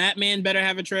 The Batman better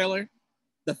have a trailer.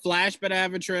 The Flash better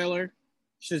have a trailer.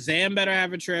 Shazam better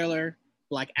have a trailer.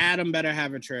 Black Adam better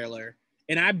have a trailer.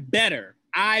 And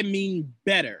I mean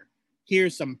better, hear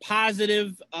some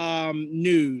positive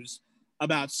news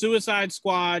about Suicide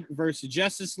Squad versus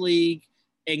Justice League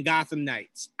and Gotham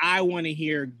Knights. I want to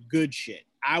hear good shit.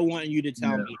 I want you to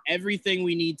tell me everything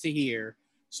we need to hear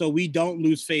so we don't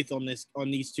lose faith on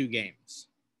these two games.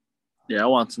 Yeah, I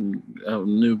want some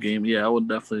new game. Yeah, I would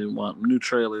definitely want new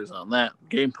trailers on that.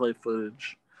 Gameplay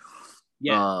footage.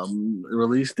 Yeah.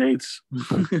 Release dates.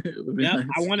 Yeah, nice.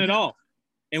 I want it all.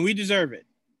 And we deserve it.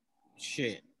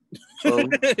 Shit.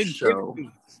 Show.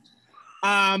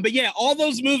 But yeah, all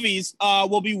those movies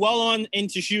will be well on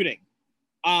into shooting.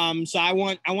 So I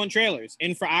want trailers.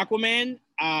 And for Aquaman,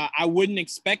 I wouldn't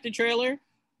expect a trailer,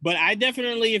 but I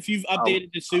definitely, if you've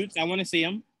updated the suits, I want to see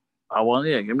them.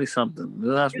 Give me something. It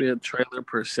doesn't have to be a trailer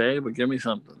per se, but give me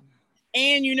something.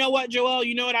 And you know what, Joel?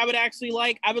 You know what I would actually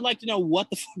like? I would like to know what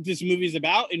the fuck this movie is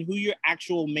about and who your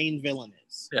actual main villain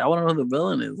is. Yeah, I want to know who the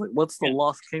villain is. Like, what's the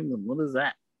Lost Kingdom? What is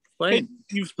that? Explain.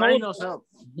 Because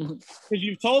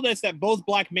you've told us that both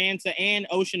Black Manta and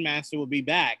Ocean Master will be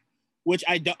back, which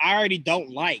I already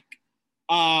don't like.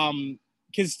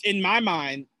 Because in my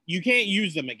mind, you can't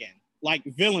use them again, like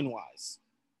villain-wise.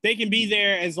 They can be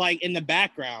there as like in the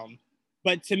background,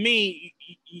 but to me,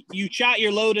 you shot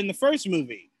your load in the first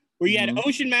movie where you had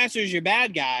Ocean Master as your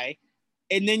bad guy,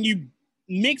 and then you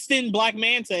mixed in Black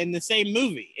Manta in the same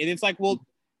movie, and it's like, well,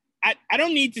 I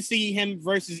don't need to see him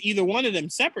versus either one of them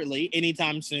separately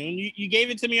anytime soon. You gave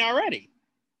it to me already.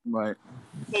 Right.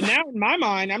 So now in my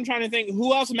mind, I'm trying to think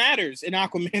who else matters in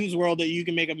Aquaman's world that you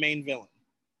can make a main villain.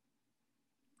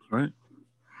 Right.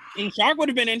 And Shark would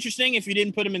have been interesting if you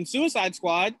didn't put him in Suicide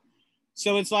Squad.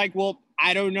 So it's like, well,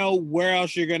 I don't know where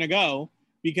else you're going to go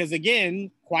because,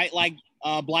 again, quite like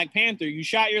Black Panther, you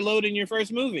shot your load in your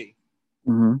first movie.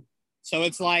 Mm-hmm. So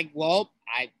it's like, well,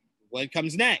 what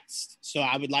comes next? So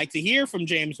I would like to hear from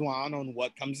James Wan on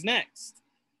what comes next.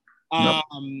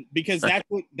 Because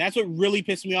that's what really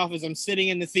pissed me off as I'm sitting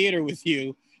in the theater with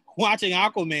you watching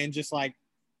Aquaman, just like,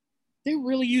 they're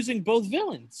really using both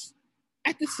villains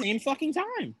at the same fucking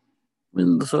time. I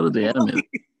mean, so did the anime. I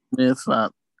mean, it's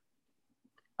not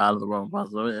out of the realm of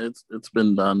possibility. I mean, it's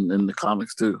been done in the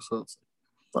comics too, so it's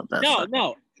not that.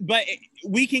 No, but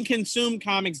we can consume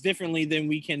comics differently than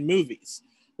we can movies.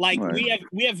 Like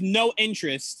we have no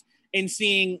interest in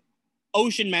seeing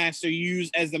Ocean Master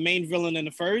used as the main villain in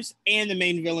the first and the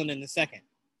main villain in the second.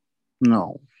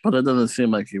 No, but it doesn't seem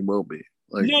like he will be.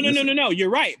 Like, No. You're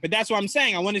right, but that's what I'm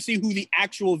saying. I want to see who the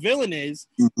actual villain is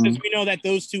because we know that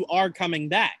those two are coming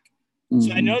back.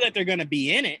 So I know that they're going to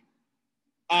be in it.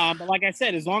 But like I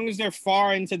said, as long as they're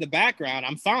far into the background,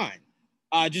 I'm fine.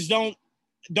 Just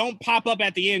don't pop up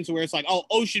at the end to where it's like, oh,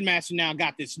 Ocean Master now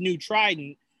got this new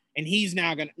trident and he's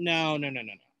now gonna no.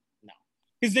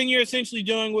 Because then you're essentially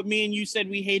doing what me and you said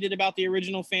we hated about the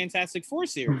original Fantastic Four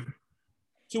series.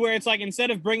 To where it's like,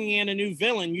 instead of bringing in a new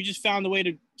villain, you just found a way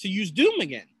to use Doom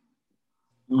again.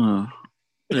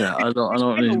 Yeah, I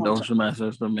don't need Ocean Master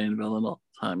as the main villain all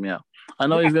the time. Yeah, I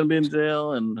know he's gonna be in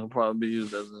jail and he'll probably be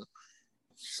used as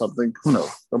something. Who knows?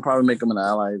 They'll probably make him an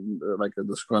ally, like a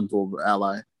disgruntled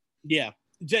ally. Yeah,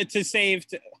 to save.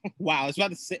 Wow, I was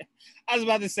about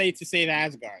to say to save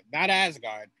Asgard, not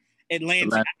Asgard.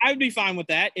 Atlanta. I would be fine with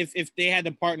that if they had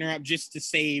to partner up just to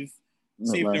save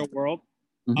their world,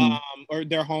 or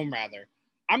their home rather.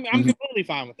 I'm completely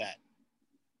fine with that.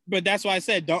 But that's why I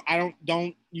said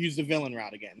don't use the villain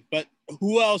route again. But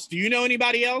who else? Do you know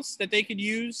anybody else that they could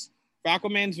use for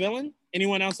Aquaman's villain?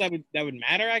 Anyone else that would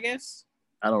matter? I guess.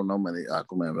 I don't know many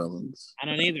Aquaman villains. I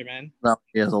don't either, man. No,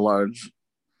 he has a large.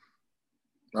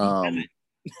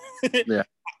 Yeah.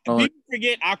 People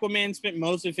forget Aquaman spent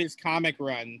most of his comic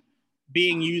run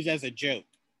being used as a joke.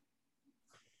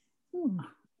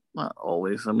 Not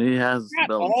always. I mean, he has.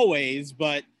 Not always,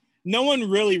 but no one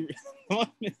really.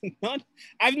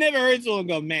 I've never heard someone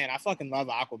go, "Man, I fucking love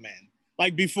Aquaman."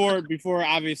 Like before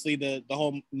obviously the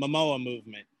whole Momoa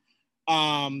movement.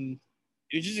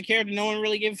 It was just a character no one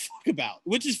really gave a fuck about,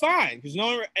 which is fine because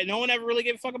no one ever really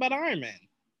gave a fuck about Iron Man.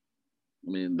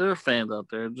 I mean, there are fans out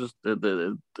there. Just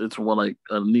it's one like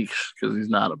a niche because he's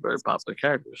not a very popular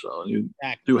character. So you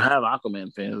do have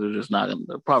Aquaman fans. They're just not.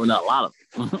 They're probably not a lot of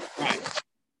them. Right.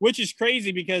 Which is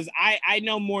crazy because I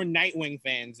know more Nightwing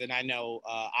fans than I know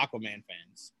Aquaman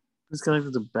fans. He's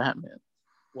connected to Batman.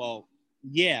 Well,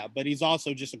 yeah, but he's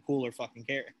also just a cooler fucking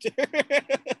character.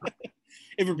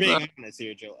 If we're being honest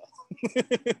here, Joel.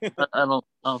 I don't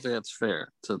think that's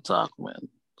fair to Aquaman.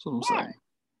 That's what I'm saying.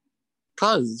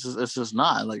 Because it's just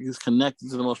not. Like, he's connected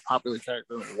to the most popular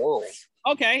character in the world.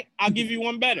 Okay, I'll give you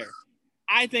one better.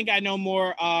 I think I know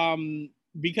more,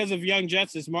 because of Young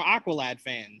Justice, more Aqualad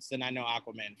fans than I know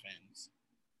Aquaman fans.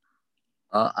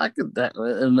 I could, that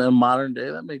in the modern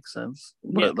day, that makes sense.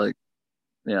 But,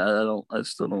 I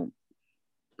still don't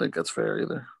think that's fair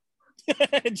either.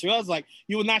 Joel's like,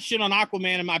 you will not shit on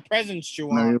Aquaman in my presence,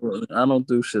 Joel. No, I don't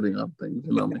do shitting on things,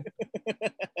 you know me.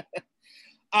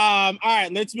 All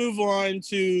right, let's move on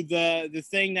to the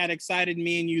thing that excited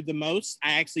me and you the most.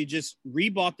 I actually just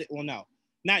rebought it. Well, no,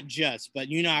 not just, but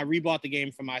I rebought the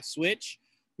game for my Switch.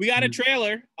 We got a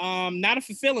trailer, not a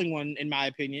fulfilling one in my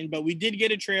opinion, but we did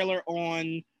get a trailer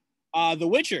on The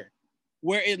Witcher,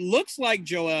 where it looks like,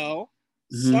 Joel,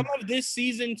 some of this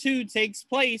season 2 takes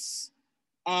place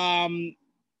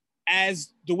as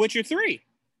The Witcher 3.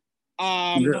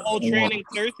 The whole training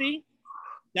Cersei,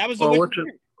 that was The Witcher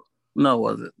 3. No,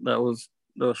 was it? There was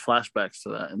flashbacks to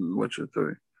that in Witcher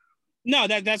 3. No,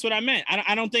 that's what I meant.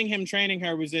 I don't think him training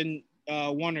her was in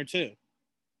 1 or 2.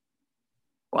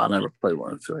 Well, I never played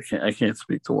 1 or 2. I can't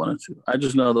speak to 1 or 2. I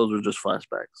just know those were just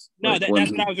flashbacks. No, that's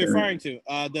what I was referring to.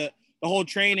 The whole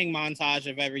training montage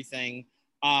of everything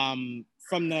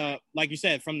from the, like you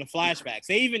said, from the flashbacks.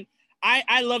 They even,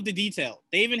 I love the detail.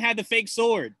 They even had the fake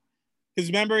sword. Because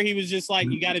remember, he was just like,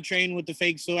 you got to train with the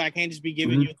fake sword. I can't just be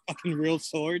giving you a fucking real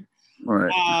sword.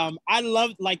 Right. I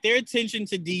love their attention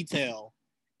to detail.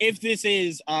 If this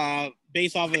is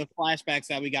based off of the flashbacks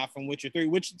that we got from Witcher 3,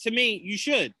 which to me, you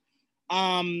should.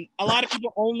 A lot of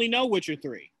people only know Witcher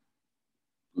 3.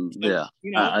 So, yeah.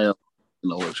 I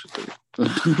know Witcher 3.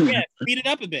 Yeah, speed it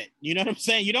up a bit. You know what I'm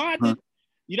saying? You don't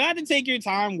have to take your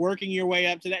time working your way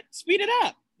up to that. Speed it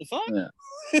up. The fuck?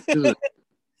 Yeah.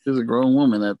 She's a grown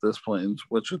woman at this point in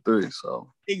Witcher 3,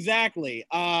 so. Exactly.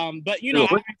 But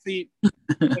I actually say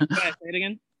it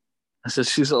again. I said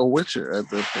she's a Witcher at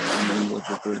this point in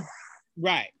Witcher 3.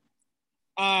 Right.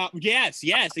 Yes,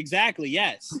 exactly,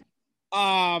 yes.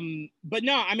 But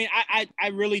no, I mean, I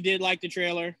really did like the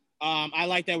trailer. I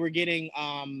like that we're getting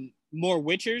more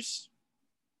Witchers.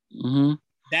 Mm-hmm.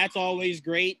 That's always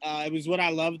great. It was what I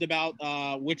loved about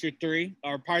Witcher 3,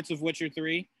 or parts of Witcher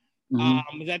 3.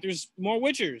 Is that there's more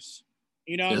Witchers,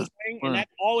 what I'm saying? And that's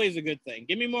always a good thing.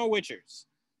 Give me more Witchers.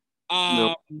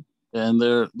 And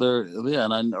they're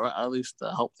and I know, at least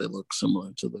I hope they look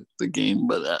similar to the game,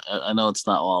 but I know it's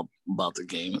not all about the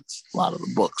game. It's a lot of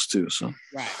the books too. So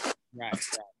right.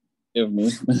 Give me.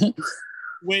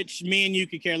 Which me and you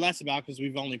could care less about because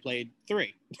we've only played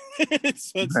 3.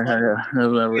 So it's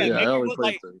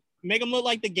make them look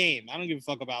like the game. I don't give a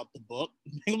fuck about the book.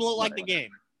 Make them look like the game.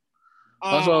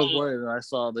 That's what I was worried. I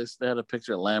saw they had a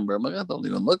picture of Lambert. I'm like, that don't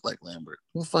even look like Lambert.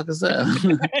 Who the fuck is that?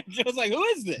 I was like, who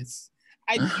is this?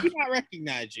 I do not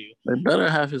recognize you. They better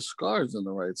have his scars in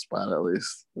the right spot at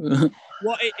least. Well,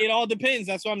 it all depends.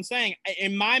 That's what I'm saying.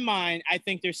 In my mind, I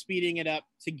think they're speeding it up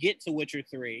to get to Witcher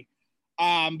 3.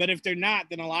 But if they're not,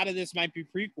 then a lot of this might be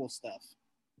prequel stuff.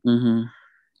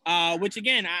 Which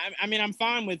again, I mean, I'm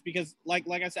fine with because like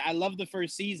I said, I love the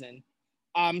first season.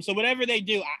 So whatever they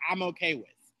do, I'm okay with.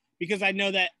 Because I know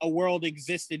that a world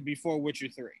existed before Witcher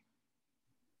 3.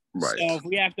 Right. So if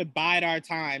we have to bide our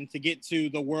time to get to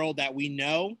the world that we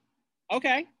know,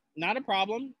 okay, not a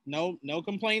problem. No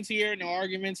complaints here, no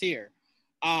arguments here.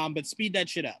 But speed that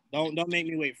shit up. Don't make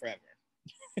me wait forever.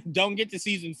 Don't get to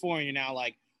season 4 and you're now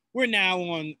like, we're now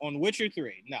on Witcher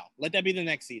 3. No, let that be the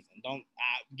next season. Don't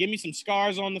give me some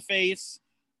scars on the face.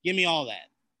 Give me all that.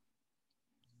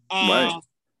 Right.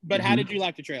 But how did you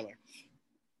like the trailer?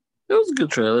 It was a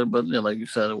good trailer, but like you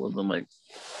said, it wasn't like,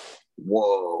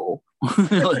 whoa.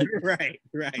 Right.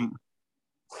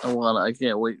 I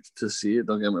can't wait to see it.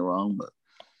 Don't get me wrong, but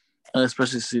and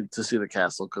especially to see the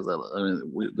castle because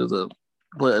there's a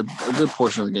good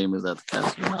portion of the game is at the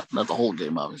castle, not the whole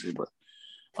game obviously, but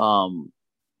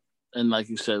and like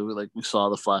you said, we saw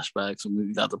the flashbacks and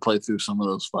we got to play through some of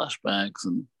those flashbacks,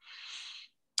 and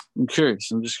I'm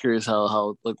curious. I'm just curious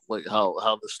how the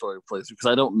story plays because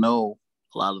I don't know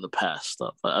a lot of the past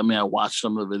stuff. I mean, I watched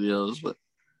some of the videos, but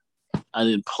I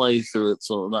didn't play through it,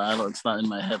 so it's not in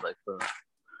my head like the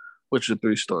Witcher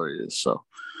 3 story is. So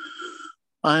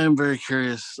I am very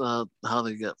curious how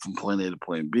they get from point A to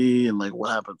point B, and like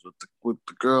what happens with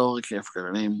the girl. I can't forget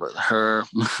her name, but her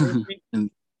and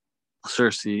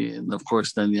Cersei, and of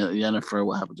course then Yennefer.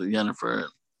 What happens with Yennefer?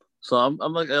 So I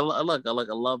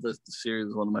love this series.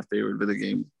 It's one of my favorite video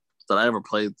games that I ever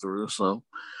played through. So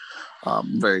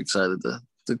I'm very excited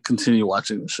to continue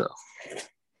watching the show.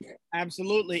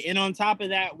 Absolutely. And on top of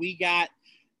that, we got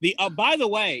by the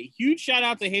way, huge shout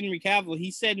out to Henry Cavill.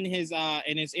 He said in his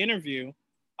interview,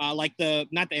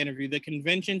 the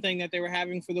convention thing that they were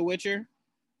having for The Witcher,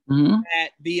 that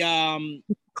the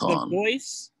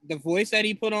voice that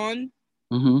he put on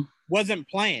wasn't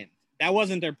planned. That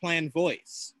wasn't their planned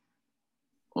voice.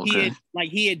 Okay.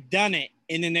 He had done it,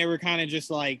 and then they were kind of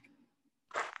just like,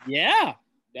 yeah,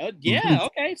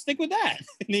 okay, stick with that.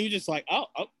 And then you're just like, oh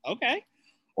okay.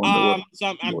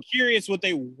 So I'm curious what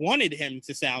they wanted him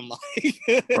to sound like.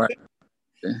 Right.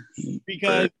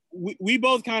 Because we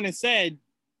both kind of said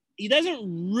he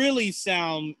doesn't really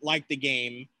sound like the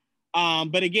game.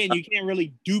 But again, you can't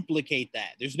really duplicate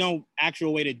that. There's no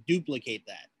actual way to duplicate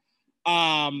that.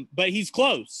 But he's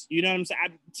close. You know what I'm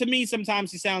saying? To me,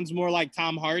 sometimes he sounds more like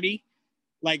Tom Hardy.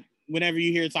 Like whenever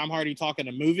you hear Tom Hardy talk in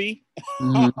a movie,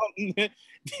 then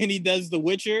he does The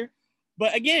Witcher.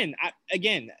 But again,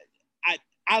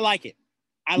 I like it.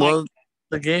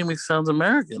 The game sounds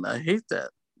American. I hate that.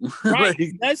 Right,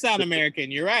 it does sound American.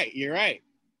 You're right.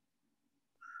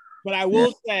 But I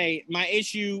will say my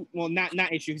issue, well, not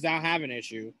issue because I don't have an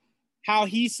issue. How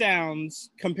he sounds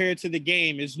compared to the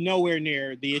game is nowhere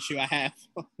near the issue I have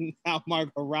on how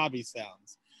Margot Robbie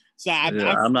sounds. So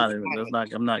I'm not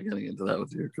getting into that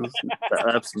with you because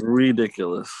that's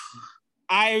ridiculous.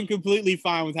 I am completely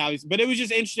fine with how he's, but it was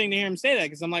just interesting to hear him say that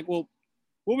because I'm like, well,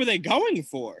 what were they going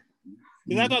for?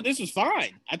 Because I thought this was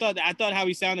fine. I thought how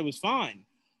he sounded was fine.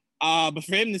 But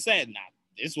for him to say, nah,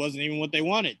 this wasn't even what they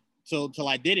wanted till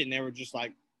I did it, and they were just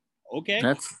like, okay.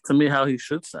 That's to me how he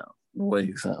should sound, the way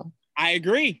he sounds. I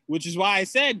agree, which is why I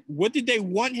said, what did they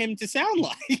want him to sound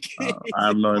like? I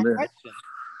have no idea.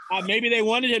 Maybe they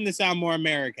wanted him to sound more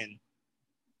American.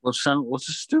 Which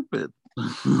is stupid.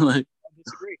 I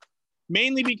disagree.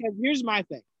 Mainly because here's my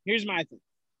thing.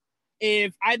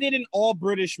 If I did an all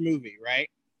British movie, right?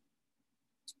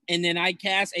 And then I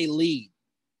cast a lead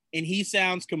and he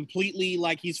sounds completely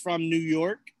like he's from New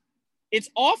York, it's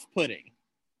off-putting.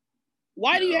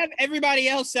 Why do you have everybody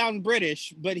else sound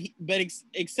British,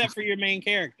 except for your main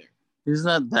character? He's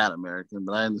not that American,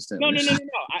 but I understand. No.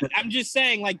 I'm just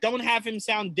saying, like, don't have him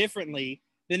sound differently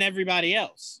than everybody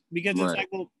else because it's like,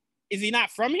 well, is he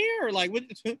not from here or like, what?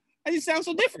 Why does he sound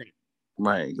so different?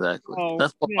 Right, exactly. So,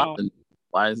 that's what happened.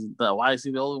 Why is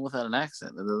he the only one without an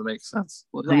accent? It doesn't make sense.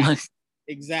 Right.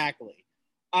 Exactly.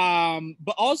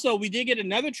 But also we did get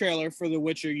another trailer for the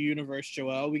Witcher universe,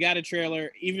 Joel. We got a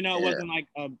trailer, even though it wasn't like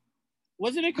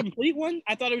was it a complete one?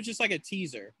 I thought it was just like a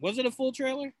teaser. Was it a full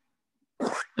trailer?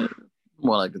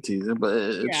 More like a teaser, but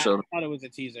it showed. I thought it was a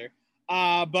teaser.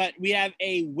 But we have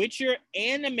a Witcher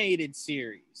animated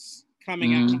series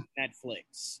coming out on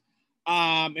Netflix.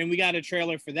 And we got a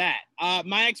trailer for that.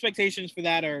 My expectations for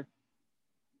that are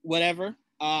whatever.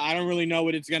 I don't really know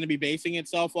what it's going to be basing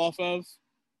itself off of.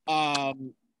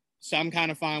 So I'm kind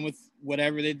of fine with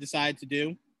whatever they decide to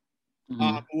do.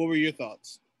 What were your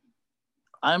thoughts?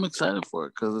 I'm excited for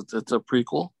it because it's a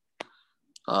prequel,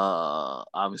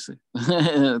 obviously,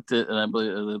 and I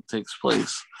believe it takes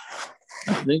place.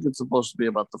 I think it's supposed to be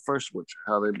about the first Witcher,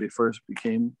 how they first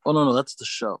became. Oh no, that's the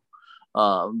show.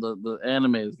 The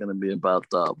anime is going to be about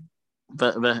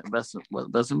Vesemir,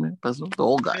 the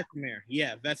old guy. Vesemir,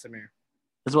 yeah, Vesemir.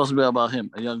 It's supposed to be about him,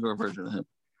 a younger version of him.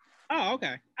 Oh,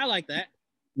 okay. I like that.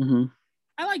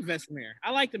 I like Vesemir. I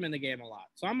liked him in the game a lot,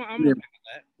 so I'm okay with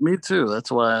that. Me too.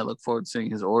 That's why I look forward to seeing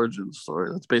his origin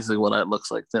story. That's basically what it looks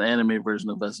like. It's an anime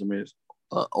version of Vesemir's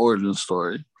origin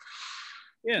story.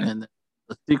 Yeah. And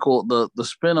the sequel, the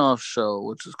spin-off show,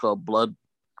 which is called Blood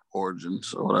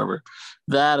Origins or whatever,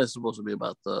 that is supposed to be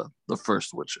about the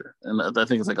first Witcher, and I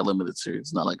think it's like a limited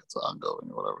series, not like it's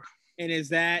ongoing or whatever. And is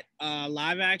that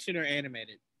live action or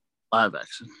animated? Live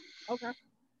action. Okay.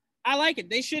 I like it.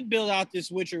 They should build out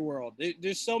this Witcher world.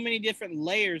 There's so many different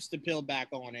layers to peel back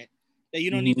on it that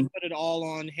you don't need to put it all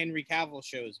on Henry Cavill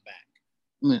show's back.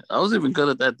 Yeah, I was even good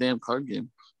at that damn card game.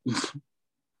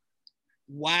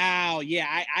 Wow. Yeah,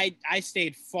 I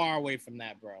stayed far away from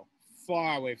that, bro.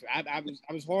 Far away from. I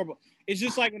was horrible. It's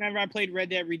just like whenever I played Red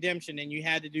Dead Redemption and you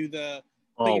had to do the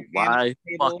my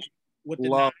table with the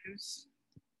knives.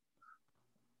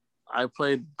 I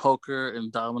played poker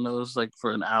and dominoes like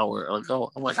for an hour. Like,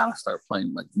 I'm like, I gotta start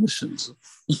playing like missions.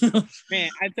 Man,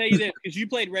 I tell you this, because you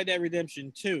played Red Dead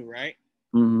Redemption 2, right?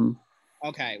 Mm-hmm.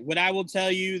 Okay. What I will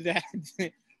tell you that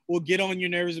will get on your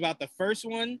nerves about the first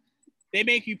one, they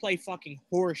make you play fucking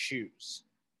horseshoes.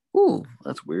 Ooh,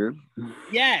 that's weird.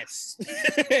 Yes.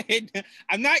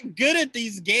 I'm not good at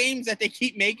these games that they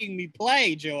keep making me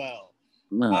play, Joel.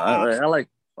 No, I like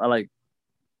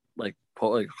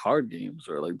card games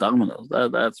or like dominoes.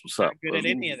 That's what's up. I'm good at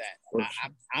any of that.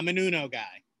 I'm an Uno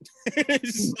guy.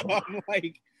 So I'm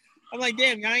like,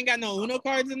 damn, y'all ain't got no Uno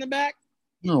cards in the back?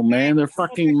 No, man, they're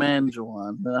fucking men,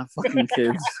 Juwan. They're not fucking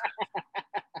kids.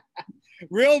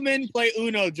 Real men play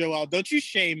Uno, Joel. Don't you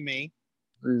shame me.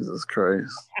 Jesus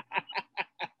Christ.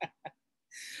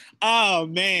 Oh,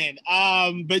 man.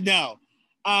 But no.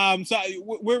 So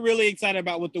we're really excited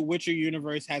about what the Witcher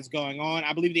universe has going on.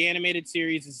 I believe the animated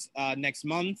series is next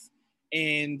month,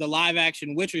 and the live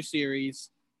action Witcher series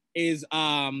is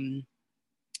in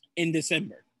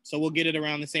December. So we'll get it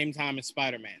around the same time as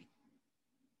Spider-Man.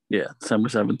 Yeah, December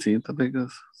 17th, I think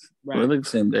is. Right. I think the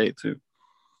same day too.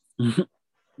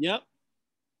 Yep.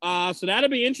 So that'll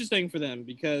be interesting for them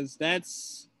because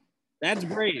that's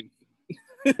brave.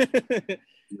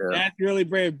 Yeah. That's really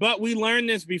brave. But we learned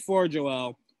this before,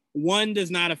 Joel. One does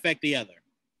not affect the other.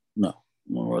 No.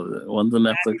 One's a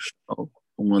Netflix show.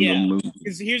 One's a movie.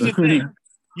 Because here's the thing.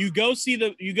 You go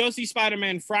see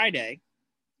Spider-Man Friday,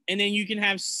 and then you can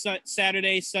have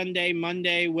Saturday, Sunday,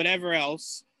 Monday, whatever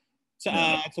else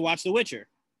to watch The Witcher.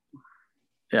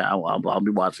 Yeah, I'll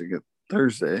be watching it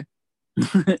Thursday.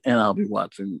 And I'll be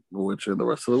watching The Witcher the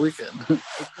rest of the weekend.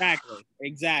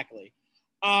 Exactly.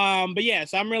 But yeah,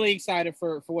 so I'm really excited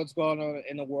for what's going on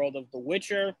in the world of The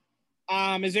Witcher.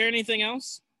 Is there anything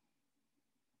else?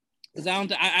 Because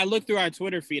I looked through our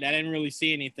Twitter feed. I didn't really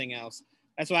see anything else.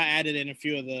 That's why I added in a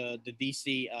few of the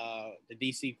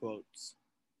DC quotes.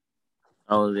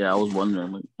 Oh yeah, I was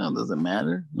wondering. Like, does it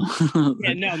matter?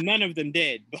 Yeah, no, none of them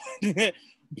did.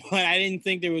 But I didn't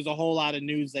think there was a whole lot of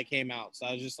news that came out, so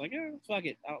I was just like, fuck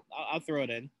it, I'll throw it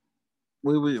in.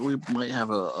 We might have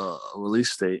a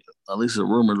release date, at least a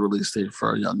rumored release date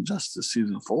for Young Justice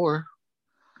season 4.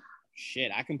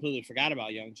 Shit, I completely forgot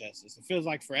about Young Justice. It feels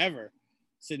like forever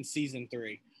since season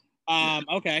 3.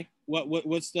 Okay,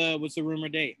 what's the rumor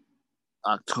date?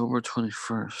 October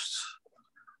 21st.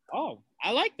 Oh,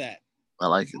 I like that. I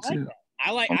like it too.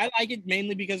 I like it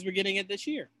mainly because we're getting it this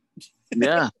year.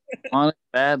 Yeah, on it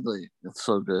badly. It's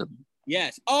so good.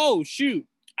 Yes. Oh shoot!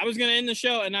 I was gonna end the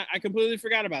show and I completely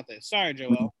forgot about this. Sorry,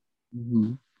 Joel.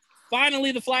 Mm-hmm.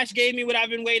 Finally, The Flash gave me what I've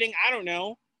been waiting. I don't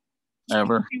know.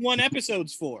 Ever. 21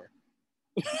 episodes for.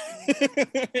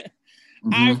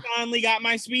 I finally got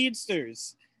my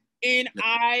speedsters, and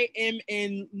I am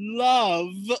in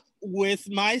love with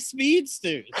my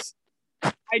speedsters.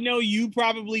 I know you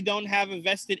probably don't have a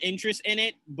vested interest in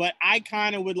it, but I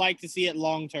kind of would like to see it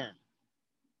long term.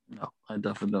 No, I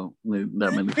definitely don't need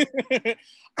that many.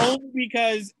 Only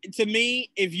because, to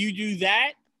me, if you do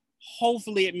that,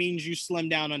 hopefully it means you slim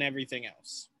down on everything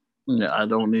else. Yeah, I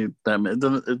don't need that many.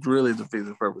 It really defeats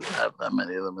the purpose to have that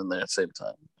many of them in there at the same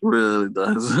time. It really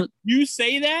does. You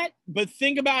say that, but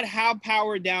think about how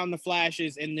powered down the Flash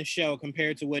is in the show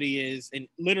compared to what he is in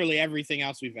literally everything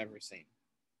else we've ever seen.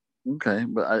 Okay,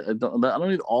 but I don't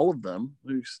need all of them.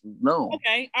 No.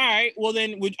 Okay, all right. Well,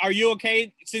 then, are you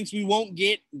okay since we won't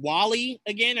get Wally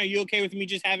again? Are you okay with me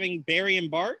just having Barry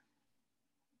and Bart?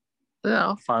 Yeah,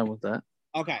 I'm fine with that.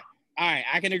 Okay, all right.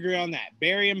 I can agree on that.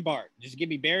 Barry and Bart. Just give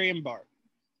me Barry and Bart.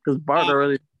 Because Bart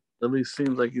already at least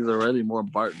seems like he's already more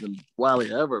Bart than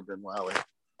Wally ever been Wally.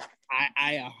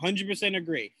 I 100%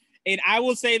 agree. And I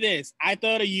will say this: I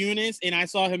thought of Eunice, and I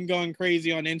saw him going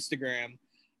crazy on Instagram.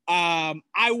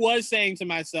 I was saying to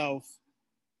myself,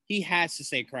 he has to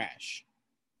say crash.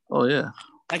 Oh, yeah.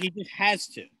 Like, he just has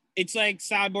to. It's like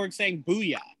Cyborg saying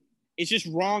booyah. It's just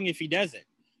wrong if he doesn't.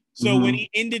 So when he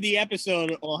ended the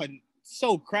episode on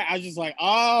so crash, I was just like,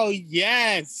 oh,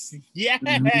 yes. Yes.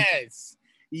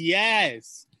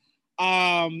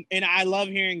 And I love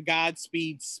hearing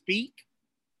Godspeed speak.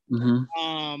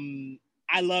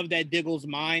 I love that Diggle's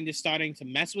mind is starting to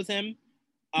mess with him.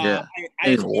 I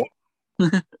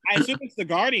assume it's the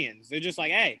Guardians. They're just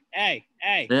like, hey.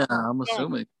 Yeah, I'm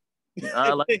assuming.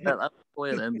 I like that. I like the way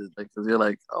it ended because you're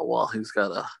like, oh well, you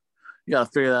gotta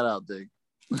figure that out, Dig.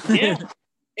 Yeah,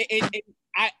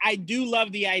 I do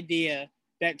love the idea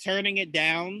that turning it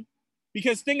down,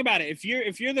 because think about it,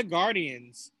 if you're the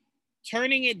Guardians,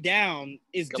 turning it down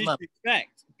is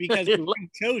disrespect because the ring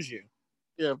chose you.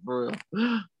 Yeah, for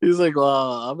real. He's like,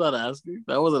 well, I'm not asking.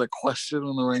 That wasn't a question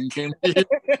when the ring came in.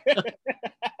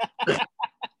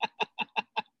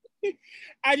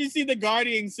 I just see the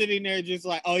Guardian sitting there just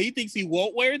like, oh, he thinks he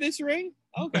won't wear this ring?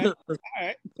 Okay. All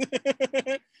right.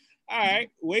 All right.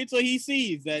 Wait till he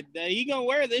sees that he gonna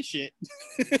wear this shit.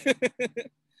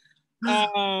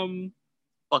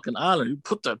 Fucking honor. You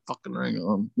put that fucking ring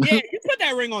on. Yeah, you put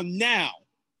that ring on now.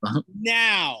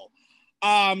 Now.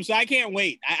 So I can't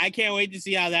wait. I can't wait to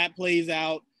see how that plays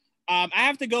out. I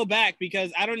have to go back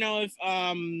because I don't know if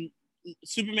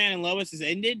Superman and Lois has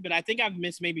ended, but I think I've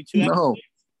missed maybe 2 episodes.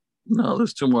 No,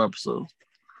 there's 2 more episodes.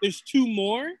 There's 2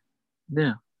 more?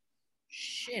 Yeah.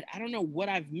 Shit, I don't know what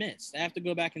I've missed. I have to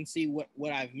go back and see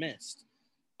what I've missed.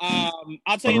 I'll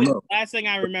tell you the last thing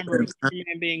I remember is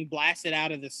Superman being blasted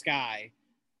out of the sky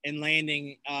and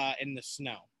landing in the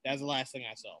snow. That's the last thing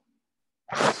I saw.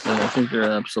 Yeah, I think you're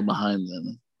an episode behind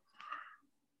then.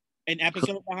 An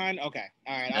episode behind? Okay.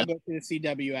 All right. I'll go to the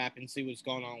CW app and see what's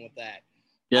going on with that.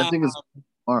 Yeah, I think it's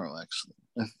tomorrow, actually.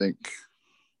 I think.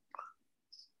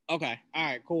 Okay. All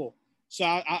right, cool. So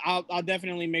I'll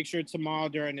definitely make sure tomorrow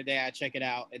during the day I check it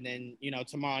out, and then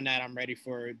tomorrow night I'm ready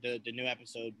for the new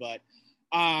episode. But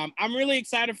I'm really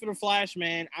excited for the Flash,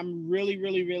 man. I'm really,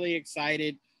 really, really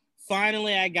excited.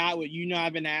 Finally, I got what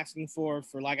I've been asking for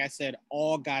like I said,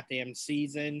 all goddamn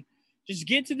season. Just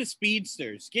get to the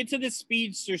speedsters. Get to the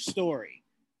speedster story.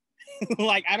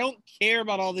 Like, I don't care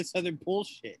about all this other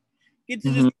bullshit. Get to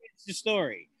the speedster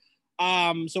story.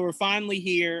 So we're finally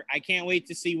here. I can't wait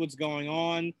to see what's going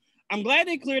on. I'm glad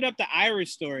they cleared up the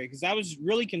Iris story because I was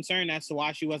really concerned as to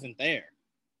why she wasn't there.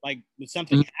 Like, was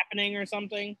something happening or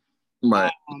something?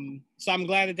 Right. So I'm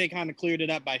glad that they kind of cleared it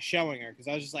up by showing her because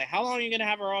I was just like, how long are you going to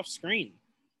have her off screen?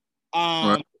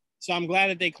 Right. So I'm glad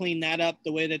that they cleaned that up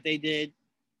the way that they did.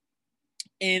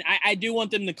 And I do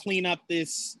want them to clean up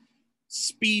this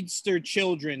speedster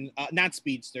children, not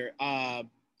speedster,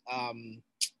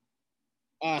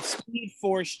 Speed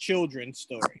Force children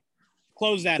story.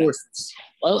 Close that up.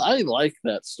 I like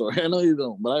that story. I know you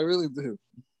don't, but I really do.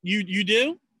 You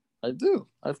do? I do.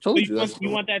 I've told you.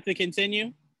 You want that to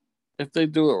continue? If they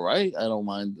do it right, I don't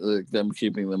mind them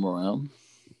keeping them around.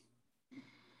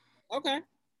 Okay.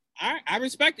 All right. I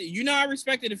respect it. I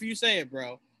respect it if you say it,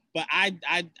 bro. But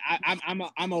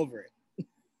I'm over it.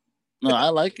 No, I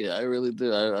like it. I really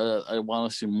do. I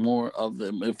want to see more of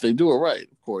them. If they do it right,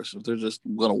 of course. If they're just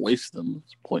gonna waste them,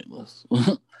 it's pointless.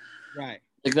 Right.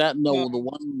 Like that. No,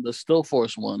 the Still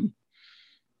Force one.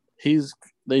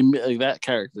 That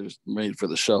character's made for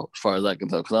the show, as far as I can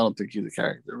tell, because I don't think he's a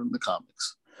character in the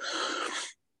comics.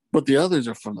 But the others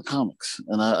are from the comics,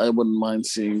 and I wouldn't mind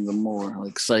seeing them more,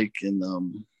 like Psyche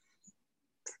and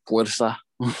Fuerza.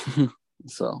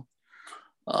 So,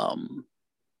 I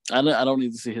don't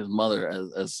need to see his mother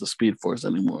as the Speed Force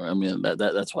anymore. I mean,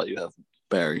 that's why you have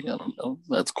Barry. I don't know.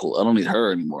 That's cool. I don't need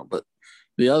her anymore. But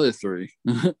the other 3,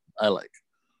 I like.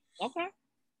 Okay,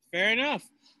 fair enough.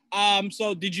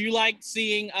 So did you like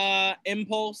seeing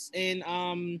Impulse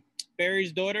in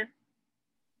Barry's daughter?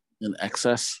 In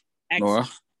Excess, Nora?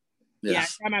 Yes. Yeah, I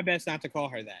try my best not to call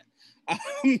her that.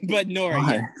 But Nora.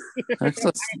 Why? Yeah.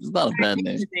 Excess is not a bad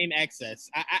name. Name Excess.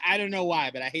 I don't know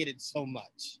why, but I hate it so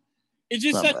much. It's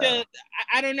just such bad.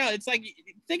 I don't know. It's like,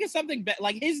 think of something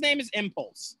like his name is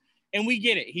Impulse, and we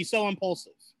get it. He's so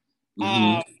impulsive.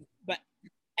 But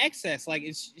Excess, like,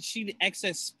 is she the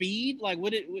excess speed? Like,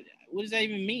 what does that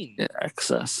even mean? Yeah,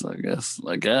 Excess, I guess.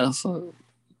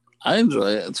 I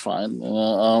enjoy it. It's fine.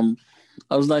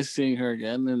 I was nice seeing her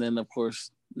again, and then of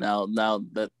course now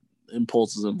that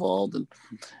Impulse is involved, and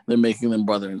they're making them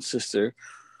brother and sister,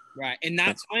 right? And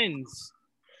not twins.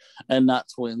 And not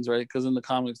twins, right? Because in the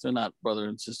comics, they're not brother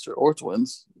and sister or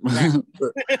twins, right?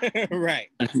 Right.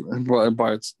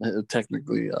 Bart's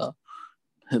technically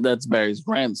that's Barry's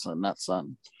grandson, not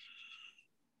son,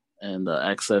 and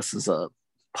Access is a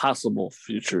possible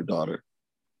future daughter.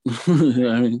 You know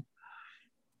what I mean?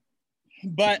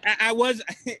 But I was,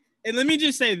 and let me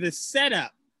just say, the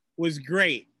setup was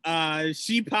great.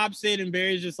 She pops in and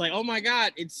Barry's just like, "Oh my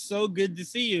God, it's so good to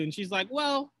see you," and she's like,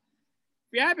 "Well,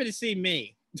 if you're happy to see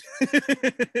me."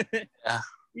 Yeah.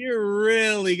 You're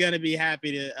really gonna be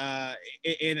happy to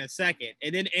in a second.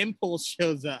 And then Impulse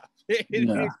shows up.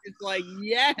 It's like,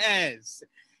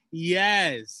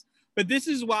 yes. But this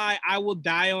is why I will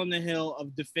die on the hill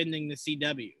of defending the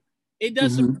CW. It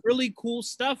does some really cool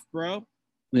stuff, bro.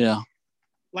 Yeah.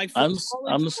 Like I'm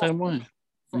the same way.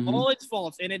 For all its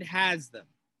faults, and it has them.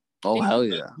 Oh, hell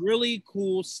yeah. Really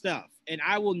cool stuff. And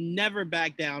I will never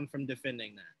back down from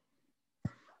defending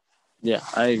that. Yeah,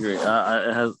 I agree. It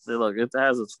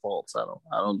has its faults. I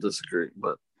don't disagree,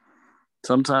 but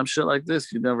sometimes shit like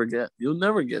this you'll never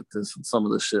get this in some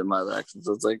of the shit in live action.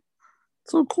 So it's like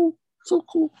so cool. You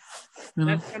know?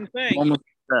 That's what I'm saying.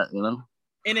 That, you know.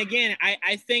 And again,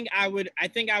 I think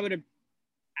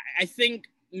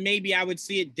maybe I would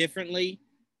see it differently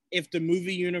if the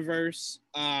movie universe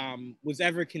was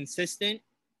ever consistent,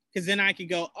 because then I could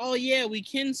go, oh yeah, we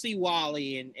can see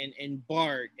Wally and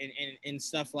Bart and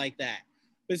stuff like that.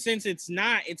 But since it's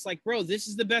not, it's like, bro, this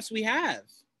is the best we have.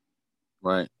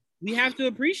 Right. We have to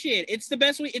appreciate it. It's the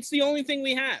best it's the only thing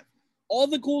we have. All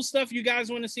the cool stuff you guys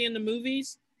want to see in the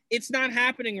movies, it's not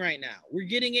happening right now. We're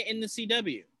getting it in the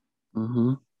CW.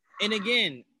 Mm-hmm. And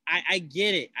again, I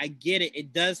get it.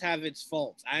 It does have its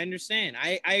faults. I understand.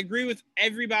 I agree with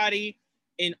everybody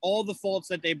in all the faults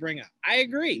that they bring up. I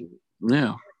agree.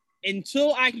 Yeah.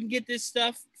 Until I can get this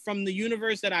stuff from the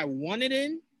universe that I want it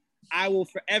in, I will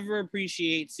forever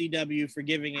appreciate CW for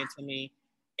giving it to me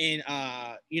in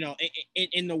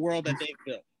in the world that they've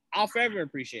built. I'll forever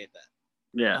appreciate that.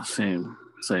 Yeah, same.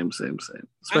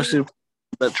 Especially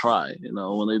that try, you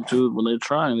know, when they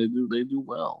try and they do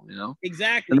well, you know.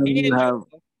 Exactly.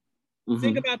 And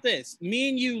think about this. Me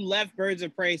and you left Birds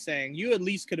of Prey saying you at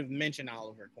least could have mentioned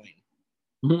Oliver Queen.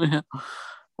 Yeah.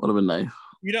 Would have been nice.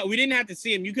 You know, we didn't have to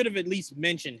see him. You could have at least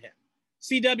mentioned him.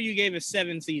 CW gave us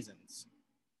 7 seasons.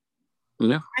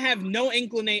 Yeah. I have no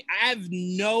inclination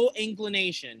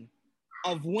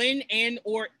of when and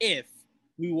or if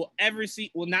we will ever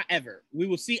see. Well, not ever. We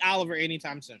will see Oliver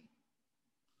anytime soon.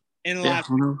 In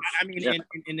the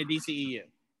in the DCEU.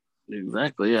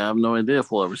 Exactly. Yeah, I have no idea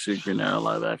if we'll ever see Green Arrow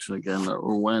live action again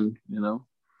or when. You know.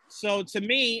 So to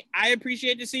me, I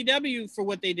appreciate the CW for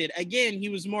what they did. Again, he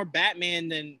was more Batman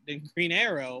than Green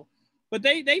Arrow, but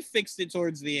they fixed it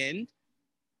towards the end.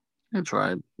 They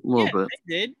tried a little bit.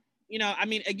 They did. You know, I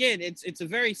mean, again, it's a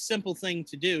very simple thing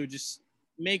to do. Just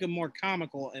make them more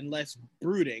comical and less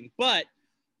brooding. But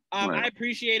I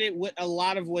appreciated a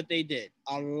lot of what they did.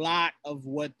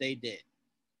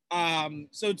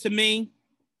 So to me,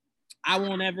 I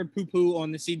won't ever poo-poo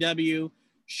on the CW.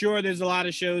 Sure, there's a lot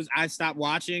of shows I stopped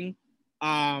watching,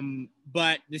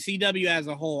 but the CW as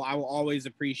a whole, I will always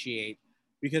appreciate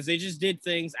because they just did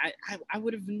things I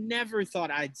would have never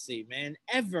thought I'd see, man,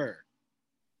 ever.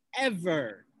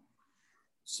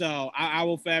 So I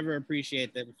will forever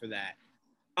appreciate them for that.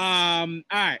 All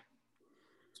right.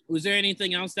 Was there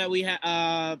anything else that we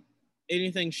had?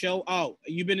 Anything show? Oh,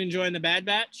 you've been enjoying the Bad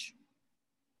Batch?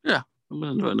 Yeah, I've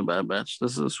been enjoying the Bad Batch.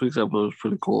 This week's episode was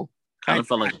pretty cool. Kind of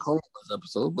felt like a Clone Wars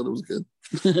episode, but it was good.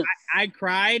 I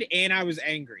cried and I was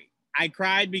angry. I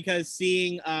cried because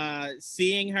seeing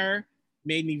her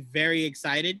made me very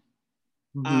excited.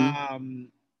 Mm-hmm.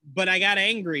 But I got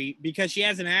angry because she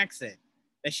has an accent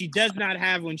that she does not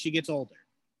have when she gets older.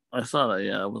 I saw that.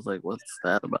 Yeah, I was like, "What's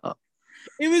that about?"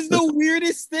 It was the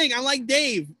weirdest thing. I'm like,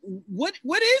 Dave, what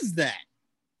is that?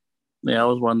 Yeah, I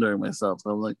was wondering myself.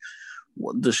 I'm like,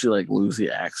 what, does she like lose the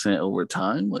accent over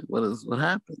time? Like, what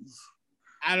happens?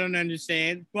 I don't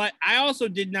understand. But I also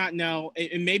did not know,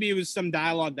 and maybe it was some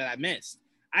dialogue that I missed.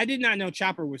 I did not know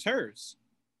Chopper was hers.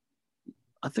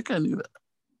 I think I knew that.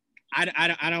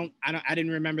 I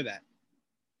didn't remember that.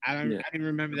 I didn't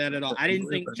remember that at all. I didn't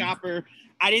think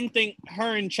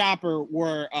her and Chopper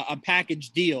were a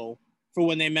package deal for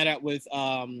when they met up with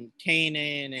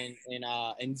Kanan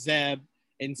and Zeb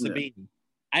and Sabine.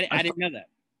 Yeah. I didn't know that.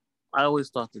 I always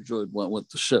thought the droid went with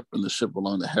the ship and the ship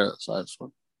belonged to Hera. So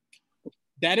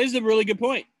that is a really good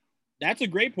point. That's a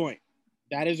great point.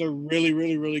 That is a really,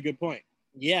 really, really good point.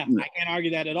 Yeah, I can't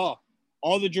argue that at all.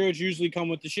 All the droids usually come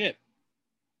with the ship.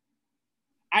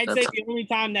 I'd say the only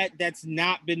time that's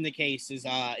not been the case is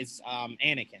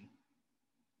Anakin.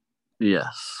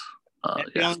 Yes.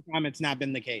 That's the only time it's not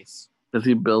been the case. Because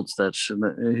he builds that shit.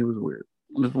 He was weird.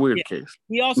 It was a weird case.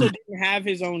 He also didn't have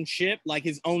his own ship, like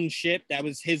his own ship. That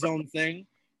was his own thing.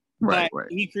 Right.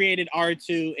 He created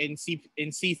R2 and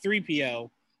C-3PO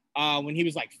when he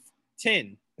was like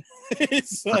 10. So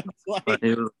it's like,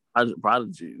 he was a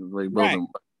prodigy. Like building.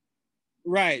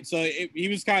 Right. So he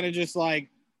was kind of just like,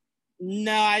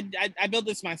 no, I built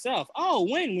this myself. Oh,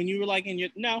 when you were like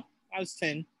no, I was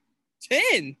 10.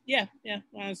 10? Yeah.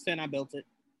 When I was 10, I built it.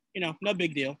 You know, no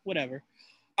big deal. Whatever.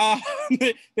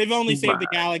 They've only saved the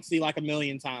galaxy like 1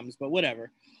 million times, but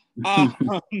whatever.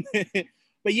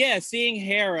 But yeah, seeing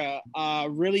Hera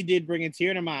really did bring a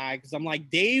tear to my eye because I'm like,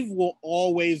 Dave will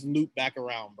always loop back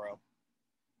around, bro.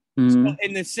 Mm-hmm. So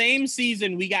in the same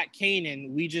season we got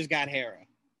Kanan, we just got Hera.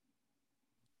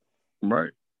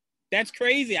 Right. That's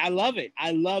crazy. I love it.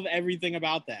 I love everything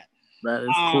about that. That is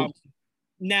cool.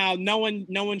 Now, no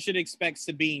one should expect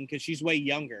Sabine because she's way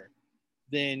younger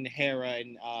than Hera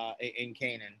and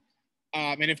Kanan.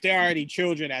 And if they're already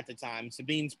children at the time,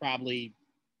 Sabine's probably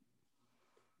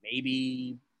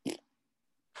maybe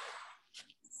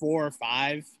 4 or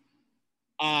 5.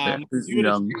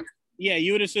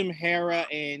 You would assume Hera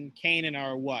and Kanan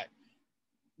are what?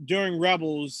 During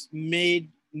Rebels, mid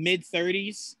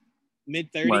 30s.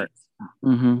 Right.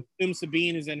 Mm-hmm. Assume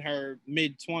Sabine is in her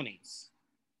mid 20s.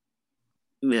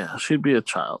 Yeah, she'd be a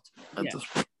child at this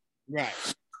point. Right.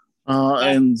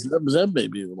 And Zeb may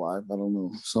be alive. I don't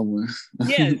know, somewhere.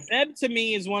 Yeah, Zeb to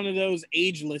me is one of those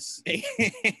ageless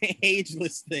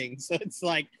things. So it's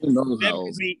like Zeb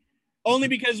could be, only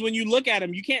because when you look at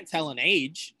him, you can't tell an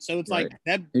age. So it's right. Like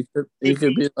Zeb. He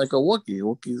could be like a Wookiee.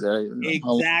 Wookiees are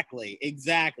exactly.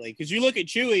 Because you look at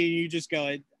Chewie and you just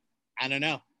go, I don't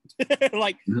know.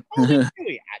 Like,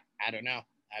 Chewie, I don't know.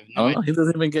 I have no idea. He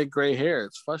doesn't even get gray hair.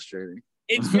 It's frustrating.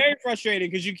 It's very frustrating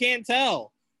because you can't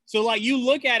tell. So like you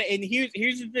look at it, and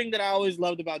here's the thing that I always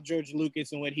loved about George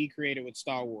Lucas and what he created with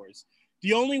Star Wars.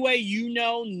 The only way you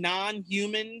know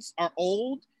non-humans are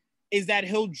old is that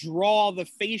he'll draw the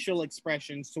facial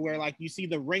expressions to where like you see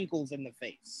the wrinkles in the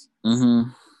face. Mm-hmm.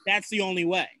 That's the only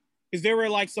way. Because there were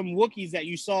like some Wookiees that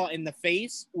you saw in the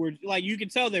face where like you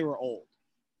could tell they were old.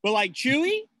 But like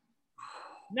Chewie,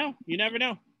 no, you never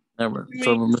know. Never. It's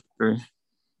a mystery.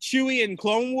 Chewie in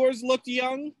Clone Wars looked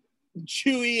young.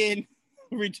 Chewie in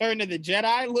Return of the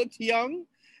Jedi looked young.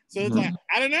 So it's like,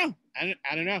 I don't know. I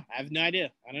don't know. I have no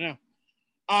idea. I don't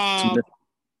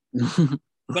know.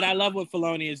 But I love what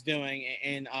Filoni is doing.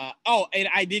 And and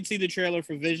I did see the trailer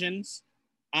for Visions.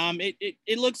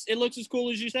 It looks as cool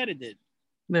as you said it did.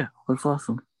 Yeah, looks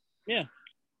awesome. Yeah.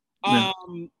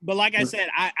 But like I said,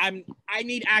 I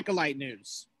need Acolyte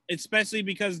news, especially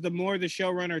because the more the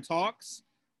showrunner talks,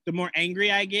 the more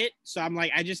angry I get. So I'm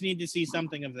like, I just need to see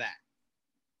something of that.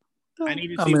 I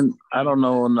don't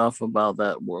know enough about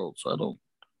that world, so I don't.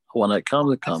 When it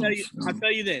comes, it comes. I'll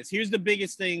tell you this. Here's the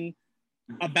biggest thing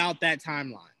about that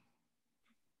timeline.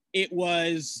 It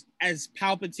was as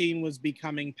Palpatine was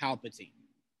becoming Palpatine.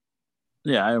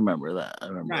 Yeah, I remember that. I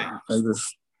remember. Right.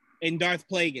 In Darth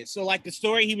Plagueis. So, like the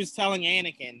story he was telling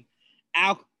Anakin,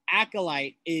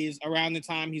 Acolyte is around the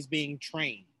time he's being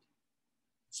trained.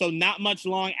 So, not much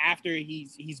long after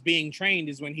he's being trained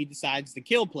is when he decides to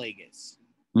kill Plagueis.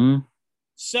 Mm-hmm.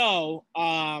 So,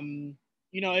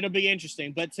 it'll be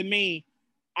interesting. But to me,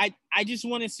 I just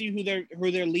want to see who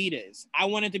their lead is. I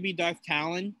want it to be Darth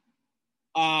Talon.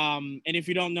 And if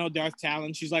you don't know Darth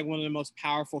Talon, she's like one of the most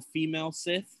powerful female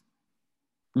Sith.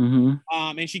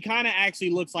 Mm-hmm. And she kind of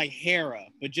actually looks like Hera,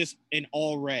 but just in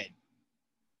all red.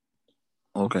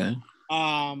 Okay.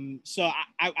 So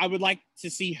I would like to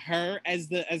see her as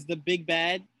the big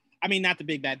bad. I mean, not the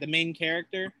big bad, the main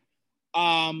character.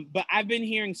 But I've been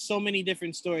hearing so many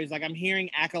different stories. Like I'm hearing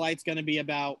Acolyte's going to be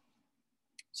about,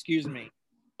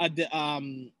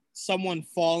 someone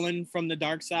fallen from the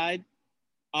dark side,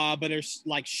 but are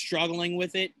like struggling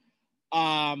with it.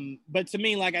 But to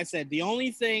me, like I said, the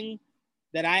only thing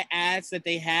that I ask that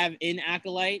they have in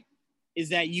Acolyte is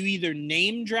that you either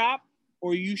name drop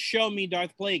or you show me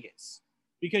Darth Plagueis,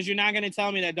 because you're not going to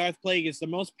tell me that Darth Plagueis, the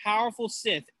most powerful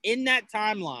Sith in that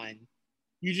timeline,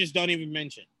 you just don't even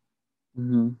mention.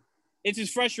 Mm-hmm. It's as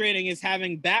frustrating as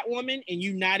having Batwoman and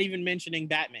you not even mentioning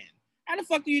Batman. How the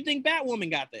fuck do you think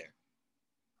Batwoman got there?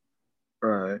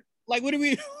 Right. Like, what are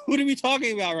we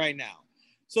talking about right now?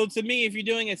 So to me, if you're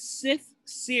doing a Sith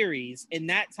series in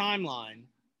that timeline,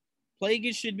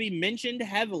 Plagueis should be mentioned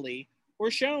heavily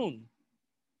or shown.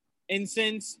 And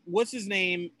since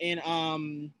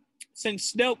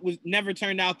since Snoke was never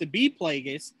turned out to be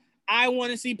Plagueis, I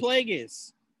want to see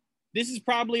Plagueis. This is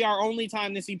probably our only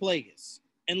time to see Plagueis,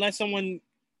 unless someone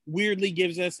weirdly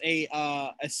gives us a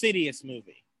Sidious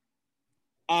movie.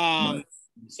 Nice.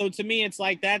 So to me, it's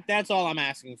like that. That's all I'm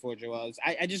asking for, Joel.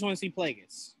 I just want to see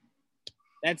Plagueis.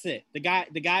 That's it. The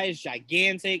guy is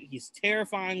gigantic. He's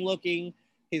terrifying looking.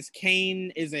 His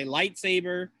cane is a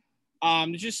lightsaber.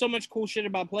 There's just so much cool shit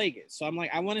about Plagueis. So I'm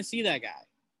like, I want to see that guy.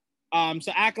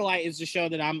 So Acolyte is the show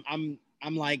that I'm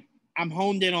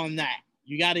honed in on that.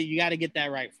 You gotta get that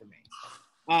right for me.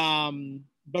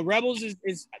 But Rebels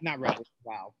is not Rebels.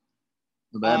 Wow.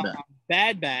 The Bad Batch.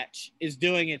 Bad Batch is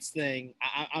doing its thing.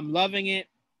 I'm loving it.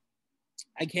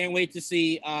 I can't wait to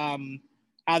see how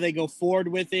they go forward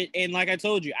with it. And like I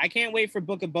told you, I can't wait for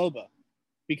Book of Boba,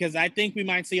 because I think we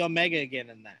might see Omega again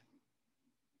in that.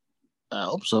 I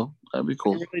hope so. That'd be I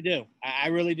cool. really do. I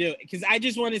really do. Because I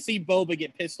just want to see Boba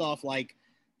get pissed off. Like,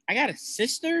 I got a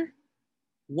sister?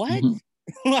 What?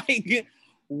 Like,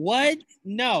 what?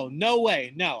 No, no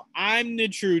way. No, I'm the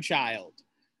true child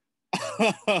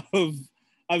of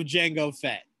Jango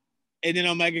Fett. And then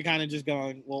Omega kind of just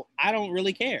going, well, I don't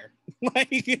really care. Like,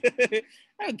 I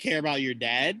don't care about your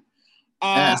dad.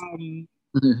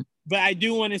 But I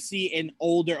do want to see an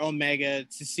older Omega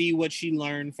to see what she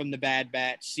learned from the Bad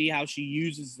Batch, see how she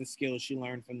uses the skills she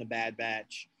learned from the Bad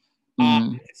Batch,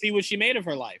 see what she made of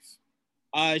her life.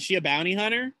 Is she a bounty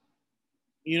hunter?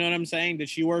 You know what I'm saying? Did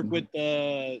she work with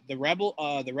the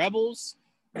rebels?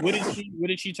 What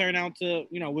did she turn out to?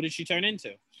 You know, what did she turn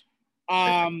into?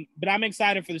 But I'm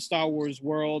excited for the Star Wars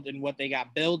world and what they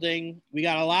got building. We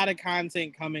got a lot of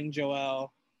content coming,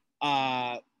 Joel.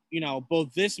 You know,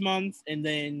 both this month and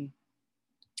then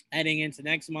heading into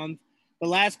next month. The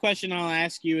last question I'll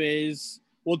ask you is,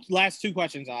 well, last two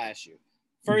questions I'll ask you.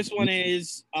 First one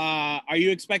is, are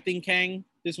you expecting Kang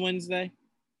this Wednesday?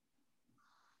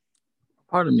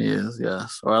 Part of me is,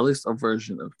 yes, or at least a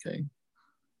version of Kang.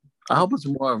 I hope it's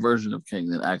more a version of Kang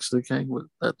than actually Kang,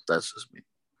 but that's just me.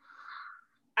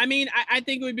 I mean, I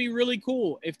think it would be really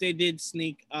cool if they did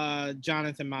sneak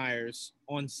Jonathan Myers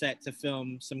on set to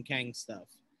film some Kang stuff.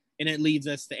 And it leads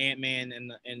us to Ant-Man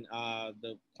and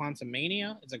the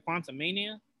Quantumania. Is it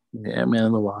Quantumania? Yeah, Ant-Man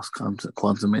and the Wasp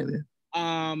Quantumania.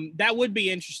 That would be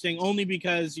interesting, only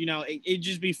because, you know, it'd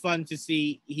just be fun to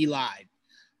see he lied.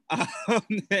 I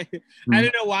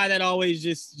don't know why that always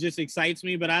just excites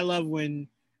me, but I love when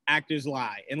actors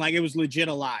lie. And like, it was legit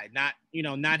a lie, not, you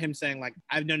know, not him saying like,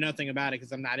 I've known nothing about it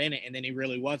because I'm not in it, and then he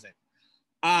really wasn't.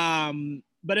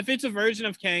 But if it's a version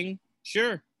of Kang,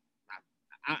 sure,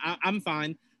 I'm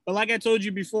fine. But like I told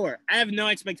you before, I have no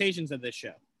expectations of this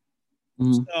show.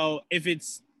 So if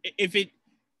it's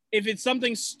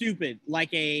something stupid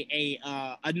like a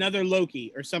another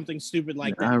Loki or something stupid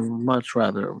like that, I'd much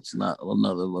rather it's not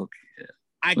another Loki. Yeah.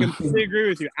 I completely agree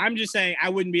with you. I'm just saying I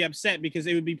wouldn't be upset because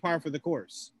it would be par for the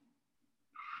course.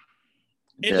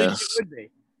 It legit would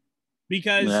be.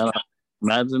 Because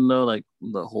imagine though, like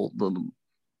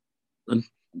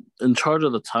in charge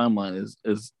of the timeline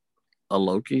is a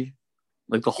Loki,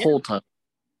 like the whole time.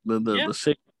 The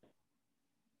shape.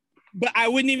 But I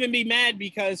wouldn't even be mad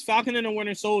because Falcon and the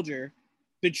Winter Soldier,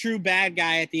 the true bad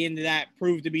guy at the end of that,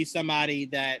 proved to be somebody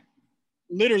that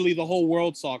literally the whole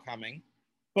world saw coming.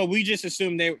 But we just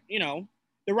assumed they, you know,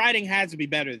 the writing had to be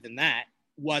better than that.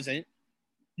 Wasn't.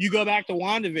 You go back to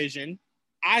WandaVision,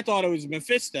 I thought it was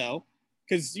Mephisto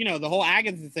because, you know, the whole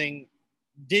Agatha thing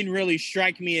didn't really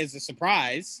strike me as a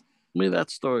surprise. I mean, that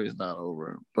story is not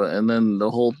over. And then the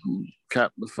whole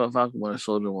the Falcon Winter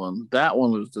Soldier one, that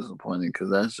one was disappointing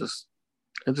because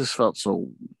it just felt so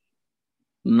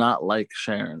not like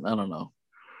Sharon. I don't know.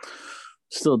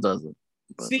 Still doesn't.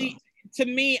 But, see, to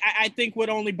me, I think what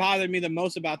only bothered me the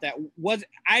most about that was,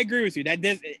 I agree with you, that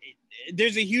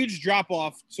there's a huge drop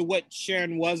off to what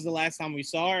Sharon was the last time we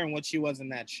saw her and what she was in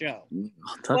that show.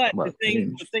 But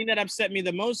the thing that upset me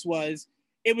the most was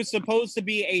it was supposed to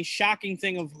be a shocking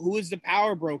thing of who is the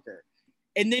power broker.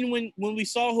 And then when we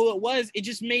saw who it was, it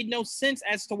just made no sense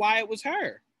as to why it was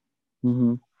her.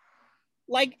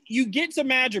 Like, you get to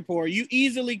Madripoor, you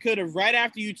easily could have, right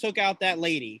after you took out that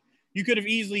lady, you could have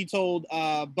easily told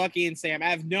Bucky and Sam, I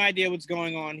have no idea what's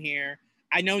going on here.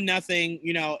 I know nothing.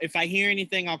 You know, if I hear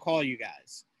anything, I'll call you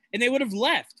guys. And they would have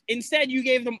left. Instead, you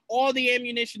gave them all the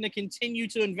ammunition to continue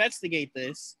to investigate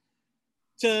this,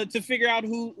 to figure out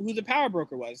who the power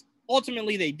broker was.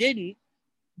 Ultimately, they didn't.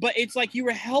 But it's like you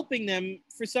were helping them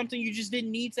for something you just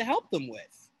didn't need to help them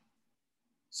with.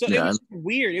 So it was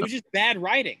weird. It was just bad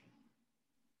writing.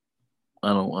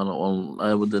 I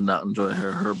did not enjoy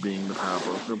her being the power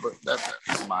broker, but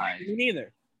that's my. Me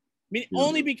neither. I mean,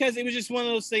 only because it was just one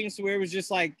of those things where it was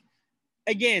just like,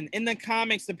 again, in the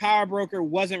comics, the power broker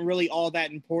wasn't really all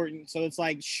that important. So it's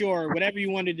like, sure, whatever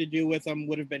you wanted to do with them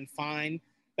would have been fine,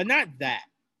 but not that.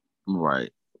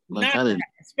 Right. Like, not that,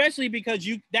 especially because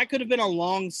that could have been a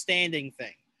long-standing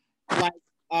thing. Like,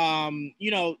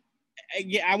 you know,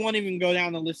 I won't even go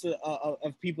down the list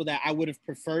of people that I would have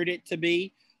preferred it to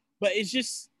be, but it's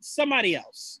just somebody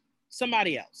else.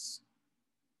 Somebody else.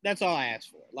 That's all I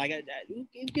asked for. Like, who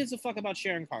gives a fuck about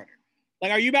Sharon Carter?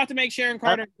 Like, are you about to make Sharon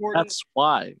Carter important? That's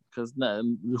why. Because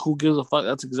who gives a fuck?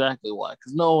 That's exactly why.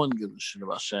 Because no one gives a shit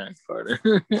about Sharon Carter.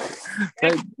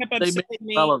 they made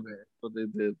relevant, but they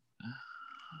did.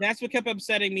 That's what kept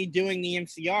upsetting me doing the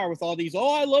MCR with all these,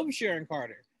 I love Sharon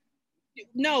Carter.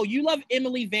 No, you love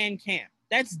Emily Van Camp.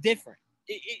 That's different.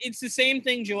 It's the same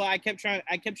thing, Joel. I kept trying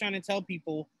to tell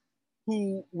people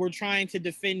who were trying to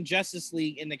defend Justice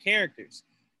League and the characters.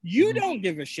 You don't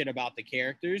give a shit about the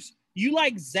characters. You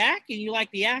like Zack and you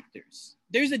like the actors.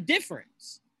 There's a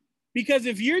difference. Because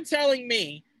if you're telling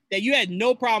me that you had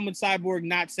no problem with Cyborg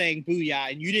not saying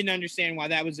booyah and you didn't understand why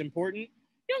that was important,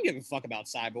 you don't give a fuck about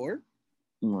Cyborg.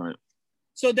 Right.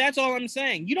 So that's all I'm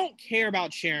saying. You don't care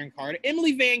about Sharon Carter.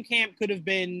 Emily Van Camp could have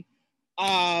been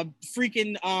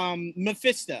freaking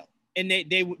Mephisto, and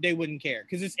they wouldn't care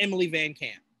because it's Emily Van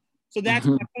Camp. So that's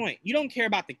my point. You don't care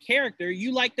about the character.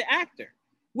 You like the actor,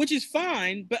 which is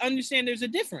fine, but understand there's a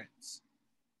difference.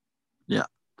 Yeah.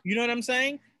 You know what I'm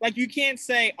saying? Like, you can't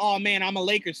say, oh, man, I'm a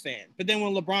Lakers fan. But then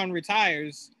when LeBron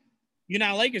retires, you're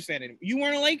not a Lakers fan anymore. You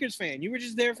weren't a Lakers fan. You were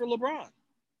just there for LeBron.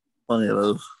 Funny of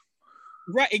those.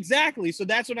 Right, exactly. So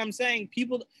that's what I'm saying.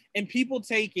 People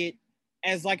take it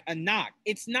as like a knock.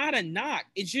 It's not a knock.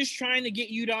 It's just trying to get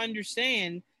you to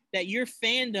understand that your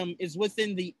fandom is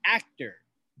within the actor,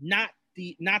 not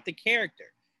the character.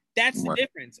 That's the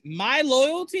difference. My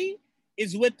loyalty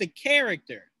is with the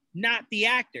character, not the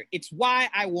actor. It's why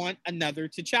I want another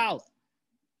T'Challa.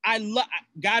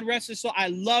 God rest his soul, I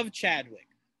love Chadwick.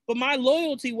 But my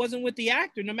loyalty wasn't with the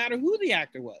actor, no matter who the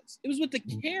actor was. It was with the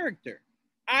character.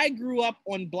 I grew up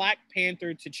on Black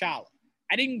Panther T'Challa.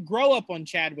 I didn't grow up on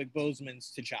Chadwick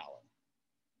Boseman's T'Challa.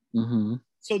 Mm-hmm.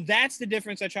 So that's the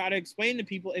difference I try to explain to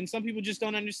people, and some people just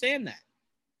don't understand that.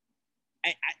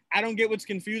 I don't get what's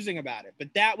confusing about it, but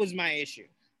that was my issue.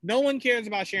 No one cares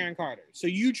about Sharon Carter. So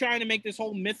you trying to make this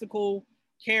whole mythical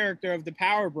character of the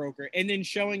power broker and then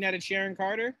showing that it's Sharon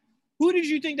Carter? Who did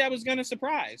you think that was going to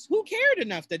surprise? Who cared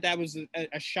enough that was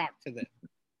a shock to them?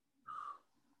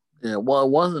 Yeah, well, it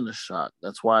wasn't a shock.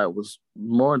 That's why it was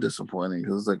more disappointing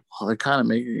because like they're kind of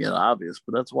making it obvious,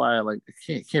 but that's why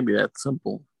it can't be that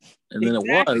simple. And then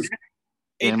exactly. It was.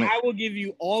 And I will give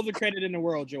you all the credit in the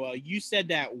world, Joel. You said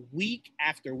that week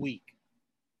after week.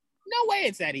 No way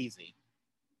it's that easy.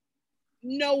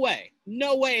 No way.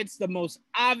 No way it's the most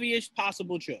obvious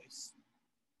possible choice.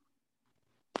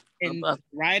 And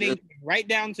writing right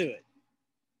down to it.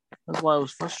 That's why it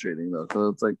was frustrating, though,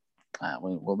 because it's like,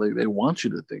 well, they want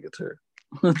you to think it's her.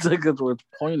 It's like that's where it's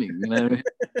pointing, you know what I mean?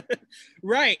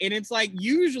 Right. And it's like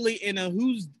usually in a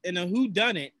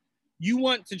whodunit, you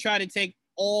want to try to take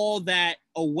all that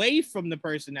away from the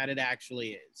person that it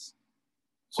actually is.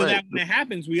 So that when it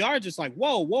happens, we are just like,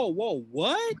 whoa,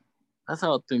 what? That's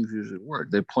how things usually work.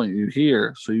 They point you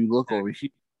here, so you look over here,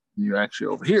 and you're actually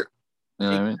over here. You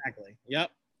know what I mean? Exactly.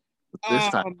 Yep. But this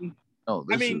time,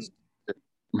 is.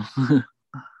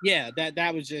 Yeah,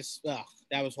 that was just,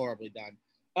 that was horribly done.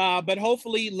 But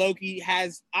hopefully Loki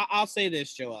has, I'll say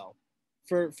this, Joel,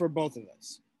 for both of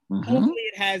us. Mm-hmm. Hopefully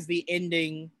it has the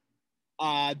ending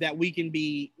that we can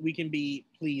be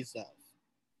pleased of.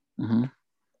 Mm-hmm.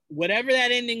 Whatever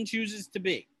that ending chooses to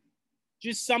be,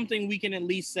 just something we can at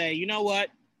least say, you know what,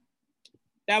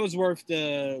 that was worth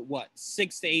the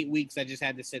 6 to 8 weeks I just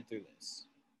had to sit through this.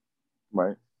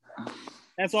 Right.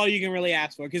 That's all you can really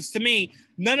ask for. Because to me,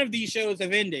 none of these shows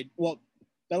have ended. Well,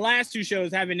 the last 2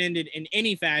 shows haven't ended in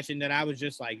any fashion that I was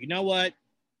just like, you know what,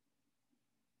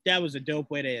 that was a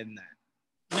dope way to end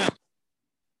that.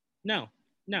 No.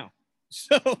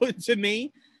 So to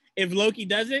me, if Loki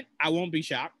doesn't, I won't be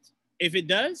shocked. If it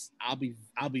does, I'll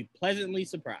be pleasantly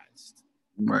surprised.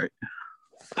 Right.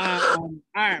 All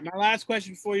right. My last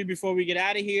question for you before we get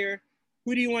out of here: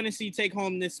 who do you want to see take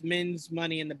home this men's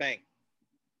Money in the Bank?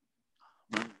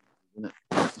 Huh?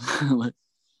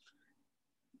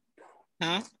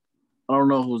 I don't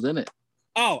know who's in it.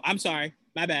 Oh, I'm sorry.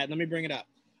 My bad. Let me bring it up.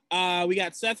 We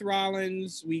got Seth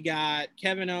Rollins. We got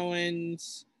Kevin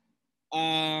Owens.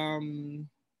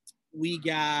 We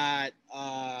got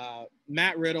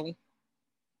Matt Riddle.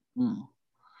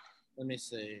 Let me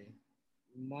see.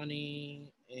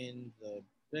 Money in the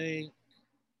Bank.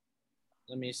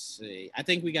 Let me see. I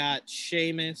think we got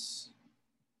Sheamus.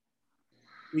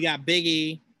 We got Big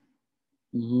E.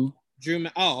 Mm-hmm. Drew.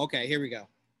 Oh, okay. Here we go.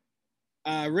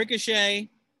 Ricochet,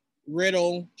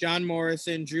 Riddle, John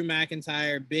Morrison, Drew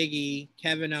McIntyre, Big E,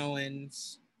 Kevin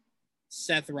Owens,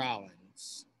 Seth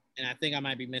Rollins. And I think I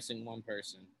might be missing one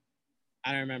person.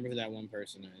 I don't remember who that one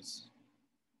person is.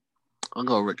 I'll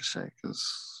go Ricochet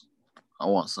because I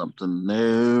want something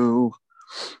new.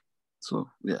 So,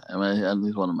 yeah, I mean,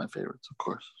 he's one of my favorites, of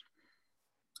course.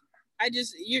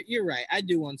 You're right. I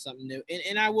do want something new.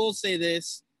 And I will say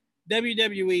this,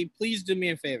 WWE, please do me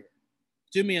a favor.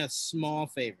 Do me a small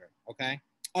favor, okay?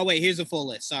 Oh, wait, here's a full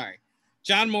list. Sorry.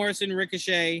 John Morrison,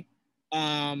 Ricochet,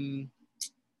 Matt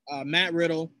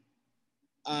Riddle,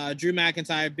 Drew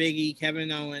McIntyre, Big E,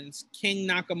 Kevin Owens, King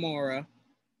Nakamura,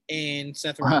 and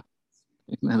Seth Rollins.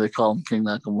 They call him King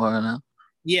Nakamura now.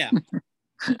 Yeah,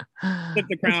 took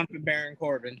the crown for Baron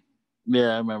Corbin.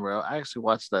 Yeah, I remember. I actually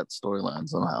watched that storyline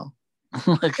somehow.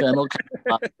 Like I don't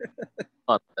about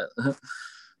that.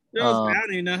 I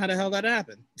don't even know how the hell that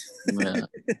happened. Yeah,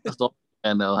 that's all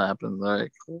I know happens. All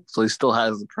right, cool. So he still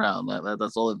has the crown.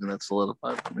 That's the only thing that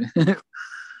solidified for me.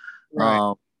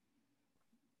 Right.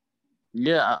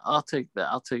 Yeah, I'll take that.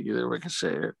 I'll take either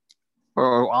Ricochet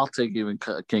or I'll take even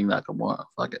King Nakamura.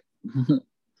 Fuck it.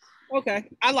 Okay,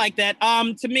 I like that.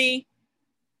 To me,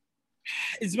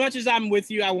 as much as I'm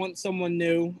with you, I want someone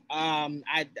new.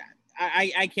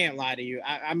 I can't lie to you.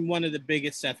 I'm one of the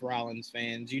biggest Seth Rollins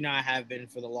fans. You know, I have been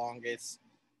for the longest.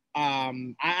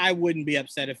 I wouldn't be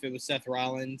upset if it was Seth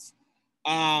Rollins.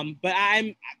 But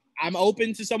I'm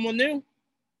open to someone new.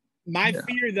 My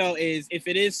fear though is if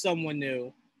it is someone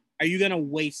new, are you gonna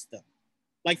waste them?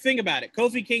 Like, think about it.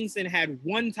 Kofi Kingston had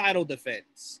one title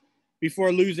defense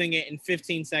before losing it in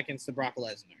 15 seconds to Brock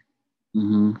Lesnar.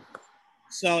 Mm-hmm.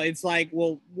 So it's like,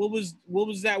 well, what was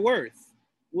that worth?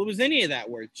 What was any of that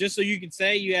worth? Just so you could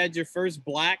say you had your first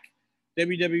black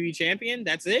WWE champion?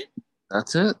 That's it?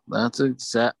 That's it. That's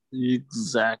exactly.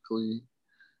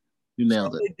 You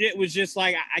nailed it. It was just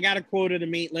like, I got a quota to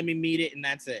meet. Let me meet it, and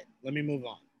that's it. Let me move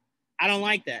on. I don't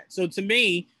like that. So to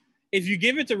me, if you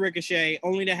give it to Ricochet,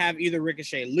 only to have either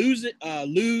Ricochet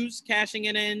lose cashing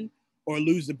it in, or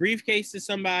lose the briefcase to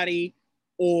somebody,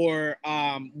 or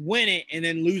win it and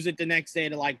then lose it the next day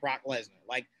to like Brock Lesnar.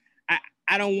 Like,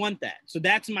 I don't want that. So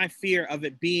that's my fear of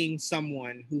it being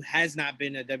someone who has not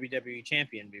been a WWE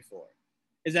champion before,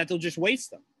 is that they'll just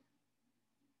waste them.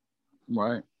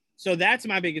 Right. So that's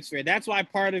my biggest fear. That's why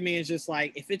part of me is just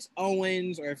like, if it's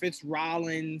Owens or if it's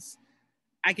Rollins,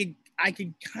 I could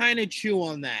kind of chew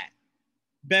on that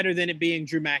better than it being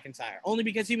Drew McIntyre, only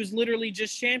because he was literally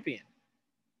just champion.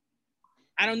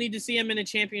 I don't need to see him in a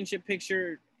championship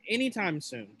picture anytime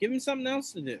soon. Give him something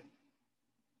else to do.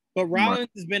 But Rollins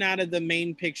has been out of the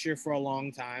main picture for a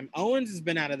long time. Owens has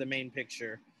been out of the main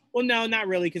picture. Well, no, not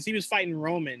really, because he was fighting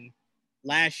Roman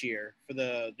last year for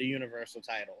the Universal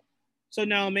title. So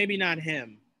no, maybe not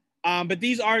him. But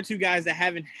these are two guys that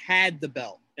haven't had the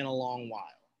belt in a long while.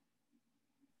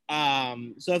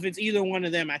 So if it's either one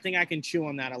of them, I think I can chew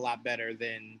on that a lot better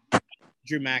than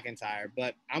Drew McIntyre.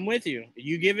 But I'm with you.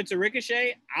 You give it to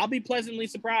Ricochet, I'll be pleasantly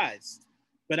surprised.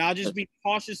 But I'll just be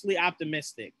cautiously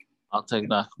optimistic. I'll take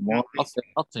Nakamura.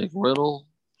 I'll take Riddle.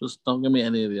 Just don't give me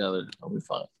any of the others. I'll be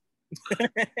fine.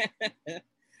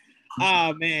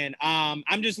 Oh man.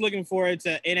 I'm just looking forward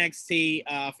to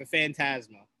NXT for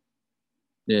Phantasma.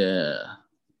 Yeah.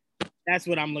 That's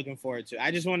what I'm looking forward to. I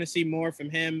just want to see more from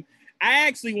him. I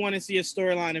actually want to see a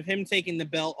storyline of him taking the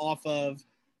belt off of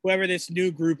whoever this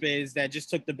new group is that just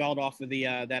took the belt off of the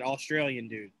that Australian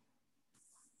dude.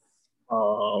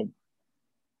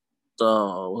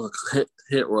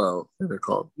 Hit Row, they're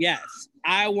called. Yes,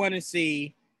 I want to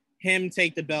see him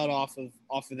take the belt off of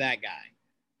that guy,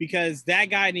 because that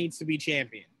guy needs to be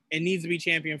champion and needs to be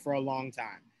champion for a long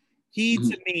time. He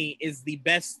to me is the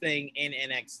best thing in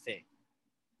NXT.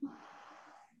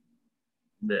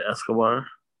 The Escobar.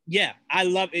 Yeah, I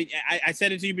love it. I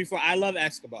said it to you before. I love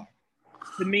Escobar.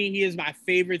 To me, he is my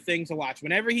favorite thing to watch.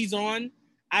 Whenever he's on,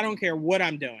 I don't care what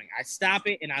I'm doing. I stop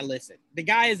it and I listen. The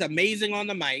guy is amazing on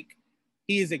the mic.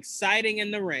 He is exciting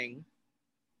in the ring.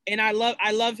 And I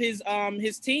love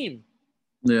his team.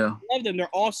 Yeah. I love them. They're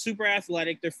all super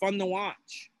athletic. They're fun to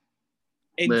watch.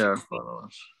 And they are fun to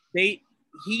watch.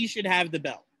 He should have the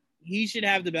belt. He should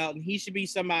have the belt, and he should be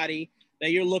somebody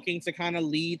that you're looking to kind of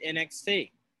lead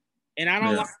NXT. And I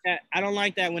don't like that. I don't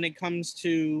like that when it comes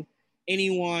to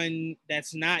anyone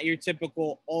that's not your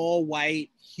typical all white,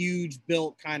 huge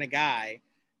built kind of guy.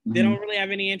 Mm-hmm. They don't really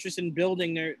have any interest in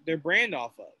building their brand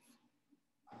off of.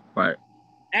 Right.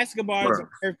 Escobar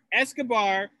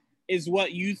is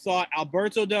what you thought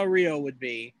Alberto Del Rio would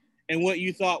be, and what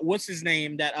you thought, what's his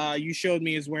name that you showed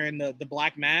me is wearing the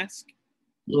black mask?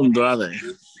 Andrade.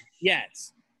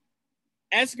 Yes.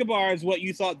 Escobar is what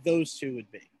you thought those two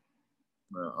would be.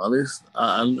 No, at least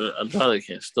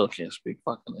Andrade still can't speak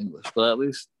fucking English, but at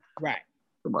least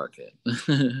Escobar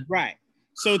can. Right.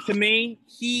 So to me,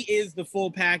 he is the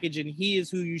full package, and he is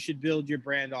who you should build your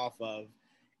brand off of.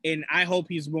 And I hope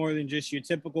he's more than just your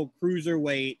typical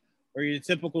cruiserweight or your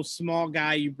typical small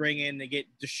guy you bring in to get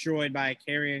destroyed by a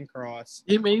Karrion Kross.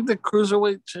 He made the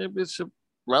Cruiserweight Championship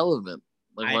relevant.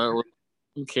 Like,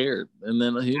 who cared? And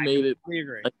then he made it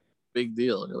like a big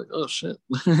deal. You're like, oh, shit.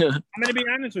 I'm going to be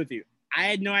honest with you. I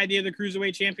had no idea the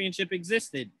Cruiserweight Championship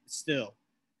existed still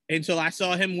until I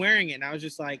saw him wearing it. And I was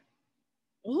just like,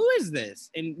 who is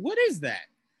this? And what is that?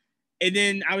 And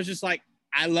then I was just like,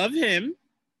 I love him.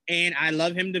 And I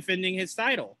love him defending his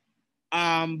title.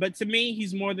 But to me,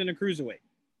 he's more than a cruiserweight.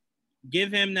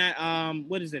 Give him that.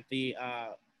 What is it?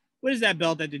 What is that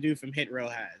belt that the dude from Hit Row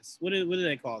has? What do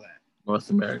they call that? North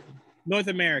American. North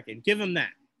American. Give him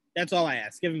that. That's all I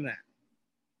ask. Give him that.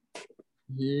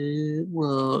 Yeah,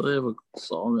 well, they have a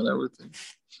song and everything.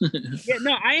 Yeah,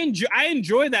 no, I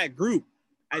enjoy that group.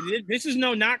 This is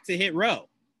no knock to Hit Row.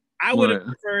 I would have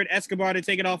preferred Escobar to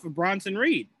take it off of Bronson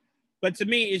Reed. But to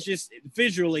me, it's just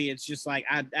visually, it's just like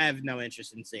I have no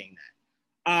interest in seeing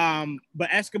that. But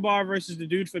Escobar versus the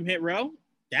dude from Hit Row,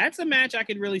 that's a match I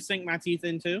could really sink my teeth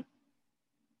into.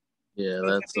 Yeah,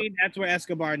 so that's where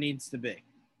Escobar needs to be.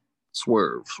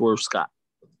 Swerve Scott.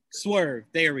 Swerve.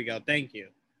 There we go. Thank you.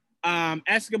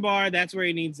 Escobar, that's where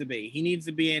he needs to be. He needs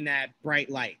to be in that bright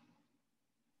light.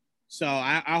 So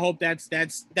I hope that's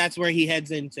where he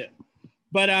heads into.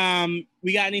 But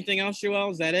we got anything else,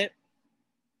 Joel? Is that it?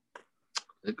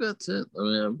 I think that's it. I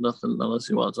mean, I have nothing unless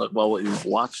you want to talk about what you've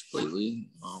watched lately.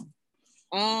 I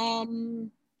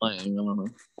don't know.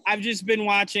 I've just been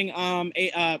watching not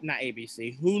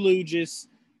ABC. Hulu just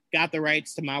got the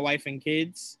rights to My Wife and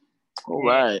Kids. All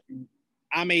right.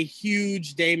 I'm a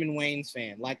huge Damon Wayans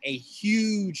fan, like a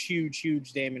huge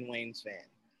Damon Wayans fan.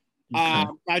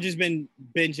 Okay. I've just been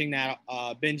binging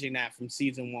that from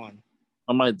season 1.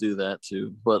 I might do that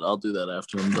too, but I'll do that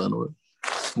after I'm done with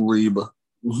Reba.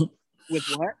 With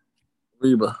what?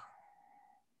 Reba.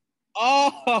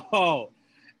 Oh,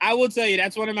 I will tell you,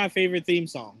 that's one of my favorite theme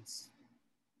songs.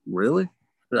 Really?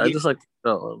 Yeah. I just like,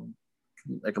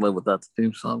 I can live with that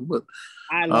theme song, but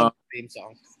I love the theme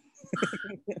song.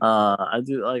 I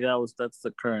do like that's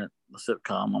the current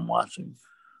sitcom I'm watching.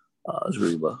 Is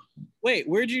Reba. Wait,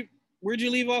 where'd you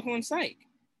leave off on Psych?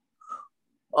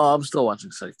 Oh, I'm still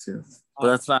watching Psych too, but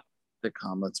that's not a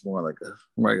sitcom. That's more like a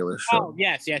regular show. Oh,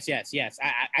 yes.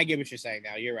 I get what you're saying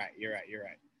now. You're right.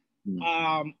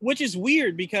 Mm-hmm. Which is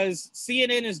weird because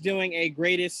CNN is doing a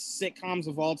greatest sitcoms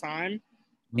of all time,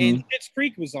 and Schitt's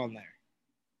Creek was on there.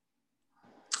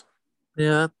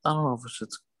 Yeah, I don't know if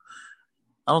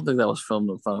I don't think that was filmed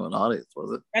in front of an audience,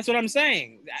 was it? That's what I'm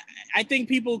saying. I think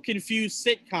people confuse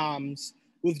sitcoms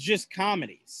with just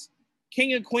comedies.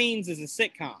 King of Queens is a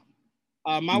sitcom.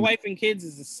 My Wife and Kids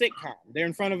is a sitcom. They're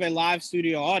in front of a live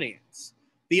studio audience.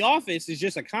 The Office is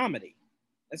just a comedy.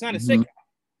 That's not a sitcom.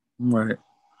 Right.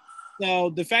 So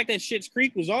the fact that Schitt's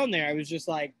Creek was on there, I was just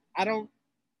like,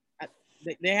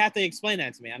 they have to explain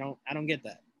that to me. I don't get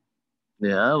that.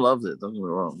 Yeah, I loved it. Don't get me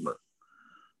wrong, but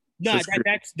no,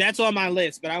 that's on my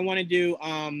list. But I want to do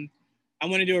I'm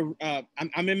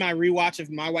in my rewatch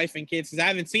of My Wife and Kids because I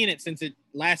haven't seen it since it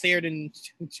last aired in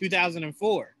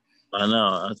 2004. I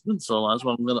know it's been so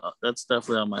long. That's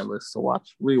definitely on my list to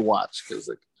rewatch because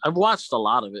I've watched a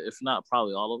lot of it, if not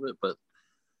probably all of it, but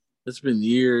it's been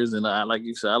years. And I, like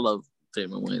you said, I love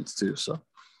Damon Wayans too. So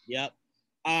yep,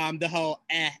 the whole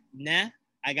nah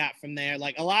I got from there.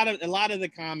 Like a lot of the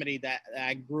comedy that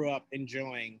I grew up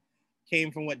enjoying came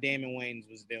from what Damon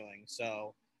Wayans was doing.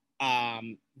 So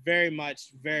very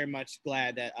much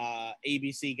glad that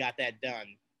ABC got that done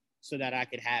so that I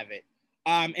could have it.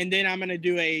 And then I'm gonna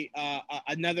do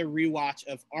another rewatch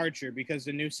of Archer because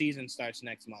the new season starts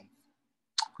next month.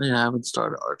 Yeah, I haven't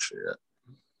started Archer yet.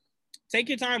 Take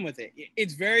your time with it.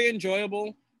 It's very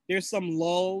enjoyable. There's some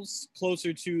lulls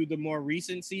closer to the more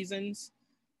recent seasons.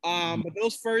 But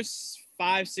those first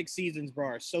 5-6 seasons, bro,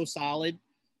 are so solid.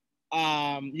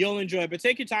 You'll enjoy it, but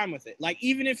take your time with it. Like,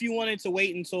 even if you wanted to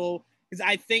wait until, because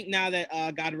I think now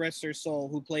that God rest her soul,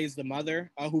 who plays the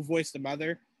mother, who voiced the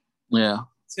mother. Yeah.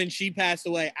 Since she passed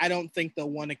away, I don't think they'll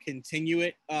want to continue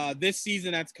it. This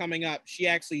season that's coming up, she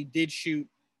actually did shoot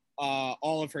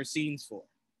all of her scenes for.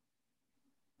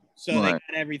 So They got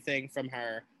everything from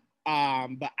her.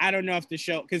 But I don't know if the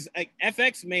show, because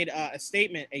FX made a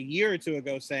statement a year or two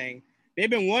ago saying they've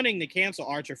been wanting to cancel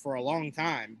Archer for a long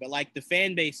time, but like the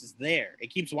fan base is there.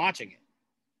 It keeps watching it.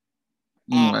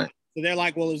 So they're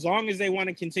like, well, as long as they want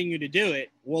to continue to do it,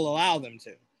 we'll allow them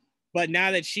to. But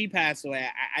now that she passed away,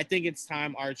 I think it's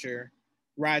time Archer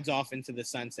rides off into the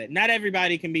sunset. Not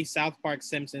everybody can be South Park,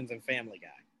 Simpsons, and Family Guy.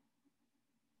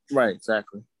 Right,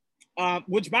 exactly.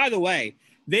 Which, by the way,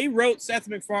 they wrote Seth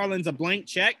MacFarlane's A Blank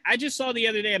Check. I just saw the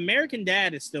other day, American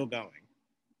Dad is still going.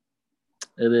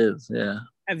 It is, yeah.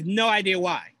 I have no idea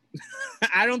why.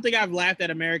 I don't think I've laughed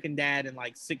at American Dad in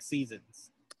like 6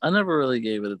 seasons. I never really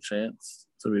gave it a chance,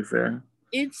 to be fair.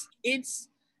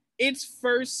 Its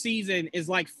first season is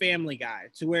like Family Guy,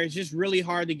 to where it's just really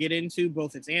hard to get into,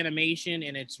 both its animation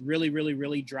and its really, really,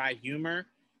 really dry humor.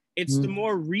 It's the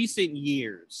more recent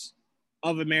years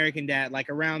of American Dad, like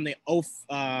around the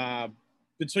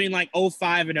between like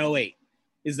 05 and 08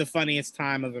 is the funniest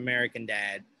time of American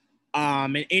Dad.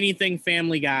 and anything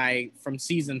Family Guy from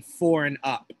season 4 and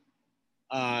up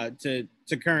to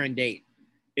current date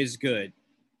is good.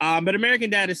 But American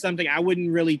Dad is something I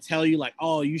wouldn't really tell you like,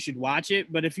 oh, you should watch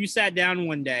it. But if you sat down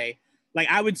one day, like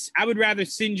I would rather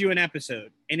send you an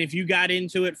episode, and if you got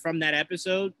into it from that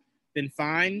episode, then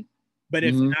fine. But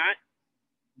if not,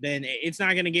 then it's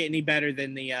not going to get any better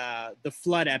than the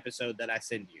flood episode that I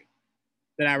send you,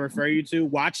 that I refer you to.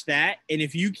 Watch that, and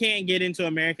if you can't get into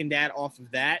American Dad off of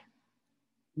that,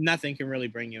 nothing can really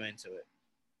bring you into it.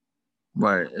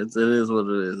 Right. It is what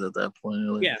it is at that point.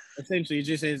 Like, yeah, essentially, it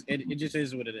just is. It just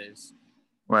is what it is.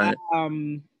 Right.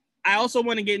 I also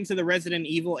want to get into the Resident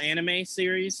Evil anime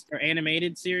series or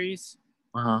animated series.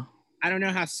 I don't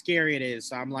know how scary it is,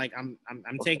 so I'm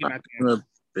taking my chance.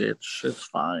 Bitch, it's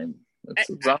fine.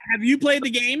 Have you played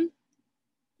the game?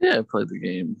 Yeah, I played the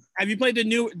game. Have you played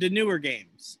the newer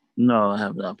games? No, I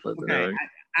have not played the newer.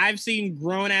 I've seen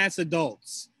grown ass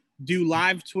adults do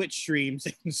live Twitch streams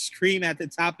and scream at the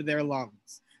top of their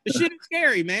lungs. The shit is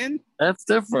scary, man. That's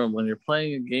different. When you're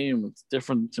playing a game, it's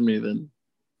different to me than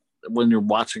when you're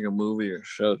watching a movie or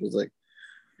show. Because like,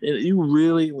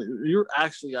 you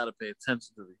actually got to pay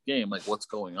attention to the game, like what's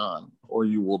going on, or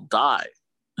you will die.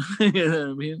 You know what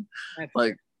I mean?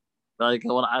 Like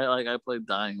when I played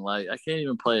Dying Light, I can't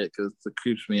even play it because it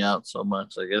creeps me out so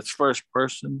much. Like it's first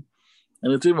person,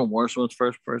 and it's even worse when it's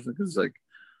first person because like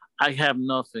I have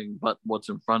nothing but what's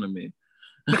in front of me.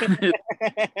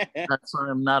 That's why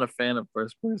I'm not a fan of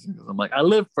first person, because I'm like, I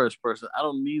live first person. I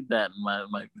don't need that in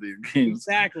my video games.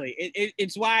 Exactly.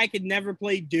 It's why I could never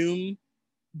play Doom,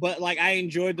 but like I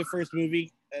enjoyed the first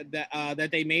movie that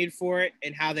they made for it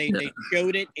and how they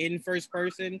showed it in first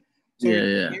person. So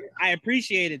I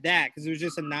appreciated that because it was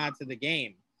just a nod to the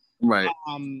game. Right.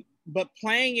 But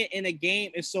playing it in a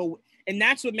game is so, and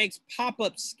that's what makes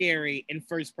pop-up scary in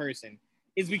first person,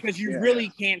 is because you really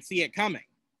can't see it coming.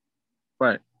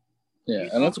 Right. Yeah,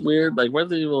 and that's weird. Like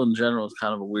Resident Evil in general is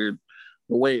kind of a weird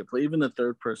the way it play, even the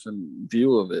third person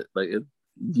view of it. Like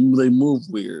they move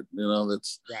weird. You know,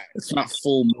 it's not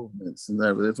full movements and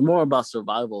everything. It's more about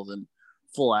survival than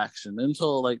full action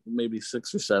until like maybe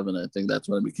 6 or 7. I think that's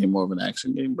when it became more of an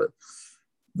action game. But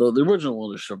the original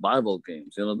one is survival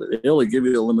games. You know, they only give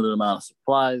you a limited amount of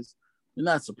supplies. You're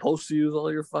not supposed to use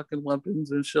all your fucking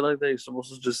weapons and shit like that. You're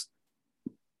supposed to just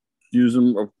use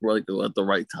them like at the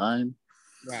right time.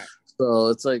 Right. So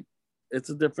it's like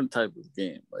it's a different type of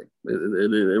game. Like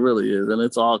it really is, and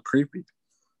it's all creepy.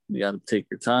 You got to take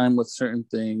your time with certain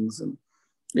things, and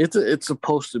it's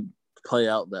supposed to play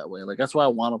out that way. Like that's why I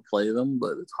want to play them,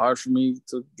 but it's hard for me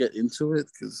to get into it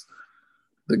because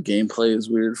the gameplay is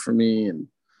weird for me. And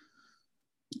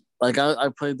like I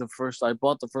bought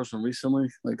the first one recently,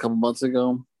 like a couple months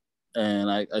ago.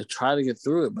 And I try to get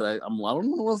through it, but I don't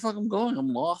know where the fuck I'm going.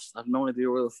 I'm lost. I have no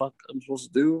idea where the fuck I'm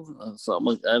supposed to do. So I'm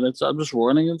like, I'm just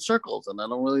running in circles, and I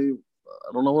don't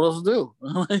know what else to do.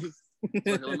 I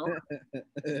don't know.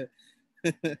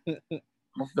 I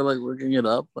don't feel like looking it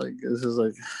up. Like it's just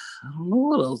like I don't know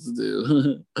what else to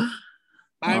do.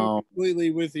 I'm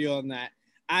completely with you on that.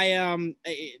 I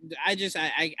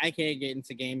can't get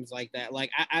into games like that.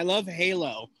 Like I love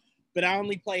Halo, but I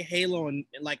only play Halo in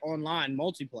like online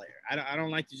multiplayer. I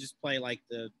don't like to just play like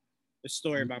the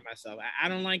story by myself. I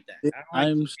don't like that.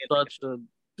 I'm such a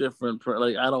different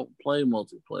like I don't play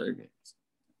multiplayer games.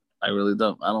 I really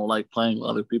don't. I don't like playing with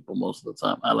other people most of the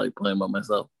time. I like playing by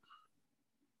myself.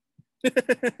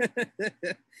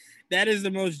 That is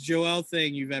the most Joel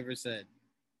thing you've ever said.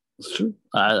 It's true.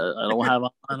 I don't have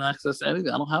online access to anything.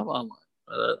 I don't have online.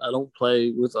 I don't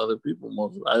play with other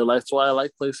people. That's why I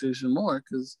like PlayStation more,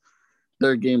 because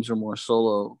their games are more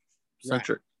solo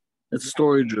centric. Right. It's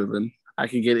story driven. I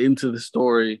can get into the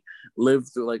story,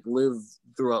 live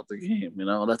throughout the game. You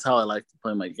know, that's how I like to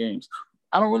play my games.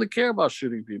 I don't really care about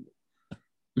shooting people.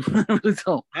 I really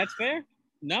don't. That's fair.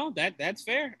 No, that's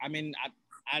fair. I mean,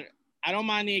 I don't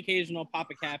mind the occasional pop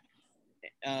a cap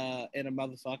in a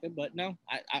motherfucker, but no,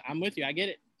 I'm with you. I get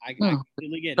it. I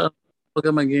completely get it. Look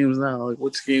at my games now. Like,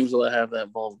 which games do I have that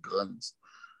involve guns?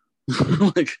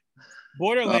 Like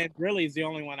Borderlands really is the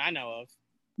only one I know of.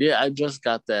 Yeah, I just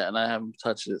got that, and I haven't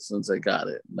touched it since I got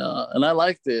it. No, and I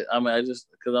liked it. I mean,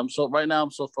 right now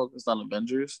I'm so focused on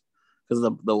Avengers, because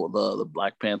the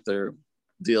Black Panther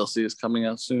DLC is coming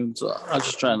out soon. So I'm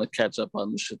just trying to catch up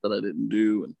on the shit that I didn't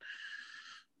do and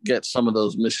get some of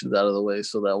those missions out of the way,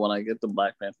 so that when I get the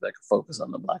Black Panther, I can focus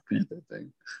on the Black Panther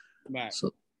thing. Right.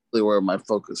 So really where my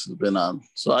focus has been on.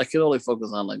 So I can only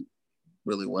focus on like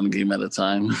really one game at a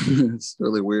time. It's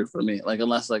really weird for me. Like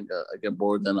unless I get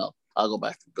bored, then I'll go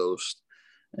back to Ghost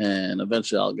and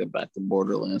eventually I'll get back to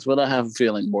Borderlands. But I have a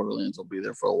feeling Borderlands will be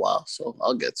there for a while, so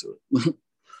I'll get to it.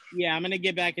 Yeah, I'm gonna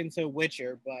get back into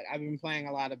Witcher, but I've been playing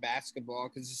a lot of basketball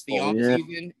because it's the off yeah.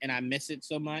 season and I miss it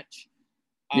so much.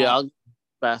 Yeah, I'll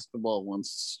basketball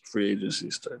once free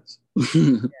agency starts.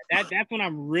 That's when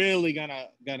I'm really gonna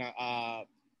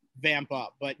vamp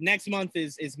up. But next month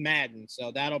is Madden,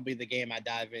 so that'll be the game I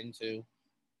dive into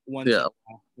once it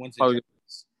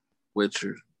drops.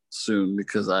 Witcher soon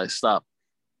because I stopped.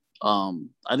 I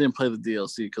didn't play the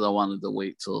DLC because I wanted to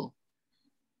wait till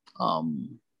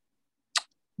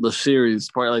the series,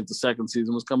 probably like the second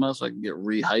season was coming out, so I can get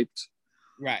re-hyped.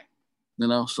 Right. You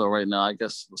know, so right now, I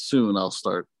guess soon I'll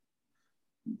start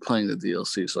playing the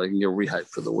DLC so I can get re-hyped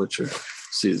for The Witcher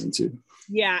season 2.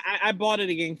 Yeah, I bought it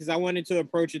again because I wanted to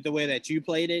approach it the way that you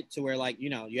played it, to where like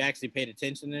you actually paid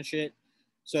attention and shit.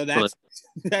 So that's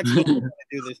what I'm gonna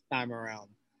do this time around.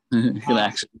 An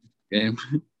action game.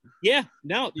 Yeah,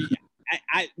 no,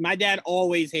 my dad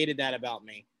always hated that about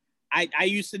me. I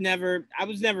was never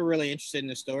really interested in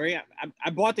the story. I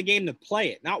bought the game to play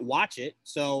it, not watch it.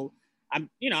 So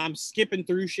I'm skipping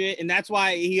through shit, and that's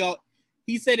why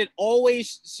he said it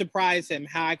always surprised him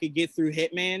how I could get through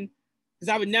Hitman because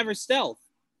I would never stealth,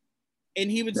 and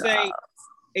he would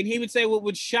say what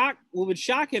would shock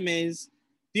him is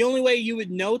the only way you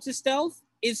would know to stealth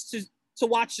is to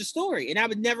watch the story, and I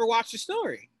would never watch the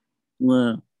story.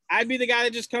 Yeah. I'd be the guy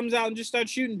that just comes out and just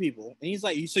starts shooting people. And he's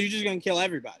like, so you're just going to kill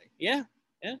everybody? Yeah.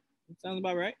 That sounds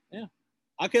about right. Yeah.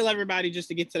 I'll kill everybody just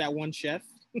to get to that one chef.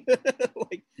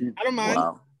 Like, I don't mind.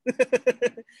 Wow.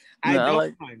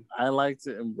 I like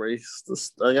to embrace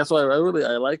this. That's why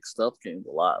I like stealth games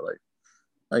a lot.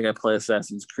 Like I play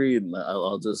Assassin's Creed and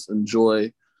I'll just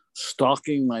enjoy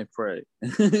stalking my prey.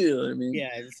 You know what I mean?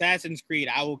 Yeah, Assassin's Creed,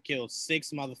 I will kill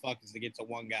 6 motherfuckers to get to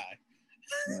one guy.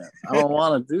 Yeah, I don't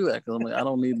want to do that because I'm like, I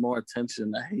don't need more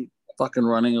attention. I hate fucking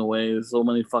running away. There's so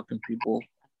many fucking people.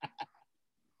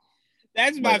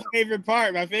 That's my favorite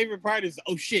part. My favorite part is,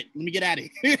 oh shit, let me get out of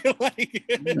here.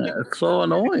 Yeah, it's so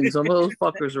annoying. Some of those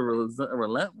fuckers are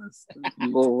relentless.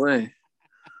 Go away.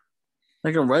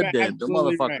 Like in Red Dead, the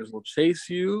motherfuckers will chase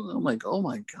you. I'm like, oh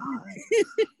my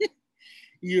god.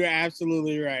 You're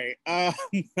absolutely right.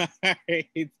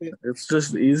 It's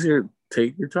just easier.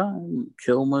 Take your time.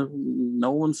 Kill my.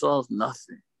 No one solves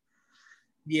nothing.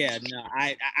 Yeah, no,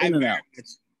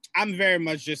 I'm very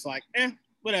much just like,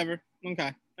 whatever.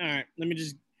 Okay, all right. Let me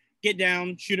just get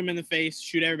down, shoot him in the face,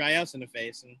 shoot everybody else in the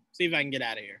face, and see if I can get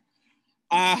out of here.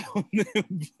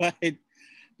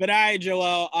 But all right,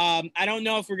 Joel. I don't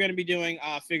know if we're gonna be doing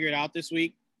Figure It Out this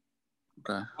week.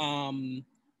 Okay.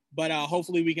 But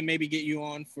hopefully we can maybe get you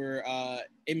on for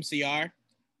MCR,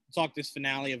 talk this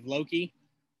finale of Loki.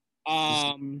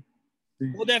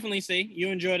 We'll definitely see. You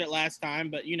enjoyed it last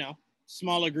time, but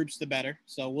smaller groups the better.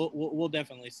 So we'll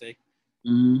definitely see.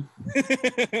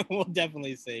 Mm-hmm. We'll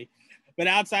definitely see. But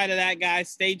outside of that, guys,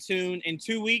 stay tuned. In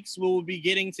 2 weeks, we will be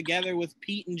getting together with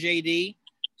Pete and JD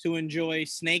to enjoy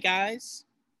Snake Eyes.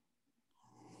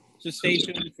 So stay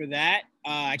tuned for that.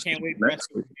 I can't wait for us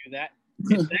to do that.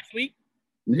 It's next week?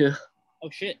 Yeah. Oh,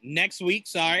 shit. Next week,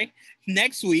 sorry.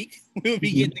 Next week, we'll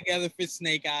be getting together for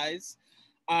Snake Eyes.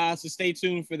 So stay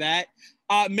tuned for that.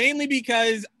 Mainly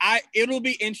because it'll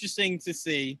be interesting to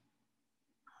see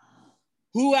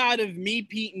who out of me,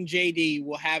 Pete, and JD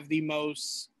will have the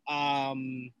most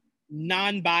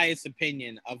non-biased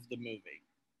opinion of the movie.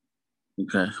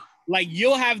 Okay. Like,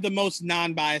 you'll have the most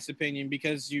non-biased opinion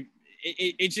because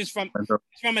it's just from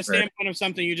a standpoint of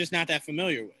something you're just not that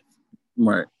familiar with.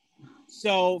 Right.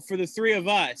 So for the three of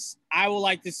us, I would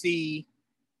like to see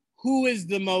who is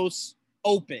the most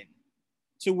open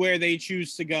to where they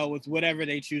choose to go with whatever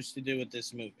they choose to do with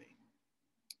this movie.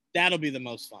 That'll be the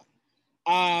most fun.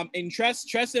 And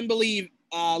trust and believe,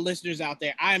 listeners out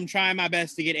there, I am trying my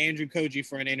best to get Andrew Koji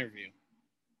for an interview.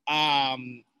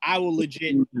 I will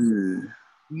legit,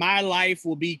 my life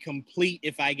will be complete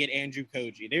if I get Andrew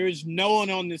Koji. There is no one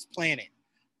on this planet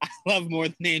I love more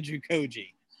than Andrew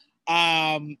Koji.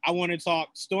 I want to talk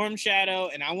Storm Shadow,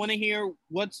 and I want to hear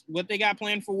what they got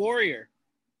planned for Warrior.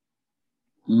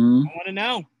 Mm-hmm. I want to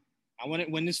know.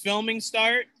 When this filming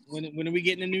start. When are we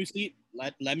getting a new seat?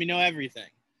 Let me know everything.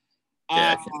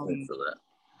 Yeah, I can't wait for that.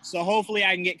 So hopefully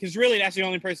I can get, because really that's the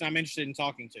only person I'm interested in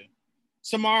talking to.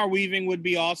 Samara Weaving would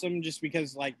be awesome just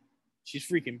because like she's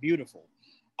freaking beautiful.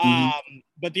 Mm-hmm.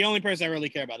 But the only person I really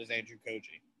care about is Andrew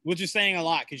Koji, which is saying a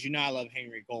lot because I love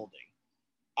Henry Golding.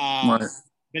 Right.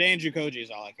 But Andrew Koji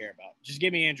is all I care about. Just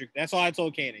give me Andrew. That's all I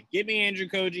told Kanan. Give me Andrew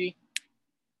Koji.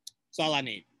 That's all I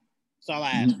need. That's all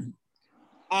I ask.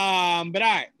 But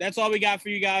all right, that's all we got for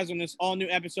you guys on this all new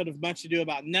episode of Much Ado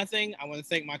About Nothing. I want to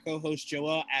thank my co-host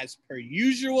Joel as per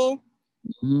usual.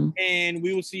 And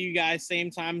we will see you guys same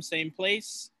time, same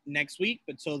place next week.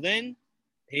 But till then,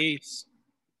 peace.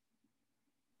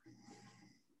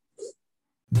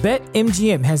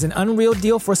 BetMGM has an unreal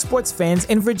deal for sports fans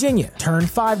in Virginia. Turn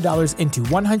 $5 into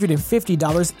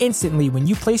 $150 instantly when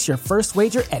you place your first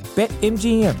wager at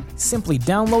BetMGM. Simply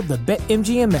download the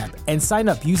BetMGM app and sign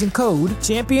up using code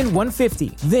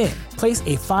Champion150. Then, place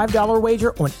a $5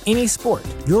 wager on any sport.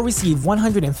 You'll receive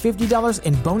 $150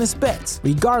 in bonus bets,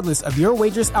 regardless of your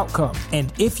wager's outcome.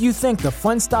 And if you think the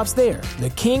fun stops there,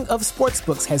 the king of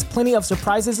sportsbooks has plenty of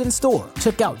surprises in store.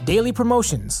 Check out daily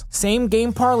promotions,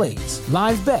 same-game parlays,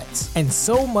 live bets, and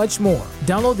so much more.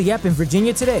 Download the app in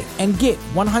Virginia today and get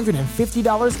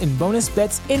 $150 in bonus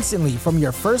bets instantly from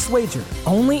your first wager.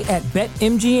 Only at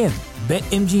BetMGM.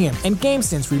 BetMGM and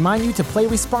GameSense remind you to play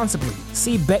responsibly.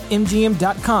 See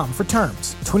BetMGM.com for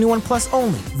terms. 21 plus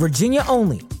only. Virginia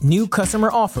only. New customer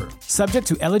offer. Subject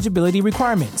to eligibility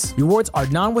requirements. Rewards are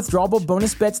non-withdrawable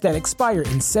bonus bets that expire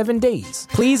in 7 days.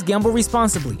 Please gamble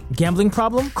responsibly. Gambling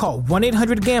problem? Call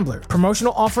 1-800-GAMBLER.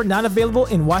 Promotional offer not available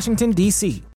in Washington, D.C.